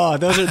 Oh,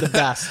 those are the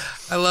best.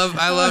 I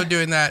love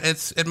doing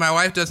that. And my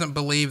wife doesn't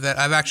believe that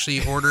I've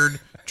actually ordered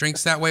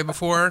drinks that way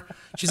before.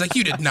 She's like,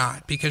 you did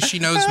not, because she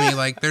knows me.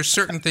 Like, there's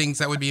certain things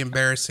that would be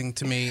embarrassing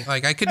to me.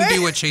 Like, I couldn't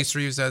do what Chase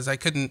Reeves does. I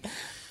couldn't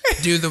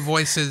do the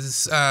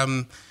voices,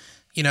 in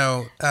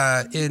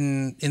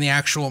the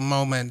actual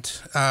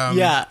moment.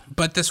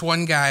 But this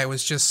one guy, it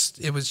was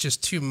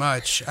just too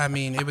much. I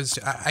mean,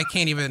 I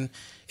can't even.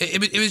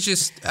 It was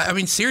just. I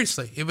mean,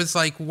 seriously, it was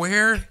like,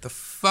 where the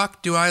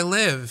fuck do I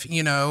live?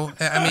 He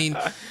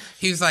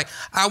was like,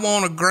 I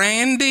want a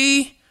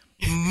Grandy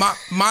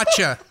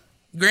matcha.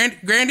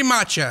 Grandy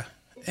matcha.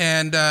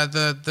 And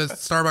the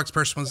Starbucks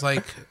person was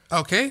like,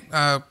 okay,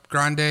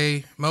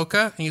 grande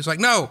mocha. And he was like,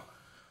 no,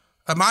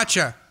 a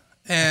matcha.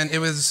 And it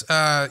was,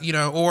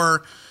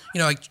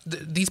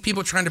 these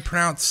people trying to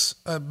pronounce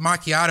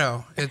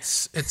macchiato.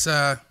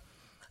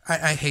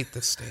 I hate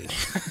this state.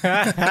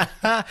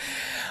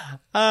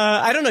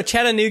 I don't know.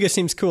 Chattanooga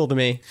seems cool to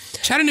me.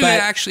 Chattanooga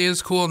actually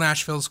is cool.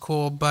 Nashville's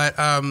cool, but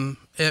the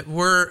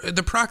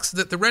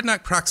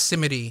redneck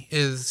proximity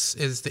is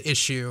the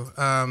issue.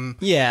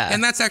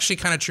 And that's actually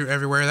kind of true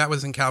everywhere. That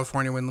was in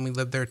California when we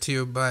lived there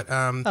too. But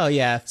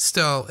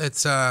still,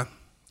 it's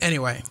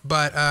anyway.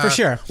 But for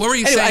sure. What were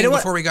you saying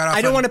before we got off?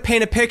 I don't want to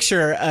paint a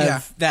picture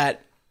of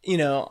that.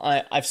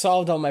 I've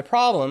solved all my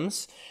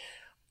problems.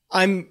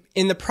 I'm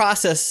in the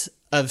process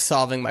of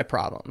solving my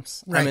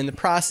problems. Right. I'm in the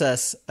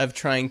process of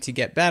trying to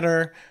get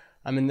better.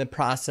 I'm in the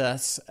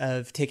process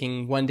of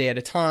taking one day at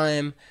a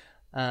time,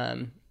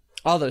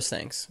 all those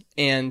things.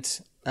 And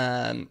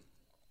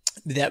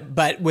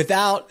but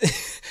without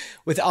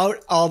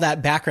without all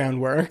that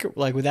background work,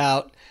 like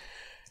without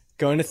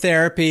going to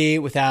therapy,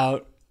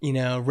 without,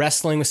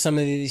 wrestling with some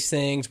of these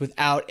things,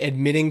 without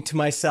admitting to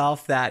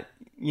myself that,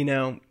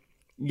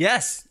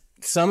 yes,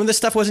 some of the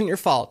stuff wasn't your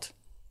fault.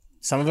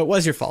 Some of it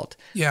was your fault.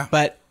 Yeah.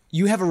 But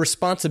you have a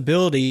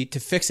responsibility to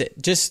fix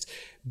it. Just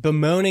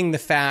bemoaning the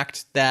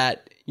fact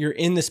that you're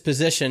in this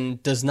position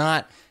does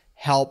not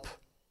help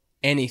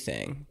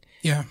anything.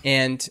 Yeah.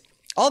 And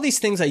all these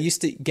things I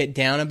used to get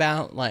down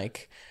about,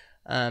 like,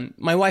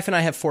 my wife and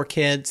I have 4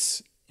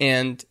 kids,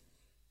 and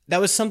that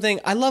was something,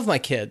 I love my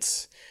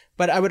kids,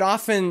 but I would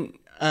often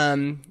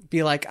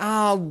be like,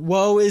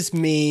 woe is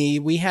me.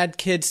 We had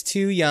kids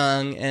too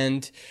young,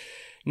 and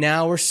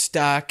now we're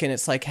stuck, and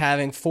it's like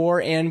having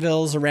 4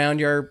 anvils around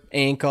your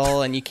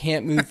ankle, and you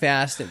can't move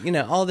fast, and,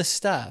 all this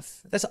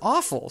stuff. That's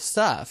awful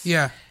stuff.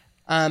 Yeah.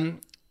 But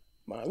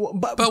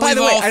we've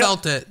all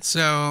felt it,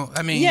 so,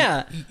 I mean,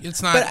 yeah,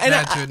 it's not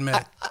bad to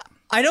admit.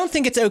 I don't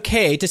think it's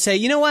okay to say,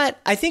 you know what,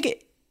 I think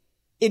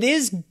it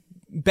is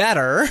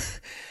better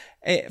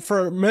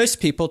for most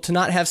people to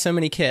not have so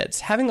many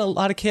kids. Having a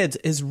lot of kids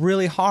is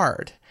really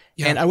hard.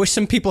 Yeah. And I wish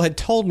some people had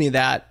told me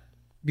that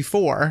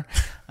before.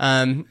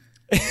 I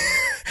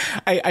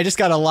just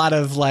got a lot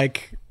of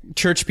like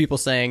church people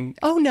saying,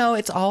 "Oh no,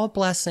 it's all a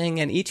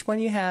blessing, and each one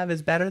you have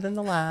is better than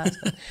the last."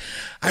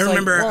 I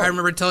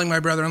remember telling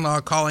my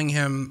brother-in-law, calling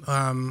him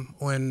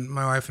when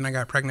my wife and I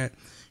got pregnant.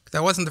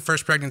 That wasn't the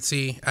first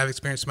pregnancy I've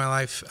experienced in my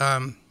life.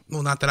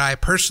 Well, not that I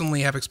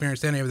personally have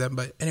experienced any of them,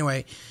 but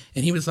anyway.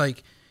 And he was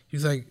like,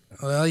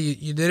 "Well,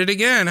 you did it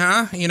again,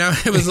 huh?"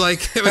 It was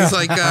like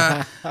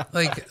I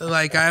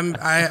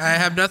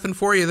have nothing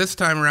for you this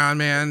time around,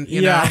 man.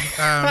 You know,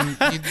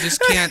 you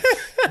just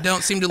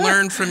don't seem to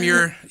learn from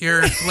your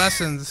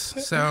lessons.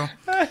 So,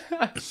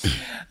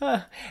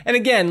 and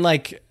again,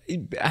 like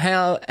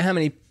how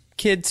many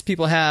kids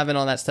people have and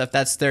all that stuff,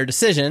 that's their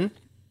decision.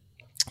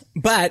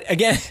 But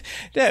again,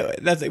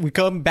 we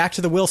come back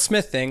to the Will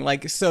Smith thing.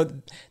 Like, so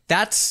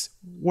that's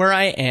where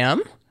I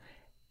am.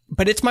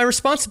 But it's my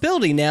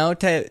responsibility now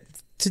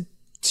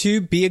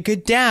to be a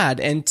good dad,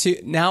 and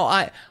now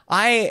I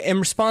am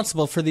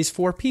responsible for these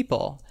 4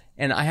 people,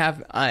 and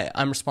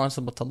I'm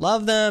responsible to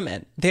love them,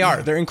 and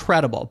they're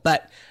incredible.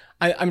 But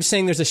I'm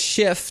saying there's a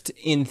shift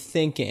in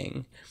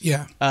thinking,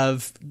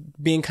 of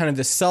being kind of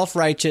the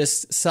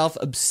self-righteous,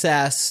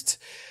 self-obsessed,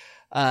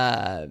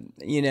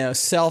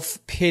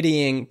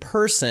 self-pitying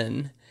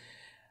person.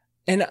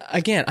 And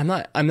again,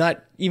 I'm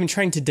not even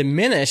trying to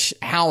diminish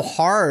how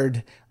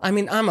hard. I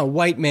mean, I'm a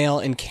white male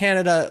in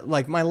Canada.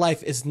 Like, my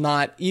life is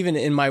not, even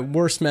in my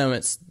worst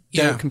moments,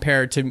 don't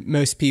compare to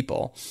most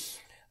people.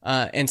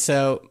 And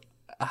so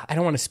I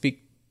don't want to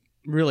speak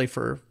really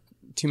for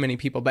too many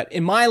people, but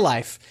in my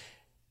life,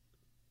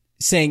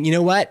 saying, you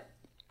know what?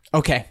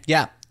 Okay,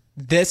 yeah,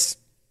 this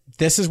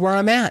is where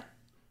I'm at.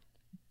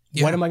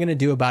 Yeah. What am I going to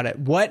do about it?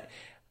 What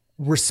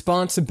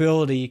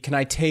responsibility can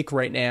I take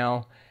right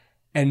now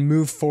and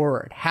move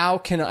forward? How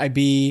can I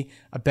be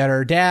a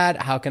better dad?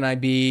 How can I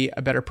be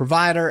a better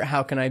provider?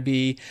 How can I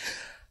be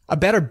a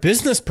better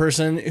business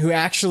person who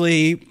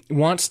actually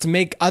wants to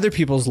make other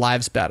people's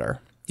lives better?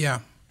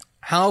 Yeah.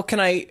 How can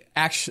I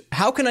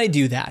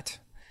do that?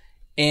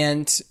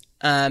 And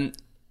I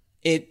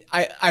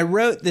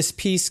wrote this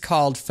piece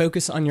called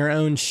 "Focus on Your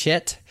Own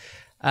Shit."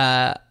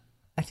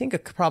 I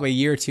think probably a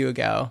year or 2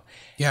 ago.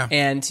 Yeah.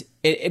 And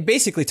it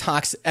basically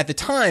talks, at the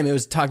time, it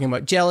was talking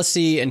about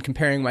jealousy and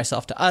comparing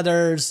myself to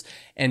others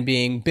and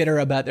being bitter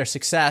about their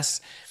success.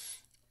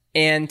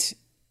 And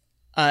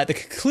the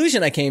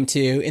conclusion I came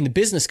to in the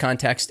business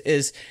context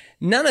is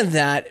none of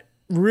that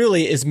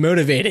really is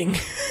motivating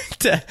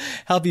to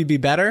help you be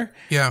better.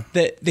 Yeah.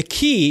 The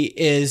key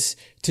is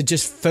to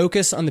just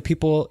focus on the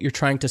people you're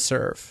trying to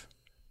serve.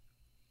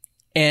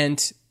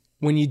 And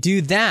when you do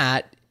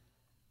that,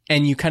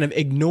 and you kind of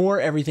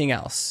ignore everything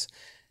else.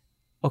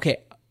 Okay,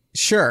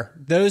 sure,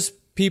 those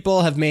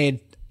people have made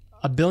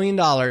 $1 billion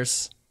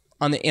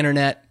on the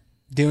internet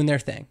doing their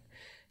thing.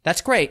 That's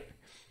great.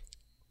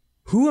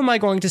 Who am I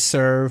going to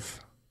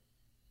serve?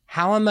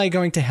 How am I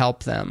going to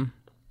help them?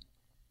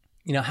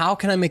 How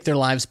can I make their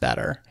lives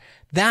better?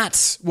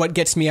 That's what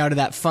gets me out of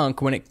that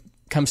funk when it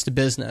comes to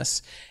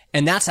business.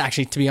 And that's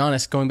actually, to be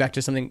honest, going back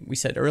to something we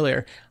said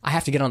earlier, I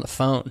have to get on the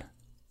phone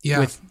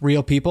with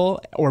real people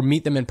or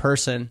meet them in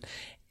person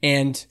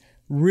and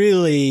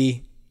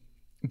really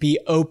be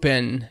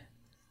open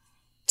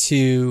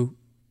to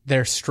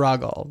their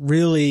struggle,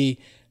 really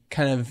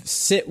kind of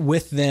sit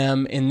with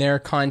them in their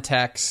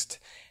context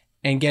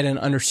and get an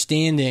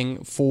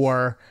understanding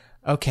for,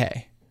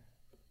 okay,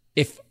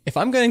 if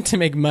I'm going to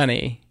make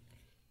money,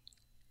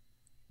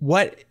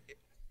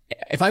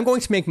 if I'm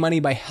going to make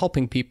money by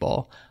helping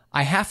people,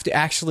 I have to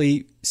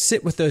actually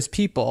sit with those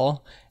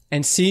people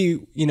and see,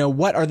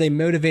 what are they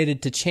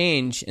motivated to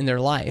change in their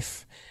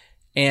life?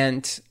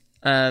 And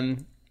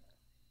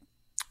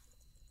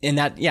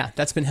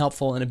that's been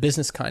helpful in a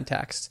business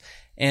context.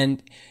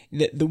 And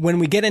when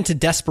we get into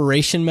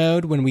desperation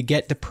mode, when we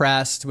get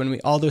depressed,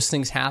 all those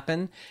things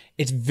happen,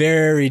 it's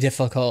very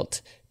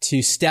difficult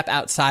to step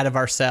outside of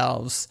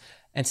ourselves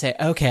and say,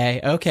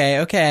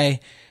 okay,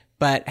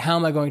 but how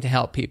am I going to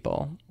help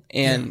people?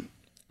 And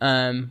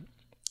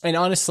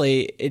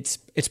honestly, it's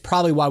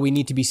probably why we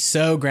need to be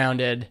so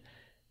grounded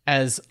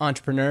as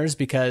entrepreneurs,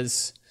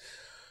 because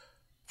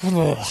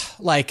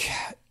like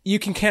you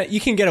can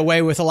get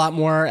away with a lot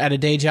more at a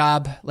day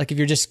job. Like if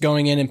you're just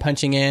going in and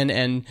punching in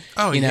and,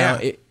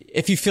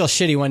 if you feel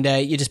shitty one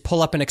day, you just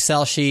pull up an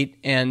Excel sheet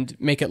and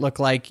make it look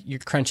like you're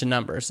crunching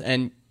numbers,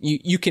 and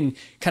you can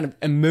kind of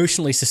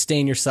emotionally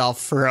sustain yourself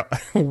for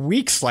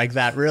weeks like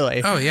that,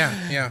 really. Oh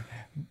yeah.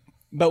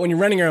 But when you're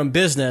running your own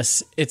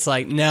business, it's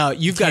like, no,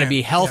 you've got to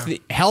be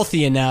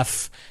healthy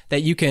enough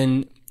that you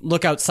can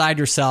look outside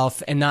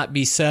yourself and not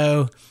be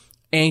so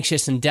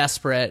anxious and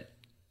desperate,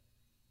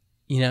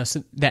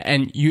 so that,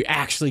 and you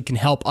actually can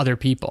help other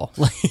people.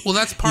 Well,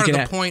 that's part of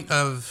the point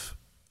of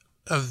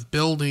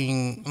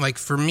building, like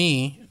for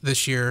me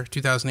this year,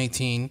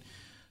 2018,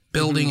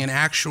 building an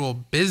actual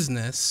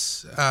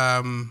business.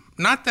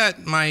 Not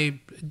that my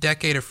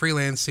decade of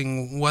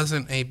freelancing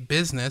wasn't a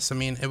business. I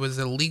mean, it was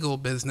a legal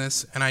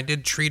business, and I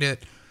did treat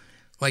it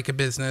like a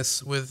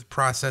business with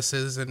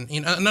processes. And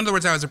in other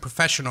words, I was a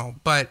professional.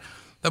 But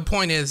the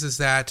point is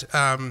that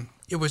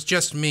it was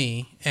just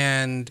me,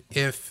 and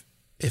if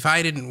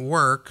I didn't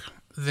work,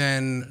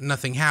 then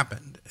nothing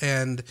happened.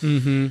 And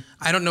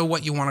I don't know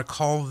what you want to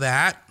call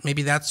that.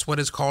 Maybe that's what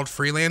is called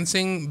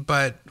freelancing.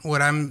 But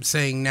what I'm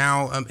saying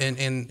now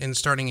in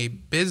starting a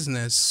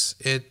business,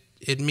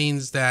 it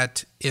means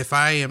that if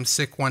I am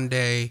sick one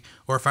day,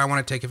 or if I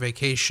want to take a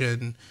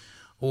vacation,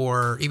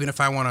 or even if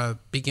I want to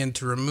begin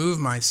to remove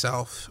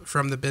myself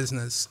from the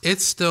business,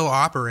 it still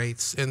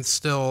operates and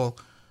still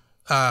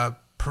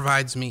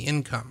provides me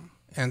income.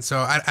 And so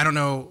I don't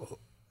know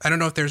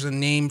if there's a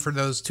name for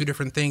those two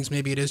different things.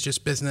 Maybe it is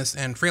just business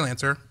and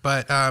freelancer,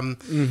 but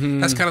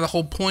that's kind of the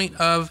whole point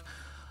of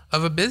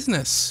a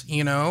business,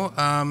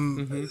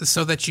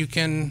 so that you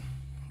can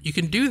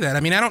do that. I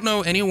mean, I don't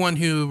know anyone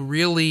who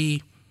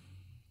really,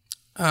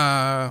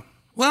 I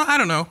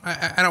don't know.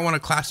 I don't want to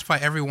classify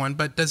everyone,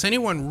 but does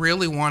anyone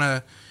really want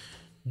to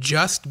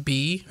just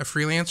be a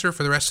freelancer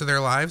for the rest of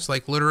their lives?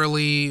 Like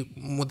literally,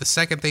 with the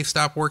second they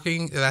stop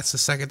working, that's the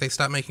second they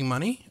stop making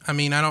money? I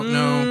mean, I don't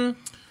know.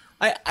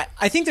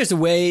 I think there's a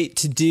way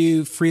to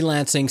do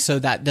freelancing so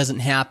that doesn't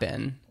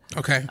happen.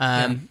 Okay.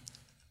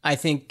 I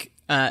think,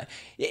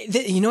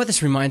 you know what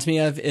this reminds me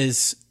of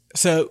is,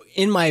 so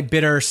in my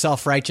bitter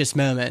self-righteous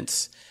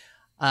moments,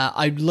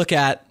 I look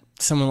at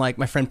someone like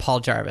my friend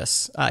Paul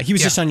Jarvis. He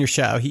was just on your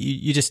show.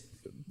 You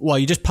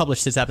just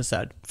published his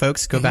episode.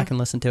 Folks, go back and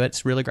listen to it.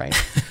 It's really great.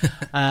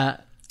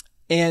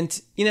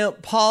 And,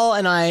 Paul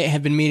and I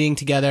have been meeting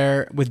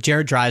together with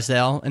Jared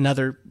Drysdale,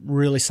 another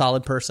really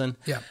solid person.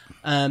 Yeah.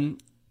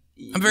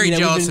 I'm very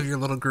jealous of your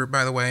little group,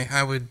 by the way.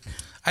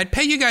 I'd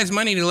pay you guys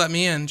money to let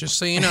me in, just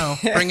so you know.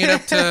 Bring it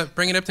up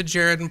to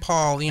Jared and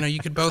Paul. You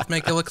could both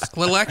make a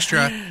little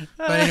extra.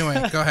 But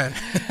anyway, go ahead.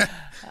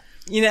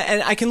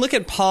 And I can look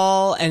at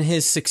Paul and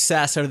his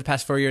success over the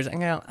past 4 years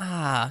and go,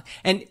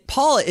 and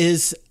Paul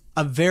is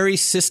a very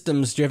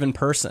systems-driven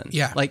person.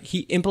 Yeah. Like, he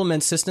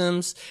implements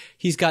systems.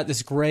 He's got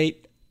this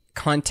great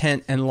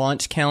content and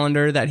launch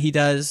calendar that he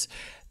does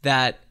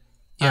that,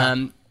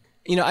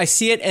 I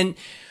see it. And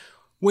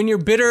when you're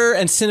bitter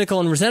and cynical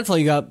and resentful,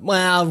 you go,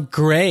 wow,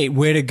 great.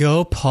 Way to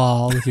go,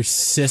 Paul, with your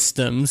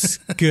systems.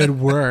 Good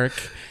work.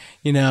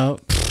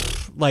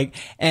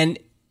 And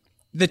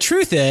the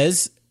truth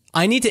is,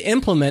 I need to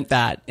implement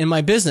that in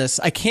my business.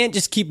 I can't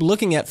just keep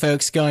looking at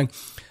folks going,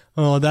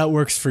 oh, that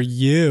works for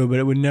you, but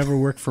it would never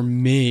work for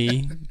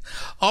me.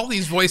 All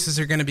these voices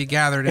are going to be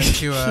gathered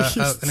into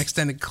an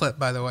extended clip,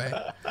 by the way.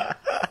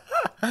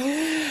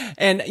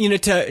 And,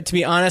 to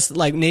be honest,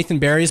 like Nathan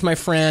Barry is my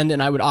friend,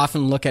 and I would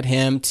often look at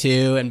him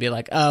too and be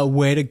like, oh,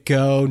 way to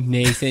go,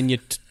 Nathan, you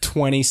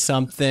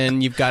 20-something.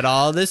 You've got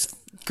all this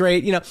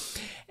great,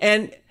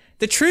 And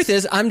the truth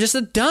is, I'm just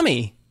a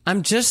dummy.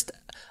 I'm just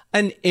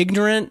an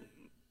ignorant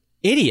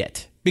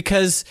idiot,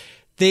 because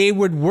they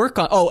would work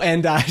on,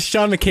 and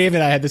Sean McCabe and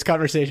I had this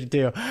conversation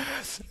too.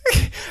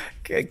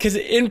 Because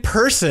in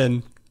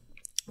person,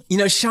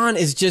 Sean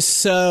is just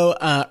so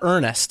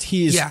earnest.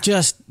 He's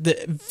just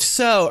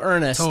so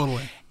earnest.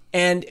 Totally.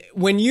 And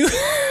when you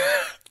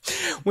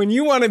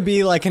want to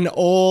be like an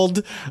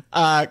old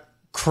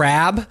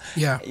crab,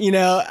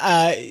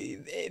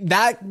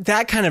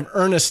 that kind of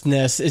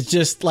earnestness is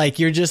just like,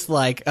 you're just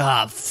like,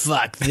 oh,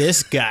 fuck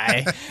this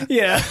guy.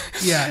 Yeah.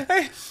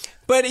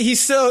 But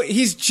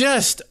he's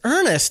just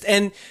earnest.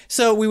 And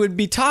so we would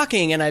be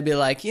talking and I'd be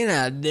like,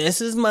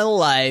 this is my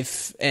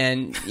life.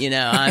 And,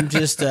 I'm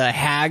just a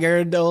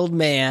haggard old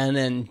man.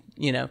 And,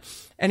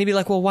 and he'd be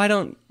like, well, why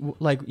don't,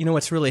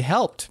 what's really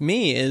helped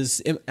me is,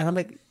 and I'm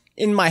like,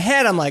 in my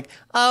head, I'm like,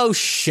 oh,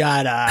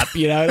 shut up.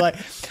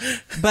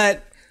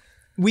 But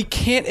we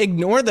can't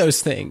ignore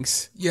those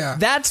things. Yeah.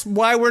 That's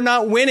why we're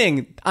not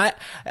winning. At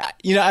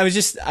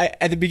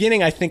the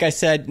beginning, I think I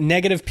said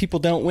negative people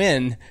don't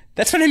win.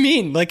 That's what I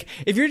mean. Like,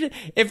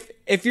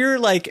 if you're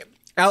like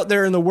out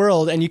there in the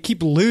world and you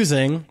keep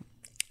losing,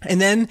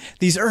 and then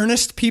these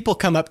earnest people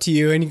come up to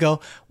you and you go,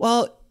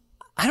 well,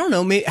 I don't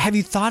know, have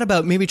you thought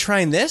about maybe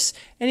trying this?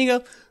 And you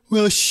go,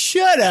 well,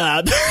 shut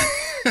up.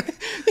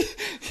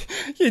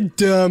 You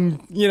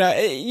dumb,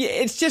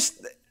 it's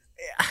just,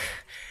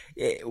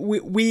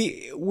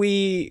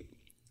 we're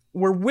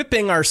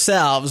whipping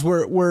ourselves.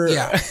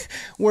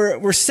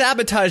 We're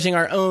sabotaging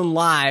our own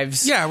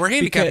lives. Yeah, we're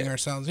handicapping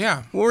ourselves.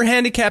 Yeah. We're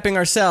handicapping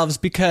ourselves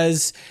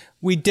because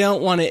we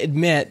don't want to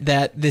admit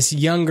that this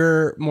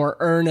younger, more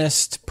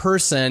earnest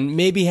person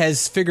maybe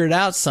has figured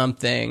out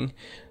something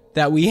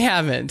that we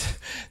haven't.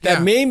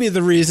 That may be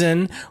the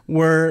reason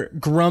we're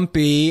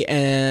grumpy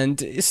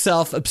and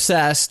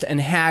self-obsessed and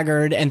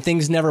haggard and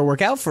things never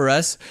work out for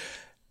us.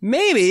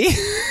 Maybe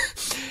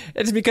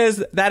it's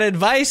because that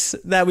advice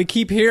that we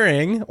keep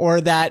hearing, or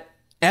that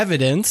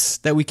evidence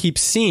that we keep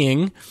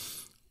seeing,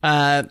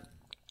 where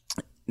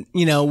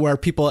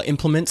people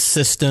implement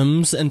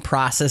systems and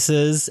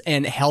processes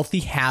and healthy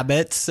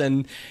habits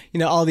and,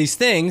 all these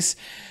things,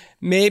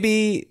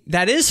 maybe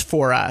that is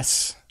for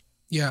us.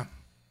 Yeah.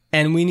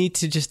 And we need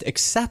to just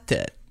accept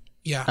it.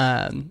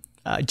 Yeah.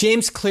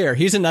 James Clear,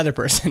 he's another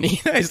person.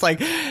 He's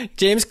like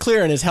James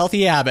Clear and his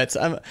healthy habits.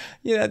 And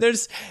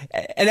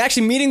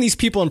actually meeting these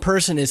people in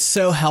person is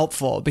so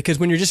helpful, because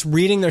when you're just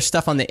reading their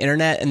stuff on the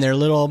internet and their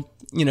little,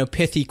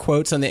 pithy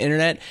quotes on the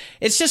internet,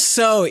 it's just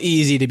so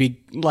easy to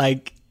be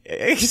like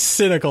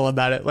cynical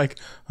about it. Like,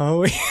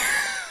 oh,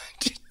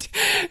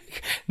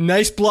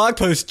 nice blog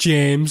post,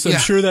 James. I'm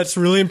sure that's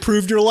really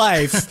improved your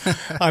life.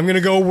 I'm going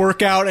to go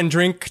work out and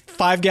drink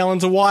 5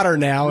 gallons of water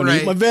now and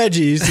eat my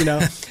veggies,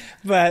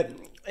 But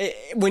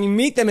when you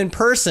meet them in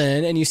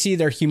person and you see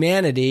their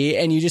humanity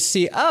and you just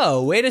see,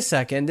 oh, wait a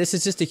second, this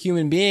is just a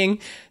human being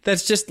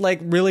that's just like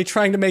really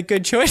trying to make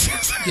good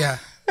choices. Yeah.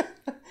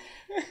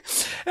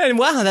 And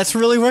wow, that's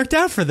really worked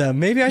out for them.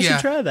 Maybe I should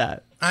try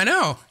that. I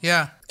know.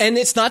 Yeah. And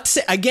it's not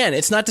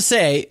to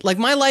say, like,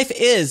 my life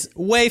is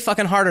way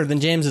fucking harder than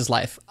James's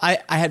life. I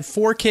had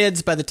 4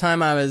 kids by the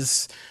time I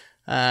was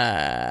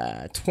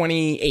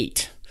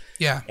 28.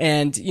 Yeah.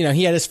 And,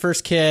 he had his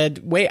first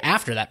kid way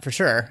after that, for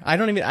sure. I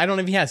don't know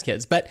if he has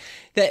kids, but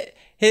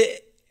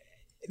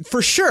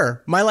for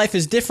sure, my life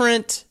is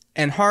different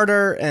and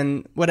harder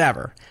and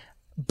whatever.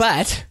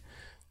 But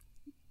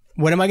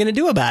what am I going to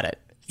do about it?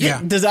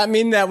 Yeah. Does that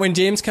mean that when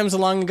James comes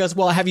along and goes,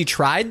 well, have you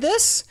tried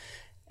this?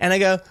 And I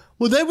go,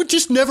 well, that would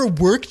just never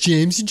work,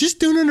 James. You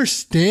just don't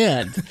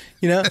understand.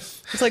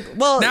 It's like,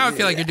 well, now I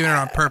feel like you're doing it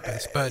on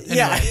purpose, but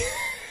anyway.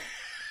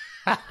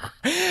 Yeah.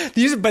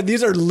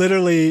 These are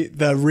literally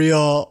the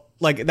real,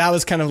 like, that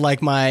was kind of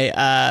like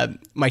my,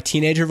 my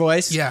teenager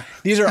voice. Yeah.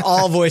 These are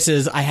all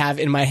voices I have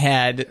in my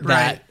head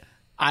that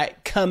I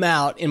come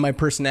out in my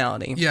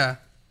personality. Yeah.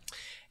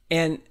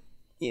 And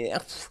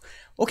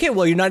okay,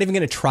 well, you're not even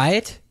going to try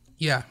it.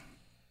 Yeah.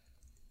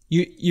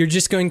 You're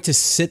just going to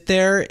sit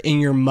there in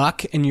your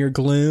muck and your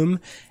gloom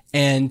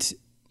and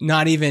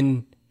not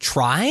even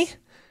try?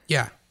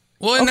 Yeah.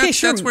 Well, and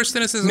that's where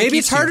cynicism maybe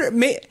keeps it's harder,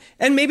 you.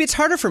 And maybe it's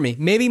harder for me.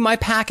 Maybe my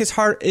pack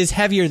is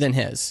heavier than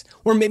his.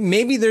 Or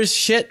maybe there's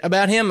shit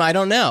about him I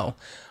don't know.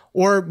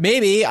 Or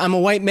maybe I'm a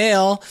white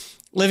male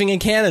living in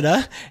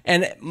Canada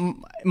and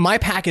my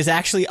pack is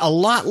actually a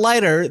lot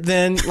lighter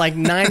than like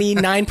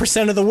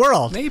 99% of the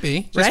world.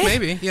 Maybe. Just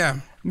maybe. Yeah.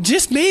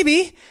 Just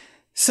maybe.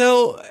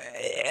 So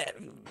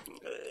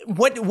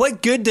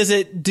what good does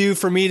it do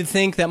for me to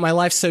think that my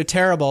life's so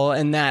terrible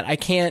and that I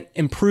can't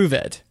improve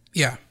it?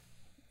 Yeah.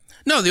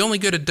 No, the only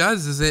good it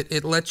does is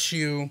it lets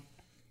you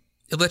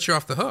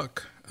off the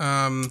hook.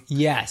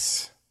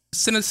 Yes.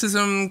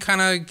 Cynicism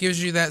kind of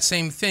gives you that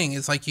same thing.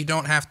 It's like you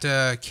don't have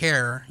to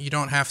care. You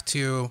don't have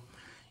to,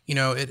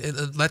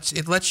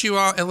 it lets you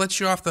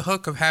off the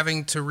hook of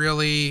having to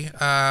really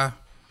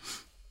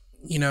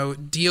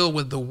deal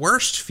with the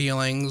worst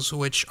feelings,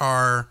 which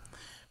are,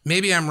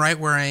 maybe I'm right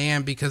where I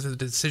am because of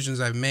the decisions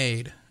I've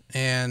made,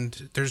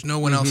 and there's no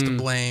one else to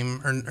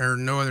blame or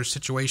no other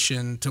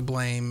situation to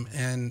blame,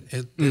 and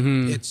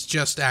it's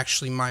just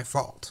actually my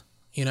fault,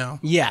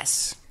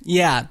 Yes.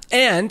 Yeah.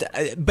 And,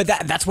 but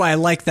that's why I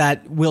like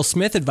that Will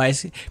Smith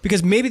advice,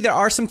 because maybe there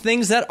are some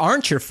things that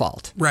aren't your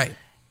fault. Right.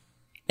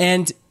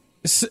 And,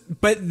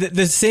 but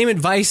the same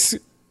advice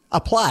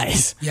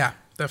applies. Yeah,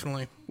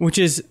 definitely. Which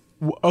is,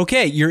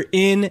 okay, you're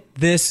in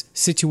this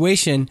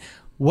situation.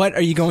 What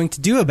are you going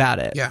to do about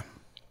it? Yeah.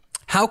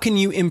 How can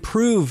you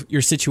improve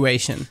your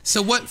situation?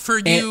 So what for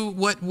you,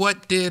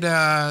 what did,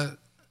 the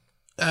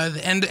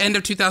end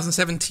of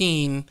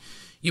 2017,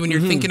 when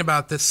you're thinking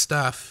about this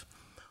stuff,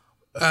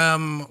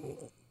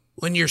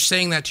 when you're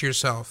saying that to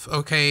yourself,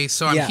 okay,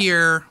 so I'm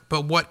here,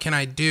 but what can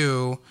I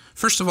do?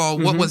 First of all,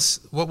 what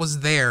was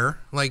there?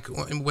 Like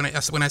when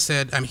I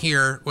said I'm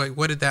here,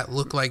 what did that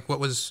look like?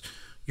 What was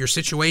your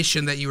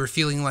situation that you were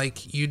feeling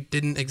like you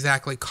didn't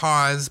exactly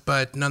cause,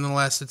 but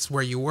nonetheless it's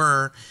where you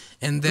were.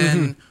 And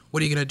then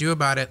what are you going to do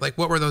about it? Like,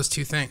 what were those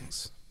two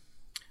things?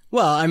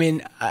 Well, I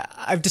mean,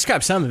 I've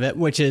described some of it,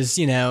 which is,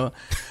 you know,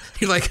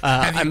 you're like,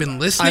 have you been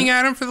listening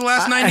at him for the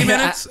last 90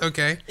 minutes?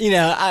 Okay. You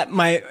know,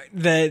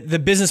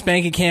 the business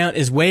bank account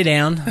is way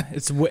down.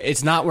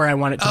 It's not where I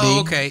want it to be. Oh,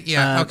 okay.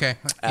 Yeah. Okay.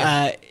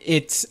 Yeah.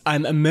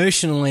 I'm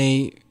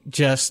emotionally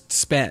just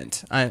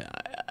spent.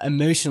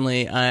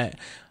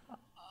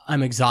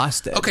 I'm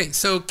exhausted. Okay,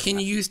 so can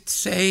you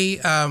say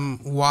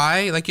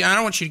why? Like, I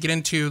don't want you to get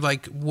into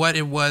like what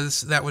it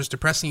was that was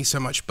depressing you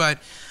so much, but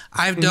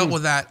I've dealt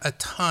with that a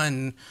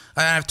ton.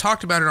 I've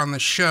talked about it on the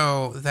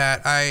show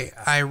that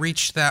I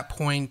reached that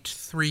point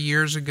 3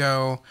 years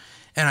ago,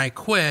 and I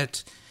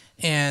quit.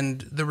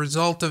 And the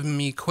result of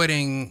me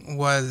quitting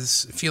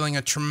was feeling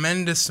a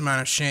tremendous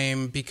amount of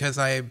shame because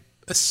I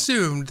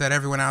assumed that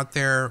everyone out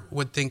there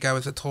would think I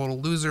was a total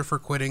loser for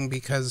quitting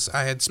because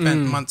I had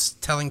spent months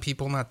telling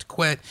people not to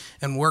quit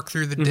and work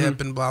through the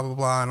dip and blah, blah,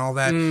 blah, and all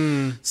that.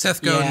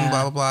 Seth Godin,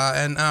 blah, blah, blah.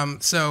 And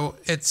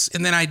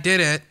and then I did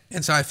it,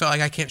 and so I felt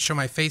like I can't show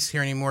my face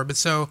here anymore. But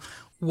so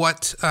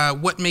what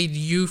made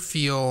you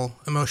feel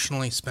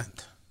emotionally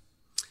spent?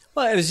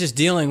 Well, it was just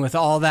dealing with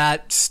all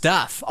that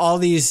stuff, all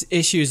these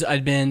issues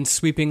I'd been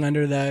sweeping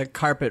under the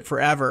carpet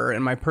forever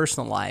in my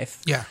personal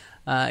life. Yeah.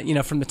 You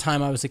know, from the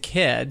time I was a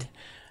kid.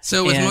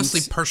 So it was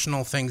mostly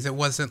personal things. It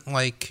wasn't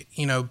like,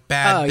 you know,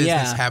 bad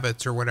business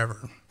habits or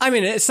whatever. I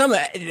mean,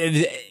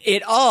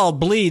 it all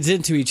bleeds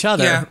into each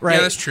other, right?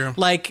 Yeah, that's true.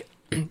 Like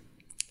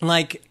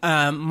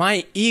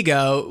my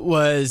ego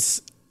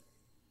was,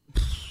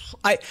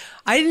 I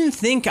didn't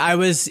think I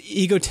was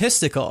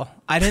egotistical.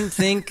 I didn't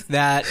think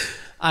that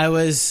I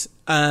was,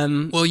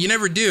 well, you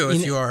never do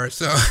if you are,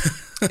 so.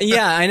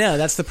 Yeah, I know.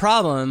 That's the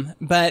problem.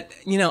 But,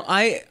 you know,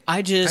 I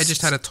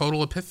just had a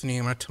total epiphany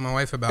I'm going to tell my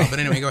wife about. But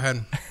anyway, go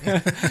ahead.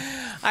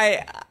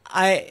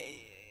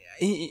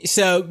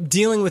 So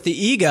dealing with the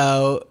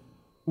ego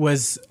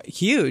was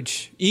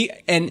huge.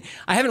 And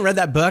I haven't read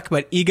that book,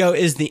 but Ego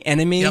is the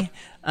Enemy. Yep.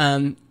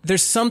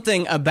 There's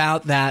something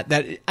about that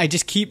I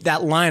just keep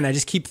that line. I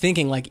just keep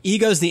thinking like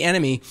ego's the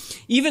enemy.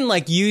 Even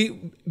like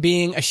you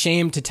being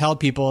ashamed to tell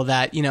people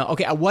that, you know,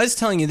 okay, I was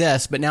telling you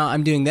this, but now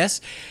I'm doing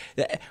this.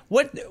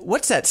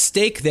 What's at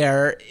stake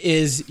there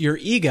is your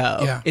ego.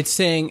 Yeah. It's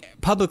saying,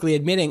 publicly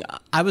admitting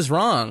I was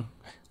wrong.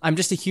 I'm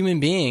just a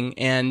human being.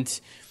 And,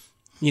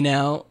 you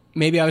know,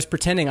 maybe I was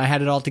pretending I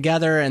had it all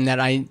together and that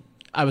I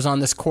was on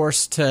this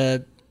course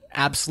to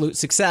absolute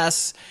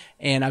success.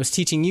 And I was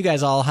teaching you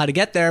guys all how to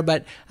get there,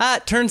 but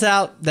it turns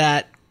out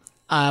that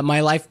my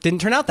life didn't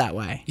turn out that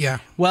way. Yeah.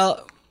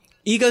 Well,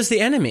 ego's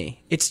the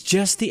enemy. It's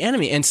just the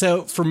enemy. And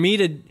so for me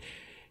to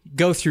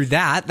go through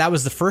that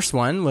was the first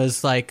one,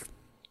 was like,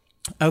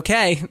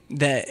 okay,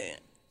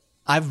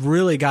 I've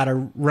really got to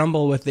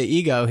rumble with the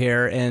ego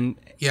here and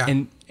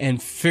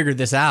figure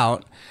this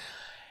out.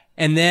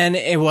 And then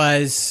it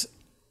was,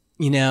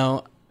 you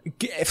know,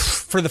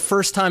 for the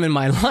first time in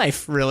my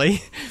life,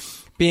 really,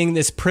 being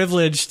this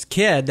privileged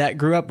kid that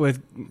grew up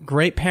with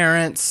great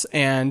parents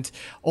and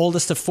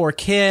oldest of 4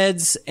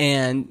 kids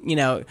and, you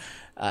know,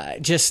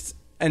 just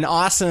an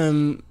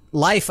awesome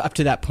life up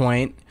to that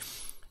point,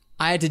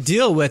 I had to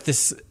deal with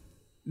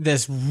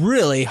this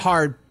really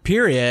hard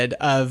period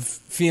of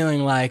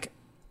feeling like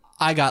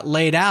I got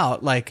laid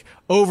out like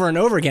over and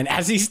over again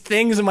as these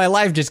things in my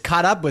life just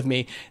caught up with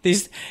me.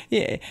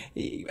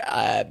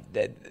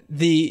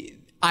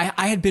 I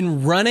had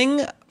been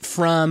running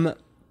from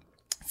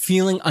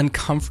feeling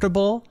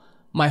uncomfortable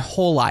my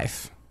whole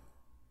life.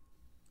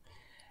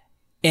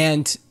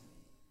 And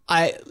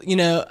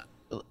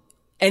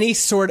any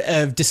sort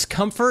of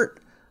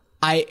discomfort,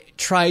 I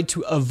tried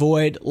to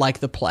avoid like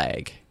the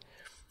plague.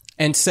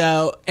 And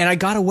I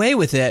got away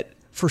with it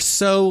for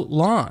so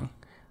long.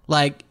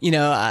 Like, you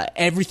know,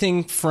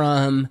 everything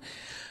from,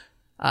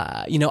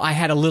 I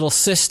had a little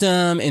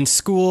system in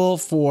school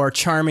for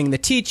charming the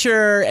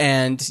teacher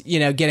and, you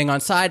know, getting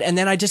on side. And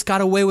then I just got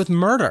away with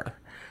murder.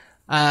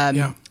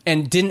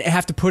 And didn't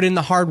have to put in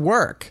the hard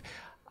work,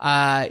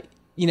 and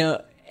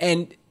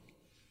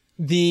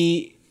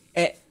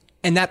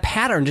that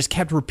pattern just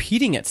kept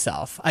repeating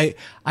itself.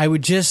 I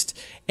would just,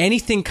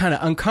 anything kind of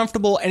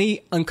uncomfortable,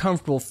 any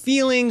uncomfortable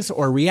feelings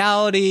or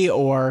reality,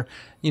 or,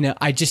 you know,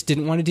 I just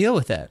didn't want to deal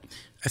with it.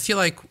 I feel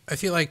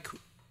like,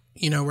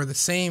 you know, we're the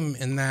same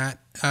in that,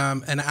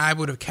 and I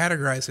would have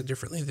categorized it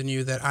differently than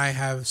you, that I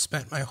have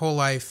spent my whole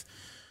life,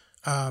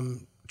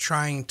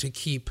 trying to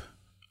keep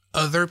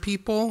other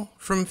people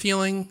from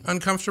feeling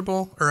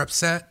uncomfortable or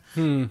upset.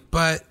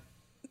 But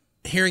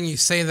hearing you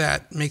say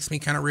that makes me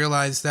kind of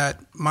realize that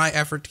my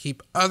effort to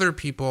keep other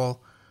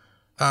people,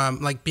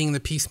 like being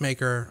the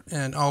peacemaker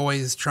and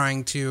always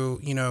trying to,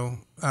 you know,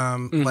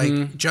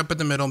 like jump in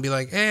the middle and be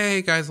like,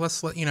 hey guys,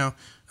 let's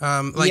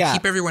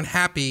keep everyone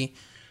happy.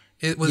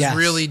 It was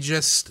really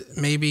just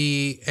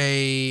maybe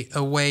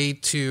a way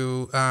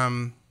to,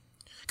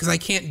 because I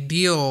can't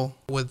deal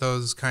with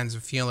those kinds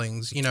of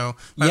feelings, you know.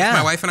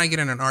 My wife and I get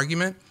in an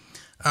argument,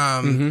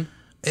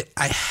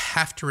 I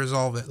have to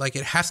resolve it. Like,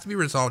 it has to be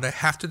resolved. I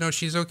have to know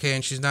she's okay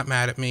and she's not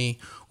mad at me,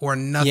 or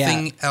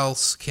nothing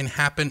else can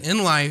happen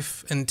in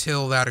life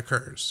until that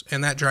occurs.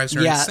 And that drives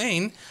her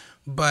insane,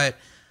 but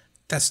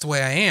that's the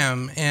way I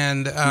am.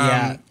 And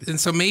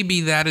so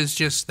maybe that is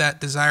just that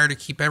desire to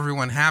keep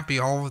everyone happy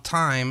all the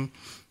time,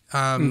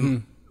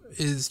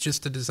 is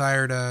just a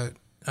desire to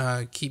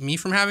keep me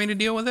from having to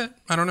deal with it.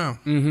 I don't know.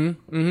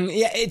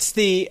 Yeah, it's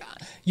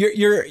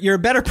you're a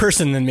better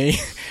person than me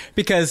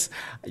because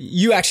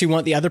you actually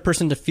want the other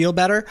person to feel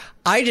better.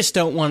 I just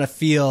don't want to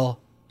feel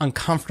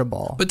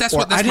uncomfortable. But that's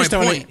my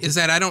point, is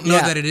that I don't know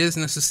that it is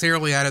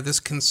necessarily out of this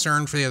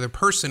concern for the other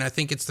person. I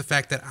think it's the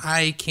fact that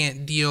I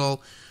can't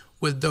deal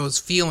with those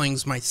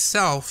feelings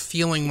myself,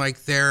 feeling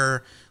like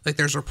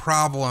there's a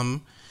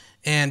problem.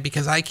 And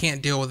because I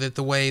can't deal with it,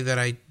 the way that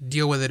I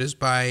deal with it is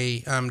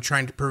by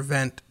trying to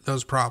prevent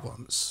those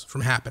problems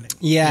from happening.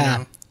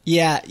 Yeah.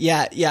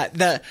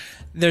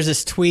 There's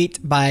this tweet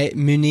by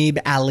Munib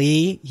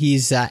Ali.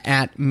 He's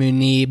at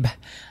Munib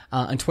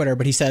on Twitter,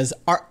 but he says,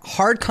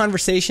 hard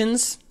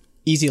conversations,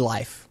 easy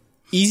life.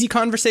 Easy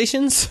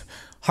conversations,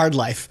 hard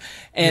life.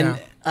 And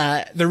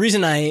the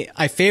reason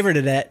I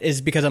favorited it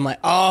is because I'm like,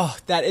 oh,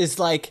 that is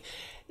like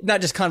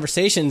not just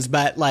conversations,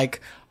 but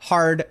like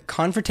hard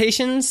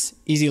confrontations,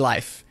 easy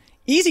life.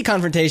 Easy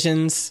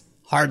confrontations,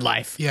 hard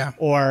life. Yeah.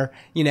 Or,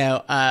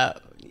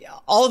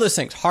 all of those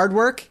things. Hard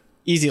work,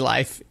 easy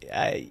life.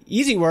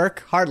 Easy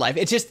work, hard life.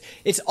 It's just,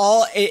 it's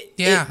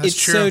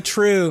true. So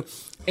true.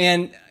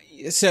 And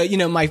so,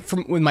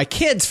 with my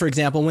kids, for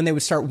example, when they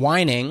would start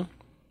whining,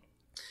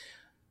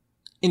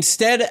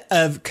 instead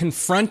of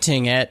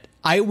confronting it,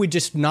 I would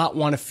just not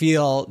want to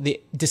feel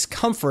the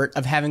discomfort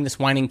of having this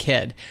whining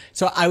kid.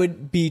 So I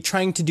would be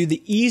trying to do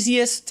the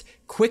easiest,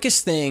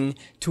 quickest thing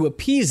to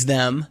appease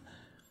them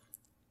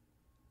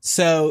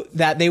so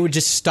that they would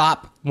just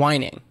stop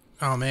whining.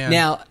 Oh, man.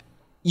 Now,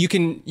 you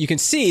can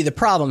see the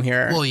problem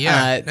here. Well,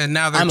 yeah. And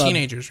now they're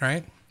teenagers,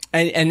 right?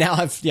 And now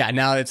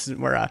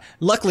we're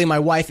luckily my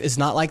wife is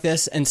not like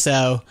this, and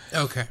so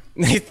okay,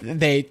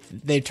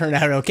 they turned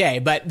out okay.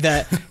 But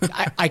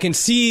I can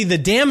see the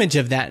damage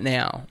of that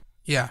now.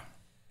 Yeah,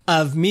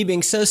 of me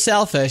being so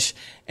selfish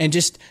and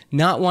just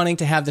not wanting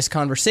to have this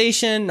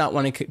conversation, not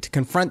wanting to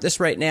confront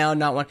this right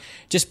now,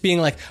 just being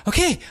like,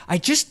 okay, I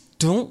just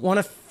don't want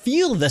to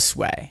feel this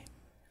way,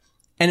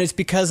 and it's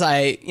because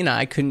I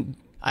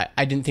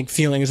didn't think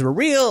feelings were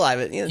real.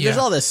 There's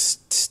all this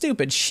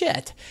stupid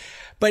shit.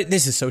 But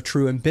this is so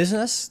true in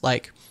business,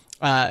 like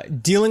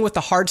dealing with the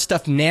hard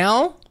stuff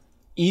now,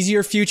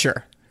 easier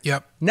future.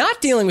 Yep.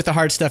 Not dealing with the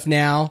hard stuff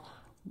now,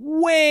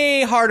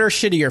 way harder,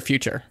 shittier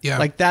future. Yeah.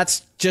 Like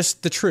that's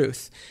just the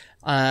truth.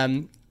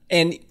 And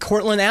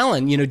Cortland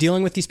Allen,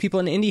 dealing with these people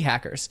in indie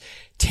hackers,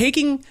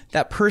 taking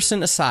that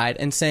person aside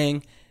and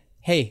saying,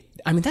 hey,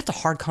 that's a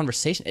hard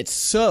conversation. It's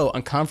so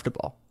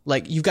uncomfortable.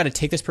 Like you've got to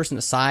take this person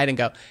aside and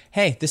go,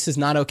 hey, this is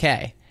not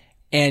okay.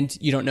 And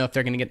you don't know if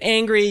they're going to get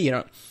angry.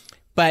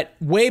 But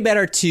way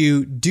better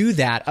to do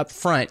that up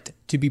front,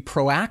 to be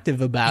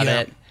proactive about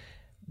it,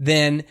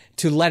 than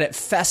to let it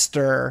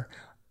fester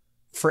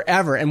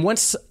forever. And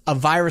once a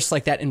virus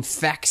like that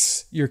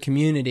infects your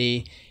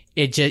community,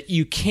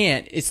 you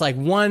can't. It's like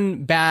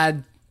one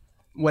bad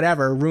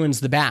whatever ruins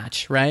the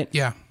batch, right?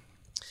 Yeah.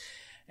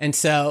 And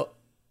so,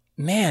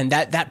 man,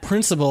 that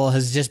principle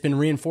has just been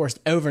reinforced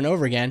over and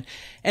over again.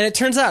 And it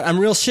turns out I'm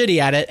real shitty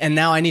at it, and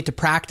now I need to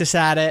practice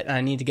at it, and I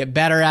need to get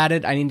better at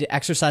it. I need to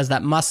exercise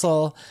that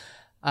muscle.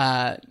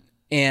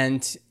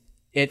 And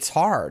it's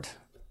hard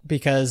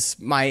because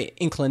my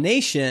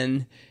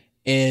inclination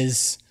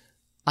is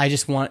I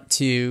just want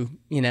to,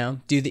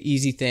 do the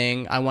easy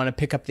thing. I want to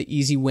pick up the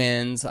easy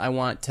wins. I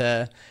want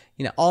to,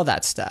 all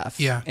that stuff.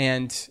 Yeah.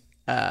 And,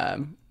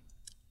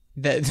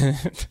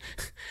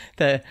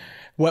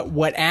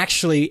 what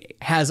actually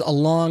has a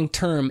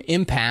long-term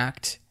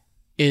impact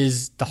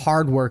is the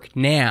hard work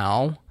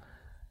now,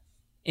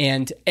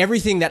 and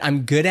everything that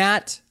I'm good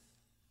at.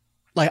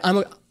 Like I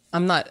don't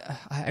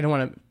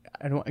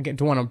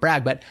want to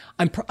brag, but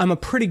I'm a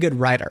pretty good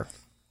writer.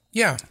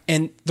 Yeah.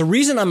 And the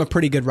reason I'm a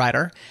pretty good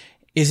writer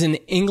is in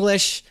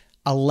English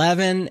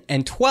 11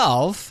 and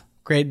 12,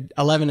 grade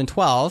 11 and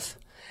 12,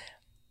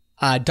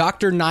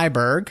 Dr.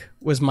 Nyberg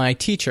was my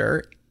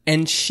teacher,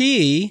 and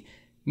she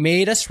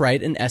made us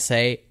write an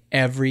essay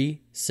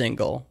every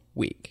single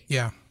week.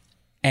 Yeah.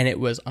 And it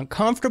was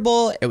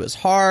uncomfortable. It was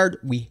hard.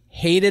 We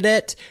hated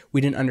it.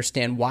 We didn't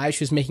understand why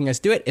she was making us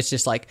do it. It's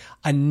just like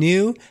a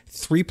new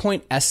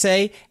 3-point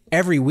essay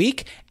every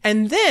week.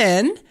 And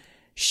then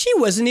she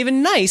wasn't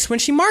even nice when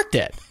she marked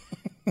it.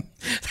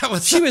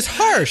 She was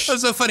harsh. That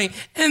was so funny.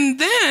 And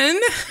then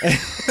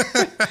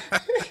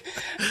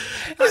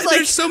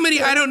there's so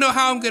many. I don't know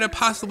how I'm going to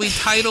possibly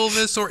title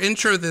this or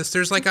intro this.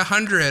 There's like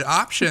 100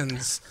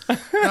 options.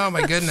 Oh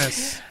my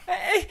goodness.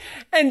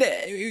 And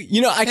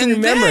I can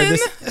remember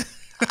this.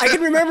 I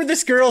can remember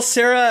this girl,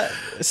 Sarah,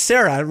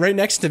 right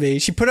next to me.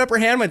 She put up her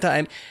hand one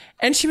time,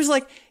 and she was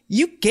like,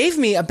 "You gave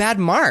me a bad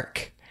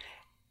mark."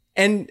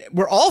 And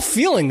we're all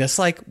feeling this,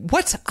 like,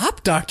 what's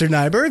up, Dr.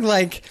 Nyberg?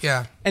 Like,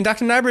 yeah. And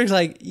Dr. Nyberg's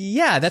like,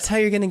 yeah, that's how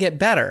you're going to get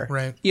better.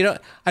 Right. You know,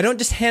 I don't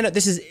just hand out,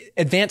 this is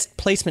advanced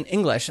placement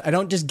English. I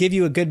don't just give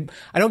you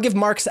I don't give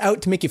marks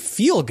out to make you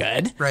feel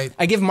good. Right.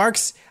 I give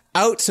marks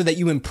out so that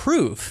you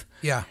improve.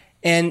 Yeah.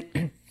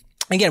 And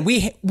again,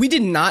 we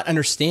did not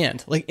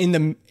understand, like in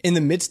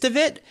the midst of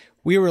it,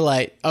 we were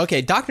like,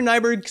 okay, Dr.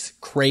 Nyberg's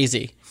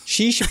crazy.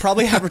 She should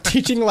probably have her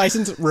teaching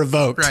license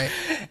revoked. Right.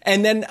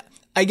 And then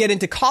I get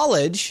into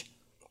college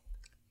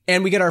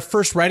and we get our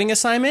first writing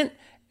assignment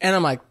and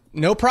I'm like,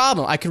 no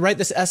problem. I could write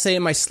this essay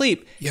in my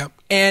sleep. Yep.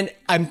 And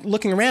I'm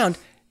looking around.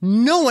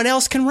 No one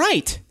else can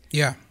write.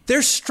 Yeah.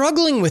 They're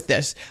struggling with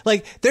this.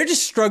 Like, they're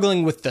just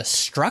struggling with the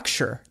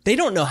structure. They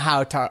don't know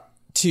how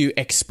to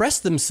express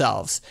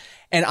themselves.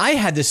 And I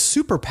had this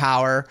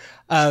superpower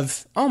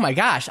of, oh my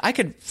gosh, I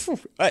could,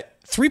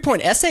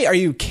 3-point essay? Are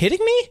you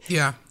kidding me?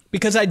 Yeah.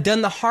 Because I'd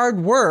done the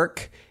hard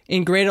work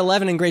in grade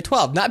 11 and grade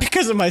 12, not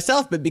because of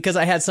myself, but because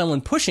I had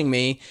someone pushing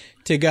me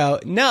to go,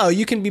 no,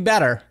 you can be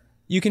better.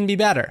 You can be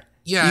better.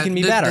 Yeah. You can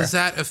be better. Does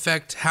that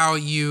affect how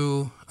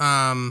you,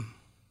 how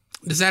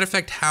does that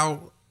affect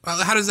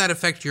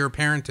your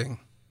parenting?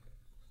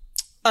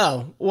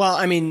 Oh, well,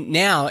 I mean,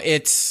 now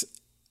it's,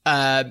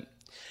 yeah,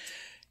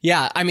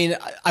 I mean,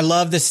 I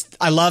love this.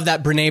 I love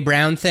that Brene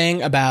Brown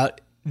thing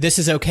about this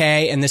is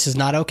okay and this is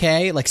not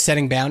okay, like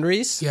setting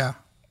boundaries. Yeah.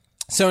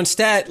 So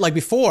instead, like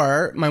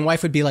before, my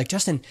wife would be like,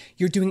 Justin,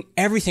 you're doing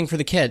everything for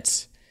the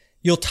kids.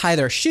 You'll tie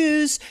their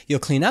shoes. You'll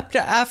clean up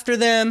after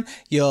them.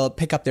 You'll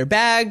pick up their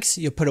bags.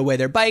 You'll put away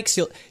their bikes.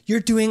 You're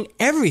doing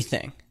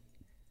everything.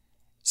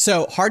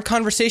 So hard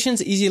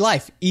conversations, easy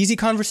life. Easy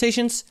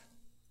conversations,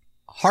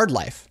 hard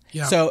life.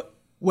 Yeah. So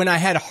when I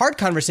had hard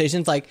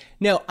conversations, like,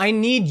 no, I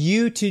need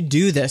you to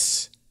do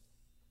this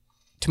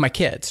to my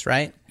kids,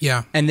 right?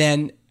 Yeah. And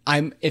then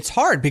it's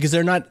hard because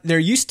they're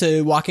used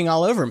to walking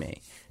all over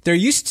me. They're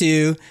used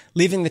to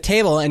leaving the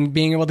table and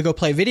being able to go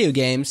play video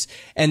games,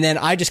 and then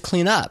I just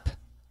clean up,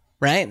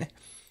 right?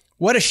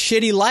 What a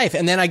shitty life.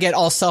 And then I get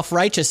all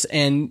self-righteous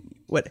and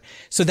what?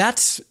 So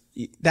that's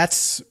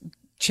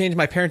changed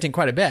my parenting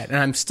quite a bit, and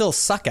I'm still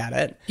suck at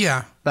it.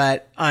 Yeah.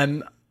 But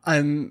I'm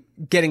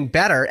getting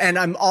better. And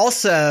I'm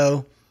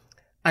also,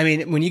 I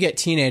mean, when you get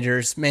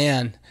teenagers,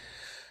 man,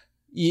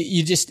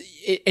 you just,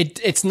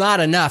 it's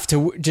not enough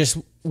to just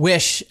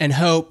wish and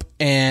hope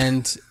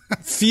and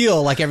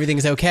feel like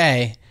everything's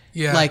okay.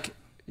 Yeah. Like,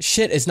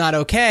 shit is not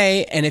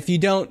okay. And if you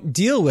don't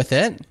deal with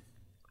it,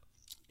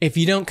 if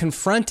you don't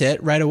confront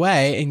it right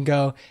away and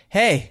go,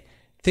 hey,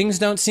 things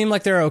don't seem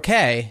like they're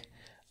okay.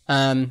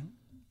 And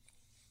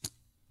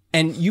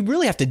you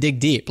really have to dig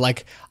deep.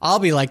 Like, I'll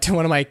be like to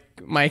one of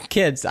my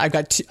kids,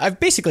 I've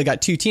basically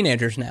got 2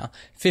 teenagers now,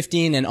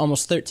 15 and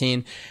almost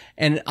 13.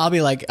 And I'll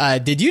be like,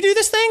 did you do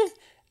this thing?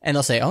 And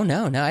they'll say, oh,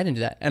 no, I didn't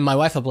do that. And my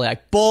wife will be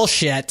like,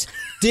 bullshit.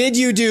 Did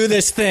you do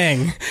this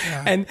thing?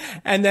 Yeah.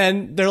 And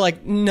then they're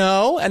like,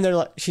 no.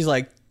 And she's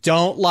like,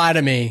 don't lie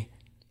to me.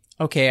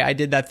 Okay, I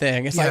did that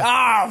thing. It's like,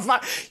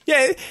 fuck.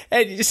 Yeah.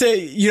 And so,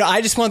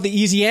 I just want the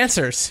easy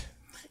answers.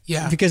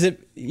 Yeah. Because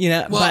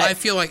well, I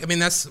feel like, I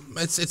mean, it's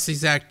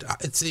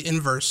the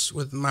inverse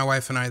with my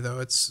wife and I,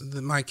 though.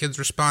 My kids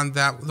respond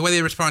the way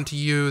they respond to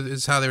you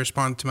is how they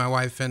respond to my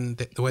wife, and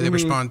the way they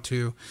respond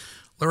to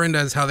Lorinda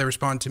is how they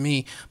respond to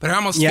me. But I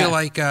almost feel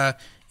like,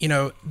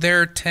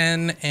 they're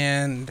 10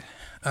 and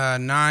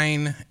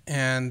 9,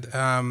 and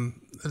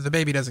the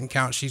baby doesn't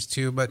count. She's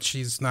 2, but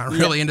she's not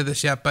really into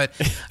this yet. But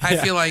I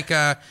feel like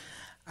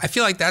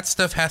that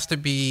stuff has to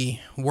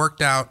be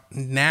worked out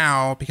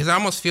now, because I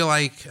almost feel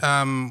like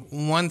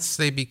once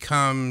they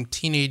become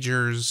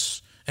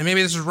teenagers, and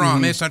maybe this is wrong,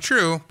 maybe it's not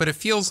true, but it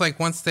feels like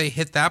once they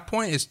hit that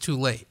point, it's too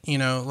late.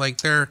 Like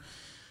they're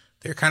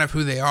kind of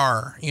who they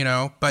are,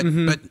 but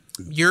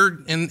you're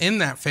in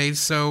that phase,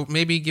 so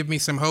maybe give me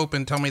some hope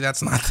and tell me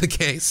that's not the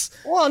case.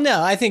 Well,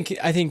 no, I think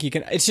you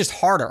can. It's just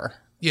harder.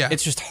 Yeah,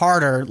 it's just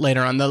harder later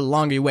on the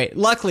longer you wait.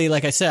 Luckily,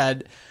 like I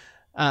said,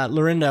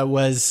 Lorinda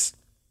was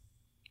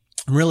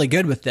really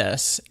good with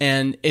this,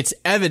 and it's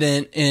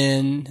evident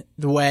in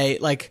the way,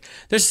 like,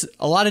 there's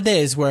a lot of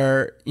days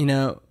where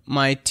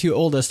my 2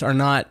 oldest are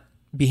not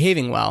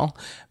behaving well,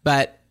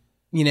 but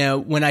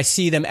when I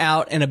see them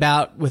out and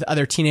about with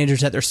other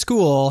teenagers at their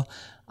school,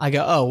 I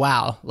go, oh,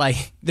 wow.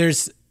 Like,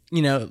 there's,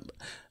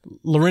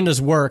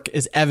 Lorinda's work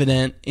is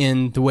evident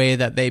in the way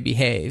that they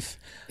behave.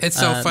 It's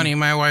so funny.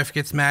 My wife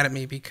gets mad at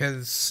me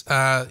because,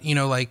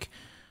 like,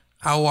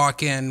 I'll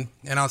walk in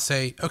and I'll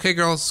say, okay,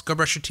 girls, go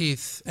brush your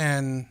teeth.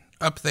 And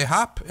up they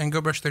hop and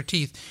go brush their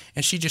teeth.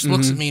 And she just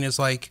looks at me and is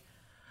like,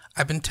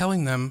 I've been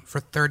telling them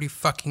for 30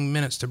 fucking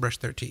minutes to brush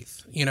their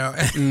teeth,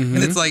 and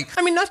it's like,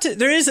 I mean,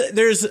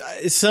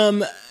 there's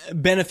some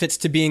benefits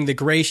to being the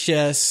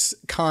gracious,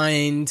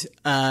 kind,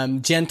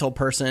 gentle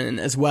person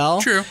as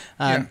well. True.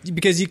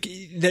 Because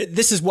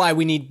this is why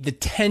we need the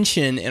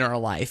tension in our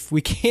life.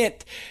 We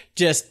can't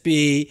just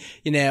be,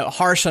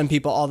 harsh on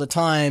people all the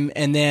time.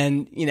 And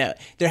then,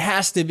 there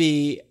has to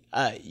be,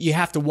 you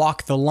have to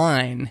walk the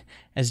line.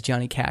 as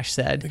Johnny Cash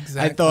said.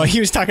 Exactly. I thought he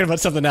was talking about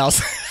something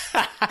else.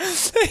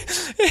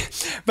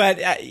 But,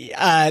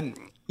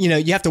 you know,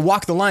 you have to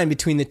walk the line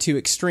between the two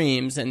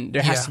extremes, and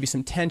there has to be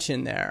some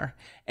tension there.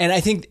 And I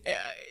think,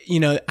 you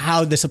know,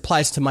 how this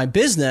applies to my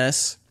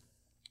business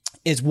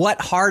is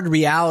what hard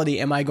reality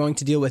am I going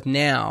to deal with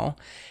now?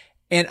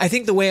 And I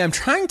think the way I'm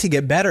trying to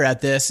get better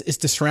at this is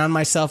to surround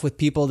myself with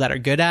people that are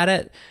good at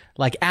it.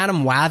 Like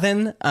Adam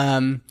Wathan.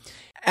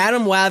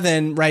 Adam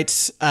Wathan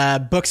writes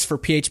books for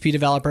PHP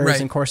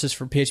developers and courses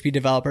for PHP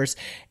developers.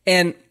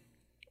 And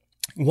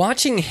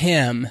watching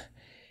him,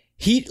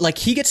 he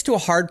gets to a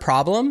hard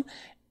problem.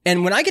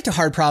 And when I get to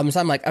hard problems,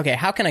 I'm like, okay,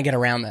 how can I get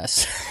around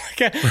this?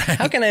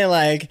 How can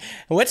I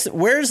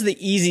where's the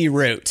easy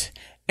route?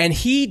 And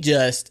he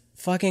just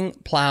fucking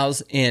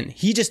plows in.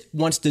 He just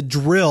wants to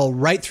drill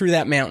right through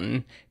that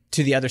mountain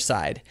to the other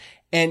side.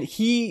 And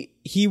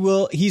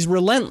he's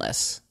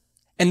relentless.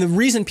 And the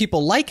reason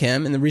people like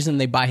him and the reason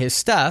they buy his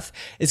stuff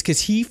is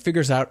because he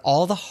figures out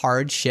all the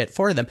hard shit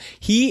for them.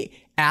 He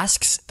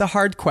asks the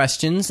hard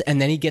questions and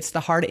then he gets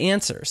the hard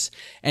answers.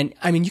 And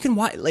I mean, you can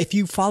watch, if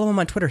you follow him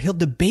on Twitter, he'll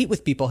debate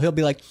with people. He'll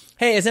be like,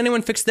 hey, has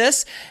anyone fixed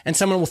this? And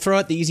someone will throw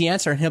out the easy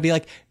answer and he'll be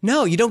like,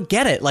 no, you don't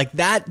get it. Like,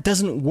 that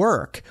doesn't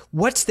work.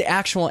 What's the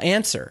actual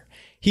answer?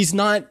 He's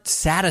not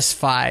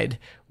satisfied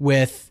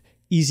with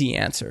easy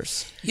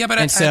ansers. Yeah, but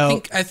I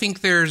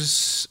think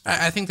there's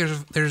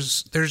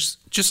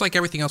just like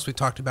everything else we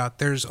talked about,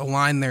 there's a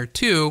line there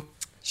too.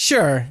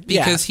 Sure.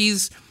 Because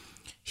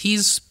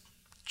he's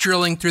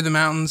drilling through the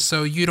mountains,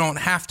 so you don't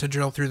have to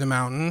drill through the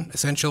mountain,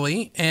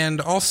 essentially.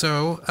 And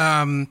also,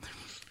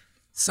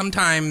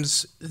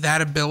 sometimes that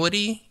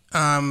ability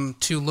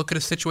to look at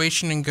a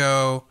situation and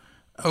go,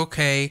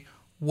 okay,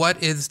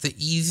 what is the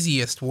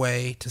easiest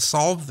way to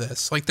solve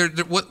this? Like,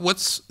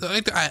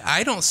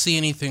 I don't see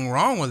anything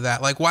wrong with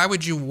that. Like, why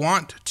would you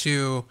want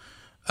to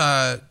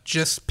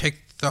just pick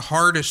the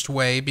hardest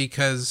way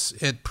because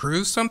it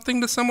proves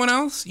something to someone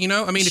else? You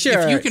know, I mean, sure.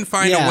 if you can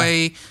find a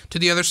way to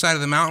the other side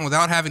of the mountain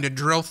without having to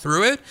drill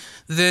through it,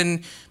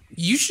 then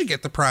you should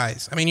get the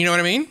prize. I mean, you know what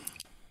I mean?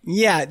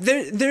 Yeah,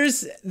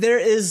 there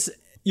is.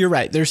 You're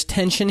right. There's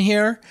tension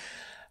here,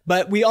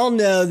 but we all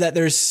know that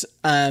there's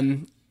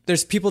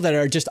people that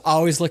are just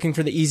always looking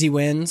for the easy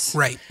wins.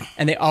 Right.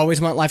 And they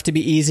always want life to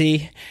be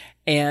easy.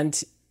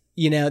 And,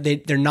 you know,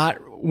 they're not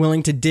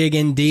willing to dig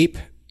in deep,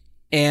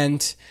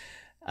 and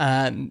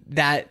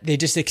that they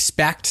just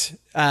expect,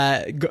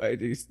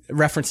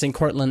 referencing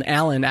Cortland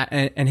Allen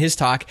and his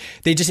talk,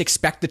 they just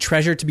expect the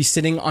treasure to be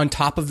sitting on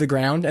top of the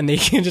ground and they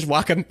can just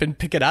walk up and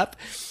pick it up.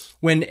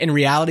 When in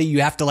reality,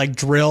 you have to like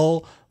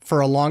drill for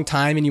a long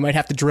time, and you might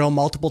have to drill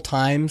multiple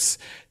times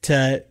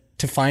to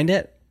find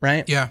it.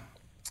 Right. Yeah.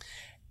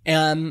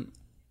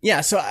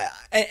 So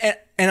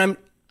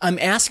I'm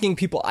asking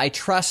people I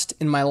trust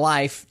in my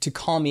life to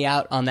call me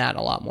out on that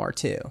a lot more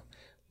too.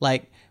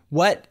 Like,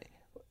 what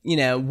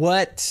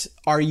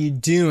are you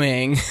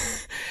doing?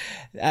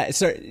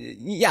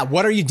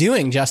 What are you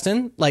doing,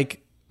 Justin?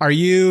 Like, are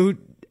you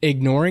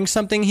ignoring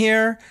something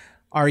here?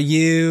 Are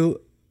you,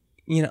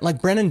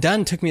 like Brennan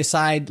Dunn took me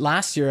aside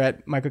last year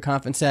at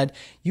MicroConf and said,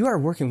 you are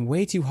working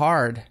way too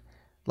hard.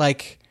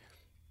 Like,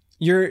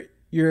 you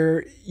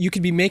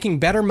could be making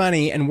better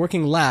money and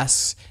working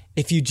less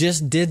if you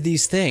just did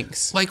these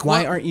things. Like,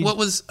 why aren't you?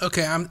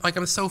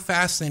 I'm so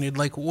fascinated.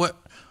 Like, what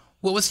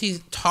was he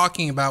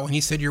talking about when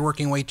he said you're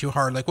working way too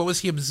hard? Like, what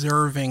was he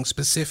observing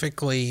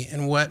specifically,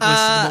 and what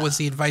was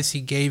the advice he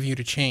gave you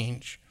to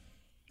change?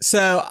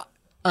 So,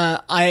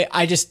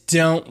 I just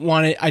didn't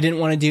want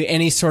to do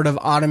any sort of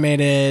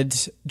automated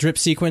drip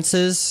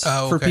sequences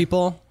for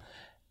people.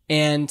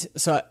 And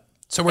so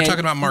we're talking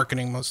about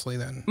marketing mostly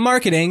then.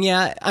 Marketing,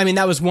 yeah. I mean,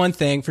 that was one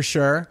thing for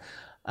sure.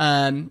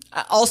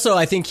 Also,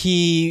 I think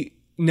he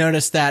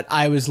noticed that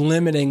I was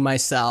limiting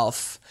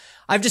myself.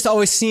 I've just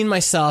always seen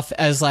myself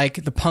as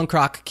like the punk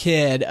rock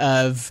kid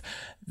of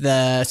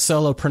the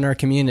solopreneur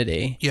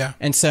community. Yeah.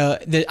 And so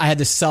I had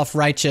this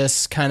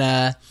self-righteous kind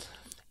of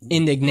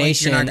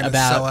indignation like you're not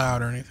gonna sell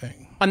out or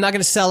anything. I'm not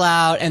going to sell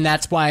out, and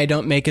that's why I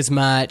don't make as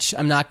much.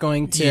 I'm not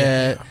going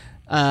to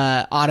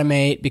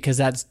automate because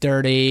that's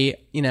dirty,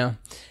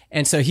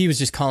 And so he was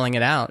just calling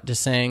it out,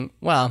 just saying,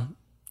 well,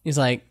 he's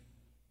like,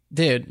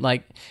 dude,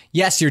 like,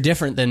 yes, you're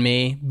different than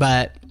me,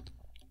 but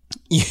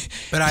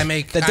I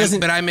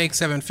make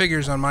 7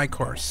 figures on my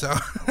course, so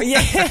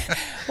yeah.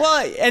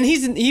 Well, and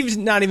he was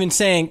not even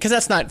saying, because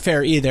that's not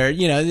fair either.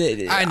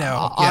 I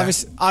know.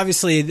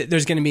 Obviously,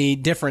 there's going to be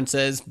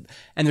differences,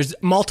 and there's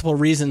multiple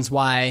reasons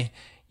why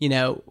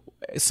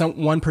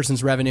one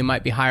person's revenue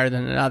might be higher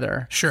than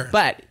another. Sure,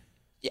 but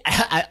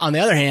on the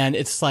other hand,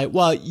 it's like,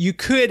 well, you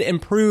could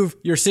improve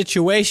your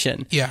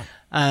situation. Yeah.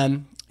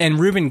 And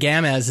Ruben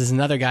Gamez is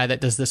another guy that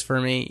does this for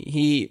me.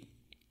 He,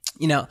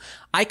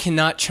 I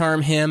cannot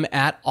charm him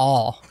at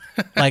all.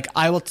 Like,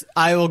 I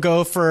will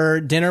go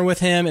for dinner with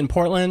him in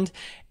Portland,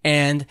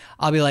 and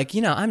I'll be like,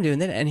 I'm doing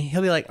that, and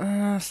he'll be like,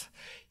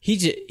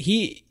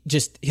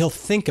 he'll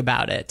think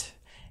about it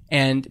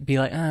and be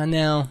like,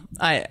 no,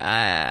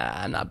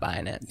 I'm not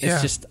buying it.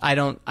 It's just, I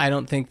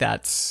don't think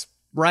that's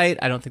right.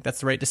 I don't think that's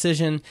the right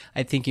decision.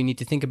 I think you need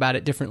to think about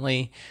it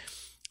differently.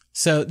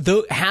 So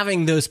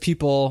having those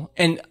people,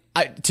 and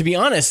to be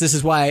honest, this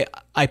is why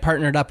I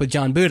partnered up with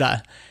John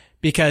Buddha,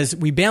 because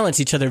we balance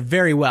each other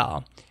very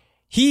well.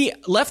 He,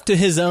 left to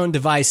his own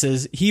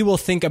devices, he will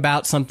think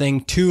about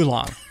something too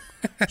long.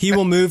 He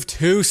will move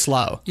too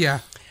slow. Yeah.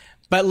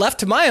 But left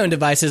to my own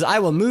devices, I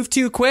will move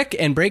too quick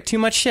and break too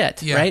much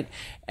shit, right?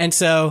 And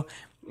so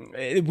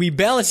we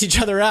balance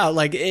each other out.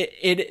 Like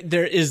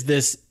there is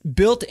this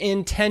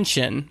built-in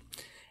tension,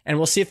 and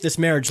we'll see if this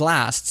marriage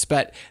lasts,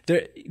 but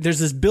there's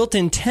this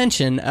built-in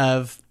tension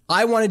of,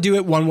 I want to do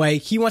it one way,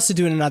 he wants to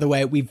do it another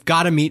way. We've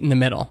got to meet in the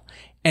middle.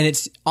 And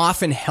it's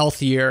often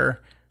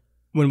healthier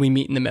when we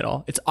meet in the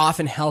middle. It's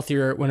often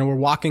healthier when we're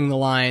walking the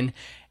line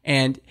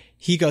and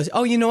he goes,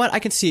 oh, you know what? I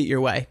can see it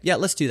your way. Yeah,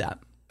 let's do that.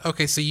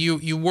 Okay, so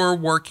you were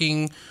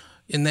working,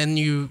 and then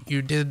you've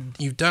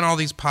done all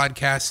these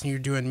podcasts, and you're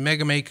doing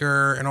Mega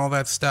Maker and all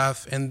that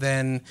stuff, and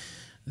then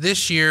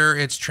this year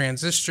it's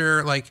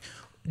Transistor. Like,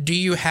 do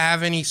you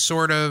have any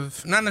sort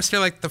of, not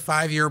necessarily like the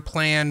 5-year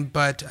plan,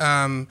 but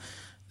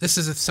this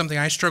is something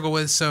I struggle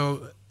with.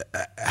 So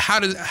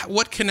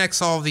what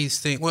connects all these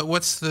things?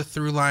 What's the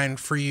through line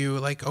for you,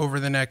 like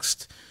over the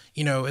next,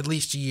 at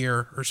least a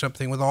year or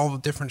something, with all the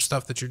different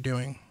stuff that you're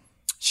doing?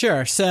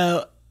 Sure.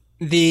 So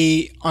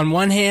on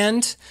one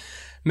hand,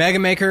 Mega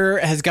Maker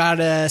has got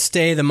to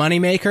stay the money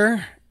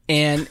maker,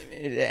 and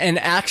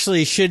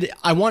actually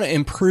I want to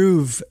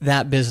improve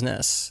that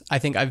business. I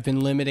think I've been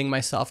limiting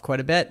myself quite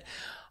a bit.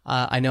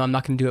 I know I'm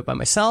not going to do it by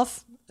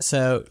myself.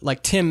 So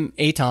like Tim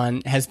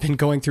Aton has been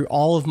going through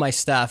all of my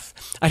stuff.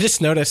 I just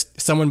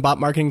noticed someone bought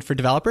marketing for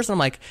developers, and I'm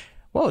like,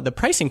 whoa, the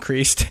price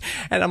increased.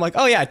 And I'm like,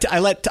 oh yeah,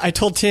 I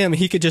told Tim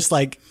he could just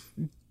like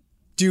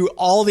do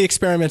all the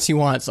experiments he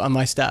wants on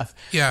my stuff.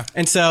 Yeah.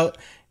 And so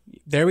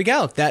there we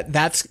go.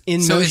 That's in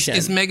motion. So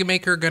is Mega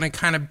Maker going to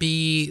kind of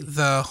be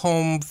the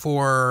home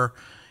for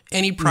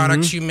any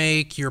products you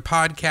make, your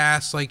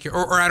podcast, like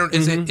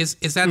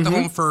is that the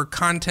home for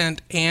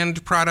content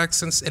and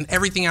products and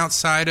everything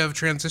outside of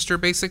Transistor,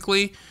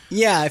 basically?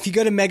 Yeah. If you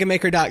go to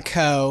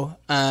megamaker.co,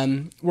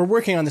 we're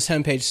working on this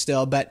homepage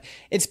still, but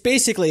it's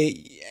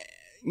basically,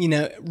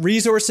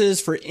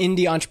 resources for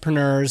indie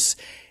entrepreneurs,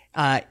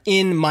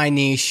 in my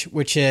niche,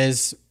 which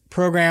is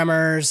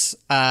programmers,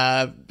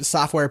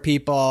 software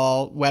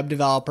people, web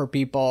developer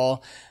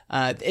people.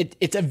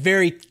 It's a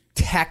very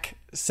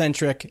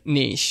tech-centric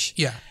niche.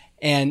 Yeah.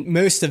 And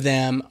most of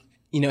them,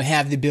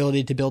 have the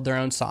ability to build their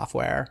own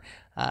software.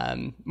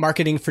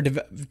 Marketing for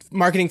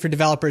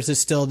developers is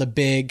still the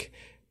big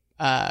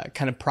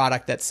kind of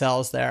product that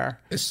sells there.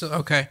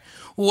 Okay.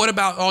 Well, what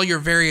about all your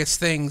various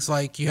things?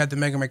 Like you had the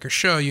Mega Maker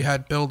show, you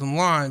had Build and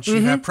Launch,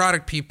 you had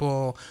Product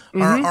People.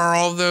 Are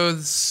all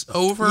those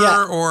over,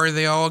 or are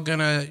they all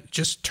gonna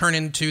just turn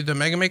into the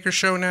Mega Maker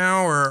show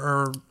now,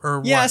 or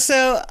what? Yeah.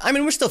 So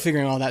we're still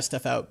figuring all that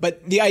stuff out.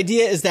 But the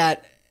idea is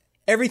that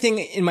everything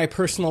in my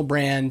personal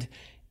brand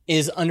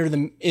is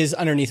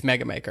underneath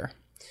Mega Maker,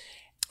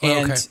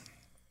 and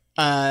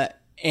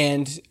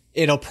and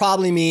it'll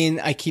probably mean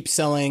I keep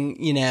selling,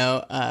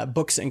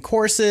 books and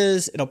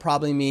courses. It'll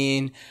probably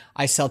mean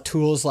I sell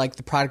tools like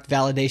the product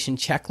validation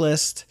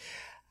checklist,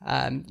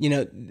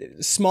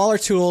 smaller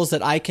tools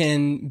that I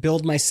can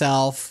build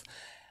myself,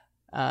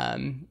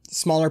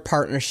 smaller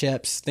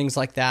partnerships, things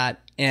like that.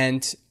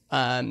 And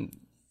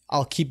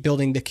I'll keep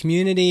building the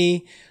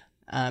community,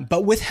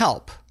 but with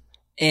help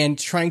and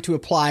trying to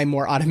apply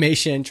more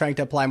automation, trying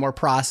to apply more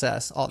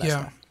process, all that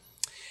stuff.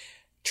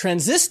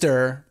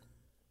 Transistor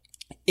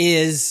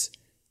is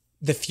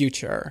the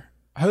future,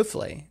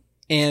 hopefully.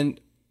 And,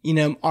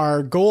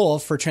 our goal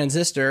for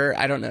Transistor,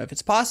 I don't know if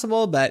it's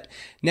possible, but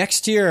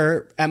next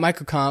year at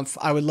MicroConf,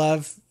 I would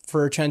love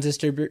for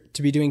Transistor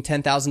to be doing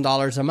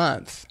 $10,000 a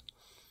month.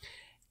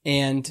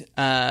 And,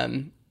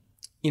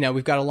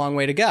 we've got a long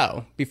way to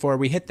go before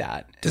we hit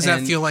that. Does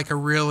that feel like a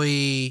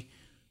really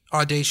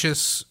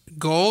audacious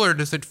goal, or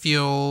does it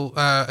feel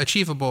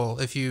achievable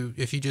if you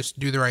just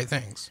do the right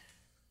things?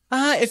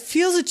 It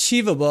feels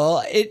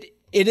achievable. It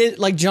is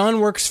like John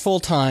works full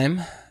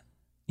time.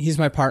 He's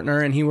my partner,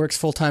 and he works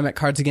full time at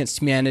Cards Against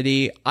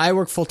Humanity. I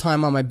work full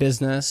time on my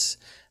business,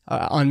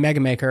 on Mega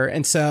Maker.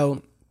 And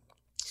so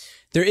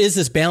there is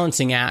this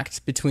balancing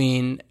act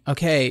between,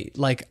 okay,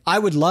 like I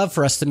would love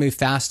for us to move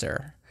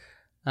faster.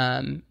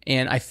 And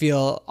I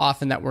feel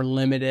often that we're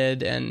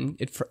limited and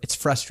it's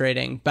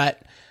frustrating,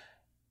 but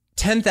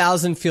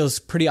 10,000 feels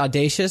pretty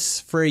audacious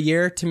for a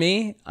year to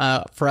me,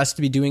 for us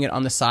to be doing it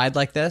on the side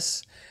like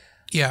this.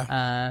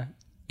 Yeah.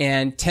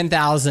 And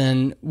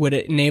 10,000 would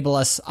enable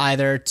us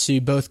either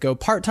to both go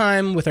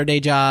part-time with our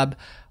day job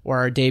or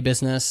our day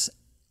business,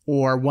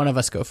 or one of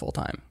us go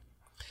full-time.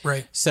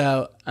 Right.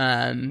 So,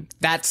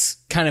 that's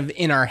kind of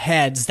in our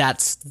heads.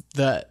 That's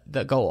the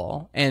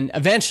goal. And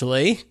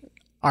eventually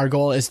our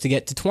goal is to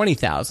get to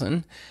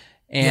 20,000.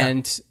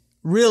 And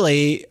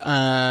really,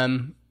 I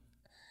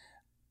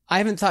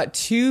haven't thought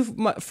too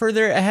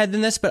further ahead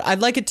than this, but I'd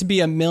like it to be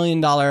 $1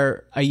 million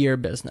a year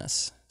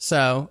business.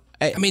 So,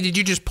 did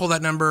you just pull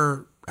that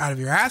number out of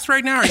your ass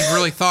right now, or you've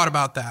really thought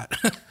about that?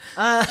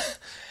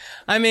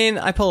 I mean,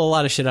 I pull a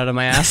lot of shit out of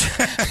my ass.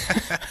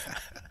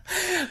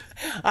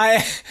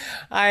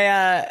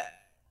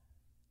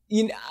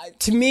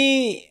 To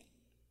me,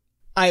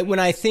 when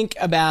I think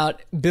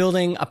about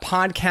building a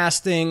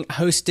podcasting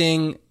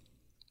hosting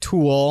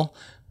tool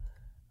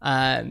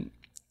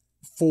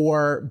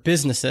for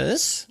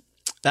businesses,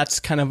 that's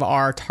kind of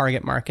our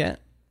target market.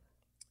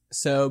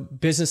 So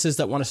businesses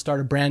that want to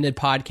start a branded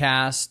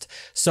podcast,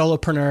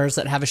 solopreneurs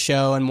that have a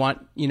show and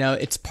want,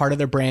 it's part of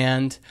their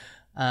brand,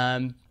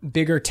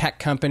 bigger tech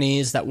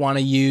companies that want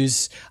to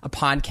use a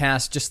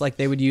podcast just like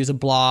they would use a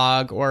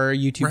blog or a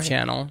YouTube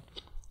channel.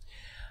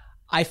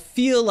 I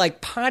feel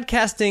like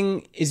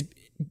podcasting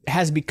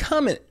has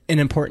become an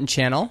important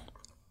channel.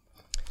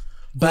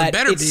 But it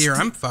better be or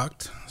I'm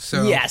fucked.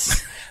 So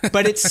yes,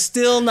 but it's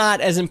still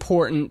not as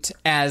important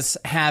as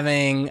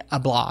having a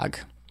blog.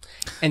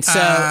 And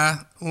so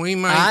we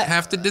might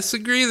have to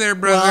disagree there,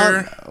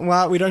 brother.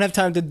 Well, we don't have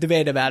time to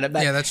debate about it.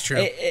 But yeah, that's true.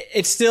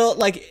 It's still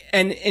like,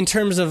 and in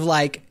terms of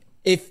like,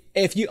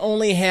 if you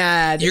only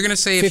had, you're going to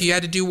say if you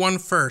had to do one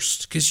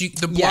first, because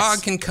the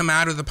blog can come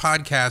out of the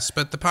podcast,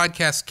 but the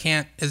podcast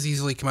can't as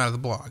easily come out of the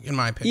blog, in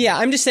my opinion. Yeah,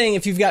 I'm just saying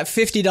if you've got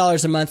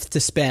 $50 a month to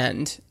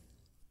spend,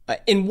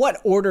 in what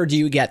order do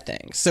you get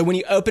things? So when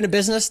you open a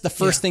business, the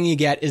first thing you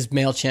get is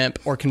MailChimp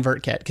or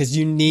ConvertKit because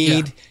you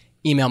need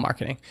email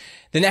marketing.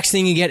 The next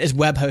thing you get is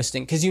web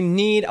hosting because you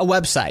need a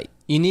website.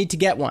 You need to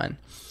get one.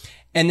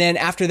 And then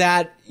after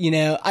that,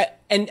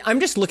 I'm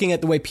just looking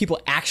at the way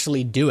people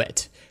actually do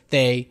it.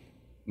 They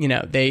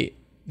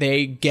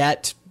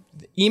get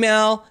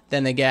email,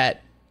 then they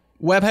get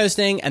web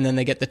hosting, and then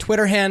they get the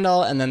Twitter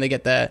handle, and then they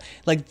get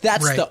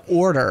that's the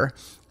order.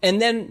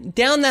 And then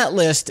down that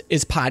list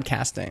is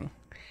podcasting.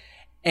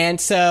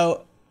 And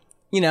so,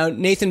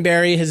 Nathan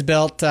Barry has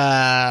built,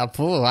 I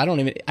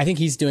think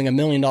he's doing $1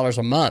 million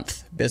a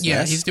month business.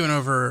 Yeah, he's doing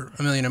over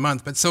 $1 million a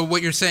month. But so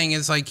what you're saying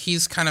is like,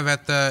 he's kind of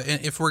at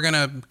if we're going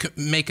to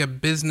make a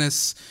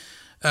business,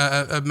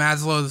 a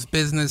Maslow's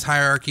business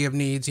hierarchy of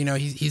needs,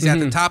 he's at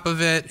the top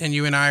of it, and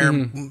you and I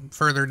are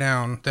further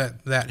down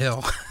that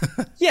hill.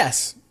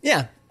 Yes.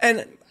 Yeah.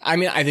 And I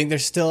mean, I think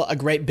there's still a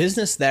great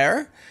business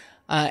there.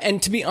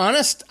 And to be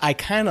honest, I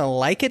kind of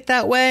like it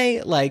that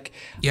way. Like,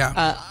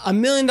 $1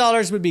 million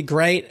would be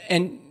great.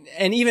 And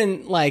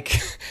even like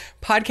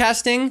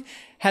podcasting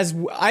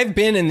I've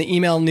been in the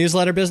email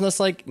newsletter business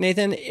like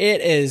Nathan.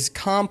 It is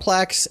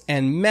complex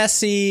and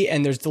messy,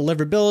 and there's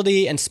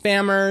deliverability and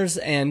spammers,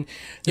 and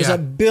there's a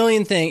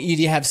billion things.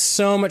 You have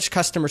so much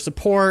customer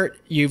support.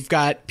 You've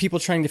got people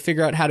trying to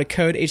figure out how to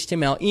code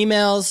HTML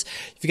emails.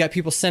 You've got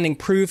people sending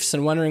proofs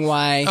and wondering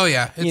why. Oh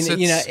yeah.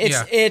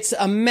 It's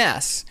a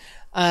mess.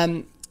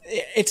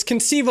 It's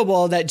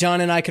conceivable that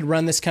John and I could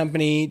run this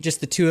company,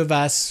 just the two of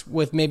us,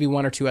 with maybe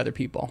one or two other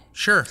people.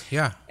 Sure.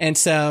 Yeah. And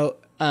so,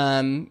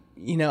 $1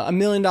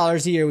 million a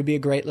year would be a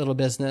great little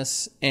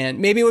business, and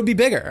maybe it would be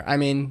bigger. I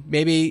mean,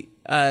 maybe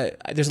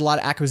there's a lot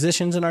of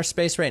acquisitions in our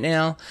space right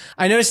now.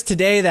 I noticed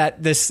today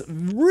that this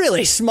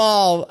really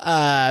small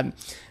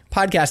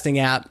podcasting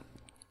app,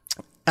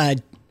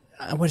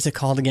 what is it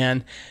called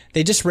again?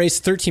 They just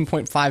raised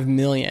 $13.5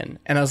 million,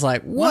 and I was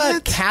like,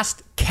 "What?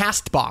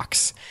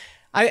 Castbox."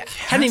 I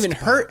hadn't even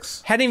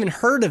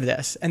heard of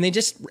this, and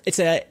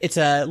it's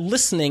a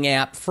listening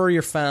app for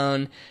your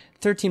phone.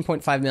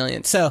 13.5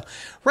 million. So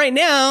right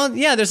now,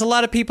 there's a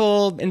lot of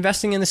people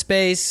investing in the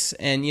space,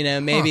 and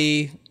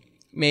maybe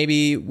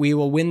we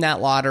will win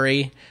that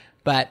lottery.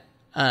 But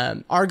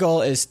our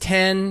goal is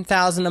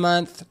 10,000 a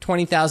month,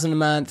 20,000 a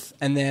month,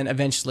 and then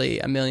eventually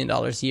 $1 million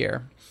a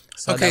year.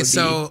 So okay,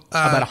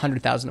 about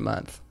 100,000 a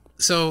month.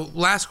 So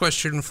last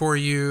question for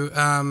you,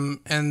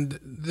 and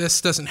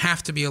this doesn't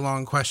have to be a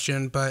long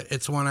question, but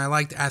it's one I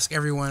like to ask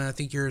everyone, and I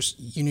think you're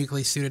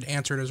uniquely suited to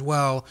answer it as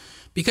well,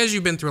 because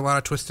you've been through a lot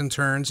of twists and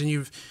turns,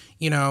 and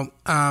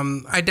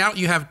I doubt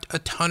you have a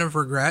ton of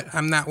regret.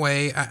 I'm that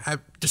way. I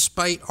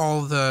despite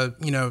all the,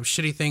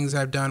 shitty things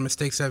I've done,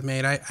 mistakes I've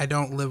made, I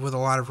don't live with a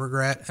lot of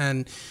regret.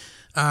 And,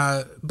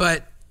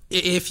 but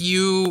if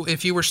you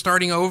were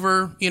starting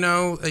over,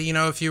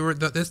 if you were,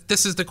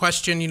 this is the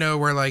question,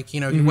 where like,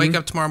 you wake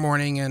up tomorrow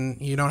morning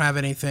and you don't have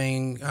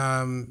anything,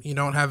 you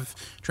don't have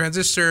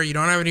Transistor, you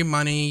don't have any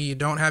money, you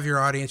don't have your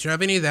audience, you don't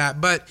have any of that,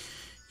 but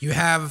you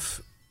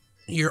have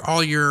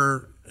all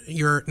your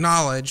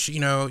knowledge,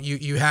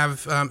 you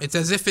have, it's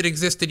as if it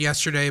existed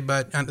yesterday,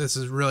 but this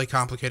is a really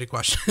complicated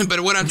question.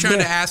 But what I'm trying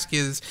to ask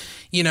is,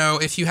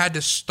 if you had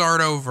to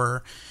start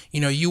over,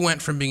 you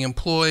went from being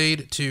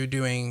employed to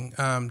doing,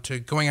 to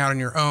going out on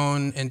your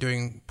own and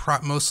doing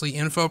mostly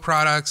info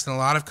products and a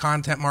lot of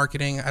content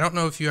marketing. I don't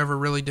know if you ever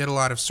really did a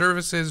lot of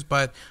services,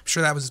 but I'm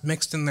sure that was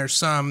mixed in there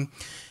some.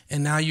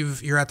 And now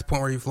you're at the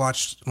point where you've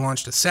launched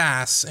a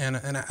SaaS and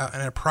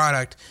a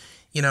product.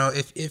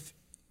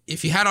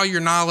 If you had all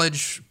your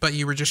knowledge, but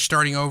you were just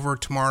starting over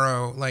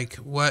tomorrow, like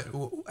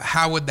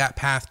how would that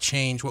path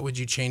change? What would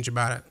you change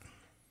about it?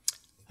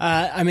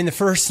 The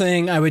first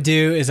thing I would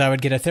do is I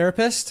would get a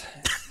therapist.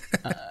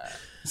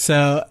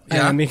 So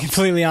I'm being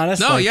completely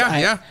honest. No,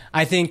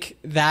 I think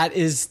that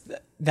is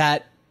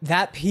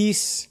that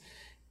piece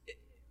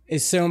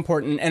is so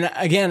important. And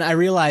again, I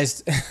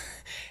realized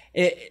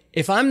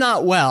if I'm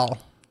not well,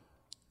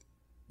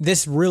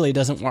 this really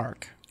doesn't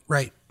work.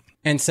 Right.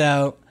 And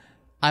so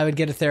I would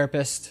get a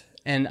therapist,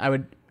 and I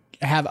would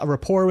have a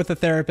rapport with a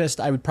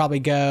therapist. I would probably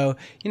go,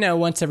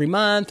 once every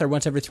month or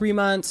once every 3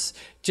 months,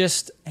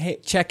 just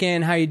check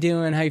in, how you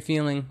doing, how you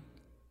feeling,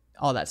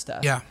 all that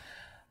stuff. Yeah.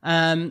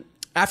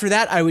 After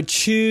that, I would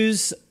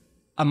choose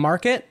a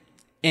market,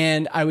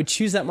 and I would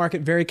choose that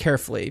market very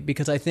carefully,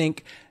 because I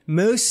think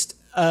most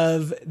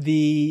of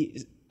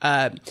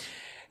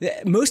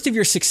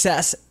your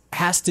success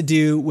has to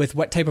do with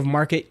what type of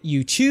market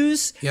you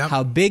choose,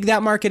 how big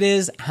that market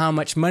is, how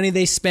much money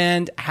they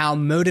spend, how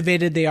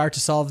motivated they are to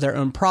solve their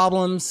own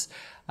problems,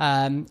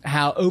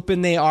 how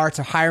open they are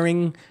to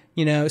hiring,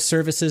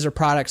 services or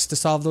products to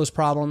solve those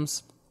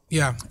problems.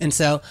 Yeah. And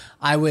so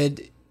I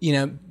would,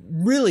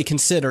 really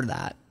consider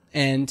that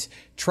and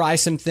try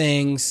some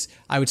things.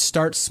 I would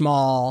start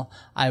small.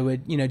 I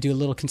would, do a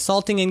little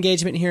consulting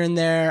engagement here and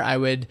there. I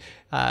would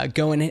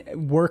go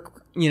and work,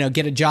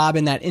 get a job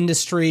in that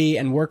industry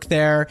and work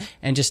there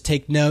and just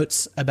take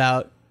notes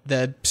about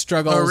the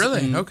struggles. Oh,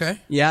 really? Okay.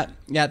 Yeah.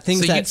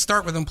 Things so you'd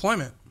start with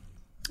employment.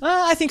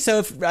 I think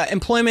so.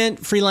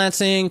 Employment,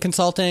 freelancing,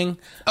 consulting.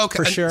 Okay.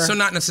 For sure. So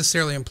not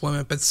necessarily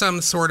employment, but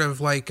some sort of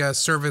like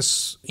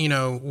service,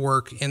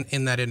 work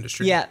in that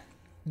industry. Yeah.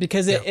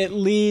 Because it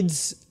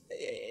leads,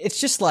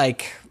 it's just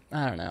like,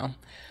 I don't know.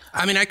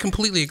 I mean, I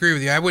completely agree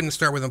with you. I wouldn't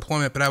start with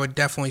employment, but I would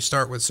definitely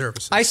start with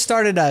services. I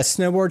started a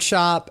snowboard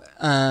shop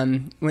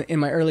in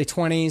my early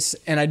 20s,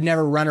 and I'd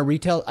never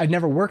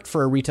worked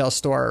for a retail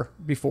store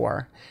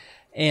before.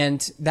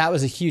 And that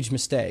was a huge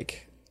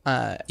mistake.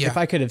 If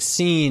I could have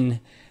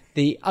seen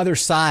the other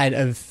side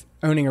of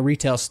owning a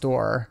retail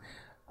store,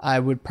 I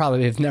would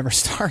probably have never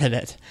started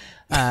it.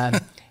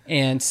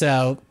 And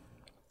so...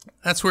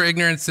 That's where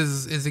ignorance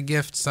is a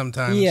gift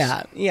sometimes.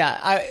 Yeah.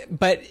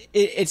 But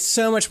it's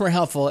so much more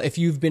helpful if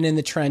you've been in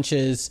the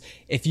trenches,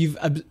 if you've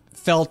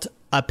felt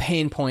a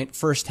pain point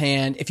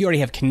firsthand, if you already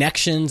have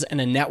connections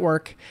and a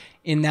network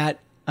in that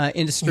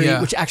industry,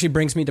 which actually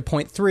brings me to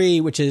point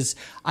 3, which is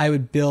I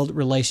would build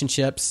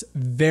relationships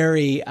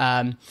very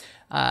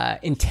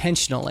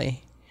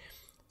intentionally.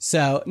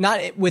 So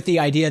not with the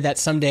idea that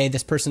someday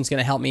this person's going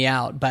to help me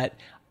out, but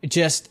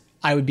just...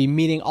 I would be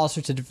meeting all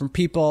sorts of different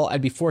people.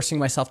 I'd be forcing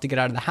myself to get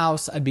out of the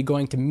house. I'd be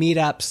going to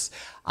meetups.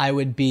 I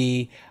would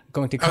be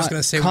going to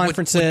conferences.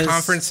 Would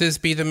conferences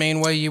be the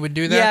main way you would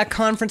do that? Yeah,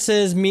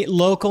 conferences,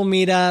 local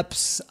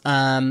meetups.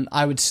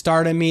 I would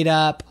start a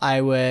meetup. I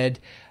would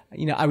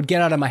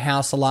get out of my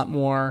house a lot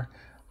more.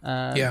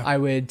 I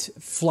would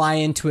fly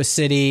into a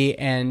city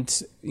and,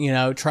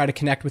 try to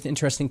connect with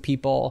interesting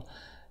people.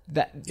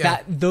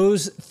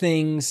 Those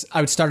things,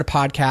 I would start a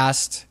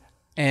podcast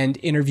and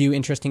interview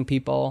interesting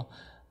people.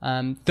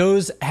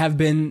 Those have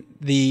been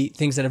the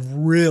things that have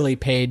really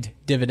paid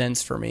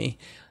dividends for me.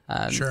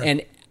 Sure.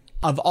 And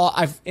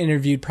I've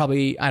interviewed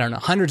probably,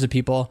 hundreds of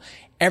people.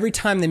 Every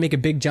time they make a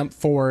big jump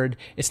forward,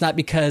 it's not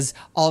because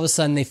all of a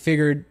sudden they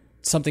figured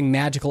something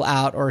magical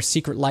out or a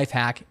secret life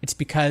hack. It's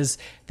because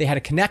they had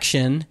a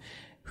connection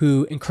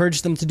who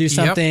encouraged them to do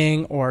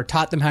something or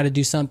taught them how to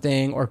do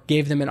something or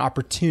gave them an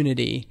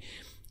opportunity.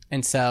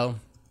 And so,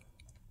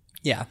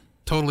 yeah.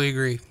 Totally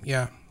agree.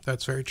 Yeah,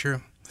 that's very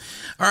true.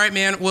 All right,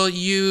 man. Well,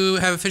 you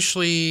have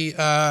officially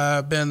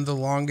been the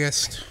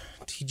longest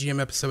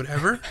TGM episode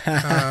ever.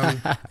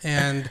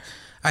 And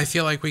I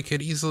feel like we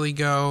could easily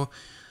go.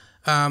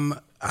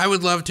 I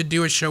would love to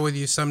do a show with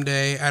you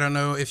someday. I don't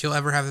know if you'll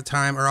ever have the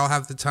time or I'll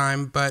have the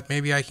time, but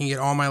maybe I can get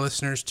all my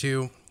listeners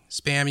to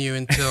spam you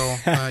until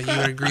you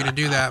would agree to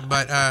do that.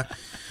 But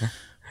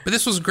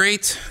this was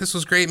great. This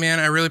was great, man.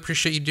 I really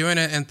appreciate you doing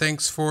it. And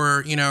thanks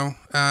for,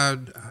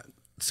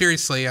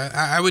 seriously,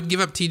 I would give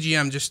up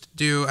TGM just to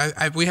do.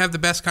 We have the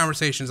best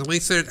conversations. At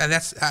least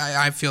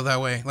I feel that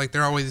way. Like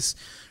they're always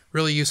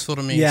really useful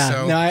to me. Yeah,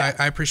 so no,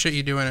 I appreciate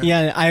you doing it.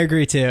 Yeah, I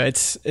agree too.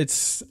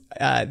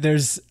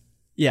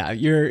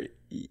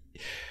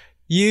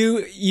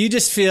 You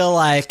just feel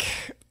like,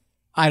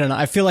 I don't know.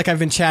 I feel like I've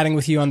been chatting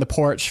with you on the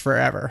porch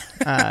forever,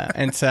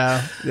 and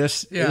so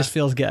this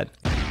feels good.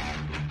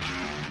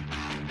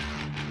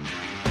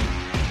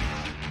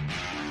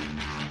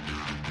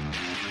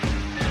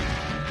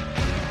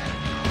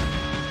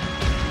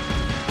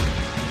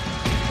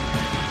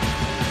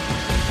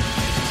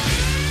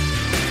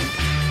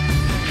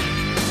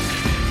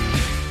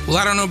 Well,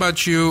 I don't know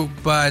about you,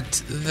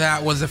 but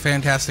that was a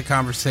fantastic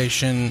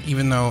conversation,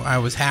 even though I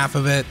was half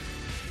of it.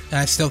 And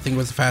I still think it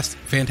was a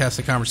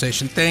fantastic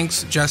conversation.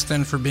 Thanks,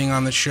 Justin, for being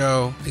on the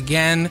show.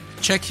 Again,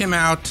 check him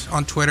out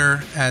on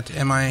Twitter at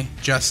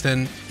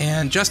MIJustin,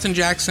 and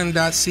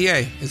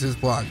justinjackson.ca is his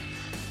blog.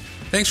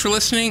 Thanks for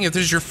listening. If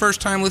this is your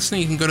first time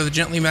listening, you can go to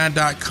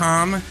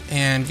thegentlymad.com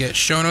and get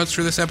show notes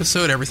for this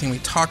episode. Everything we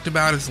talked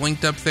about is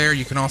linked up there.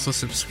 You can also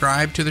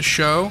subscribe to the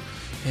show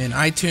in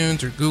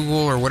iTunes or Google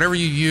or whatever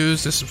you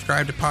use to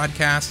subscribe to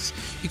podcasts.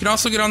 You can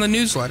also get on the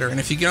newsletter, and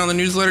if you get on the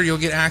newsletter, you'll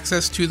get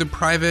access to the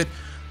private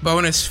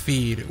bonus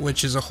feed,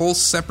 which is a whole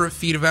separate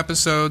feed of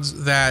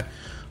episodes that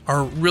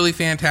are really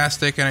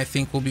fantastic and I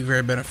think will be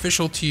very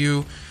beneficial to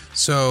you.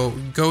 So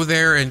go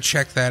there and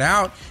check that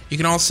out. You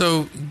can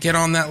also get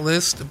on that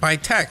list by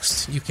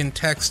text. You can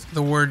text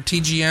the word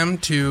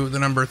TGM to the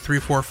number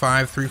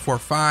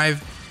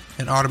 345-345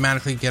 and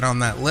automatically get on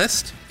that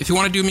list. If you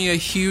want to do me a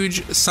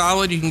huge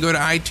solid, you can go to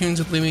iTunes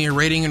and leave me a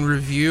rating and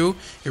review.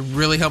 It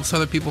really helps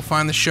other people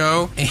find the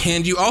show.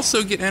 And you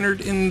also get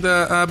entered in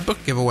the book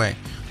giveaway,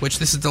 which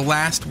this is the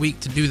last week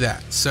to do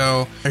that.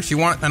 So if you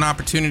want an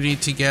opportunity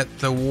to get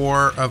The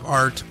War of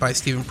Art by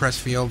Stephen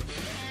Pressfield,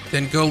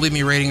 then go leave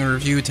me a rating and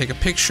review, take a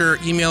picture,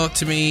 email it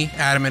to me,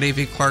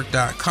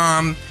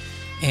 adam@avclark.com,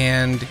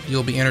 and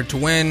you'll be entered to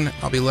win.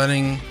 I'll be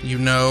letting you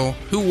know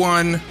who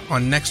won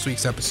on next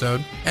week's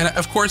episode. And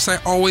of course, I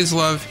always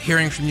love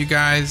hearing from you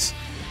guys.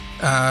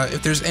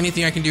 If there's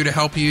anything I can do to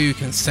help you, you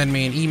can send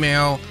me an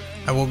email.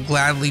 I will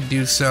gladly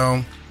do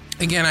so.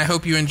 Again, I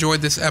hope you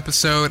enjoyed this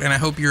episode, and I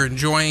hope you're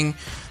enjoying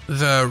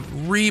the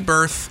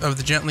rebirth of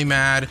the Gently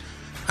Mad.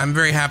 I'm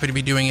very happy to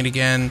be doing it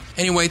again.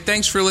 Anyway,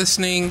 thanks for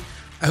listening.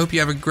 I hope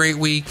you have a great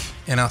week,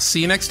 and I'll see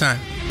you next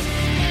time.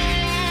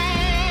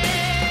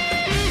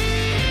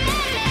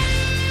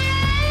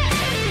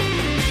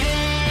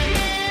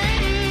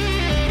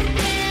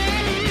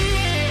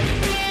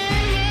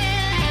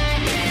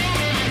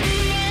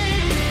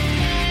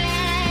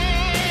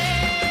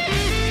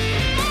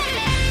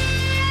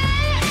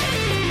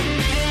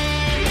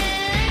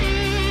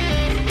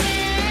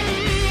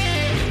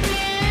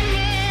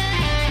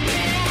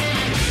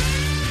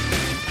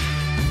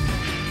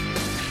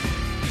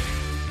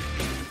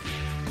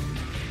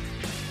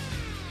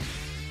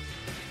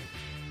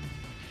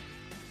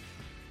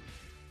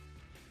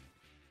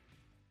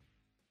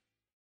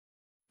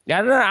 I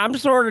don't know, I'm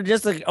sort of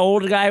just an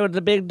old guy with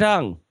a big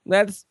tongue.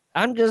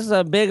 I'm just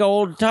a big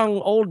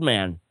old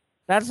man.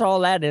 That's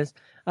all that is.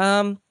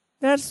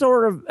 That's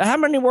sort of, how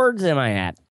many words am I at?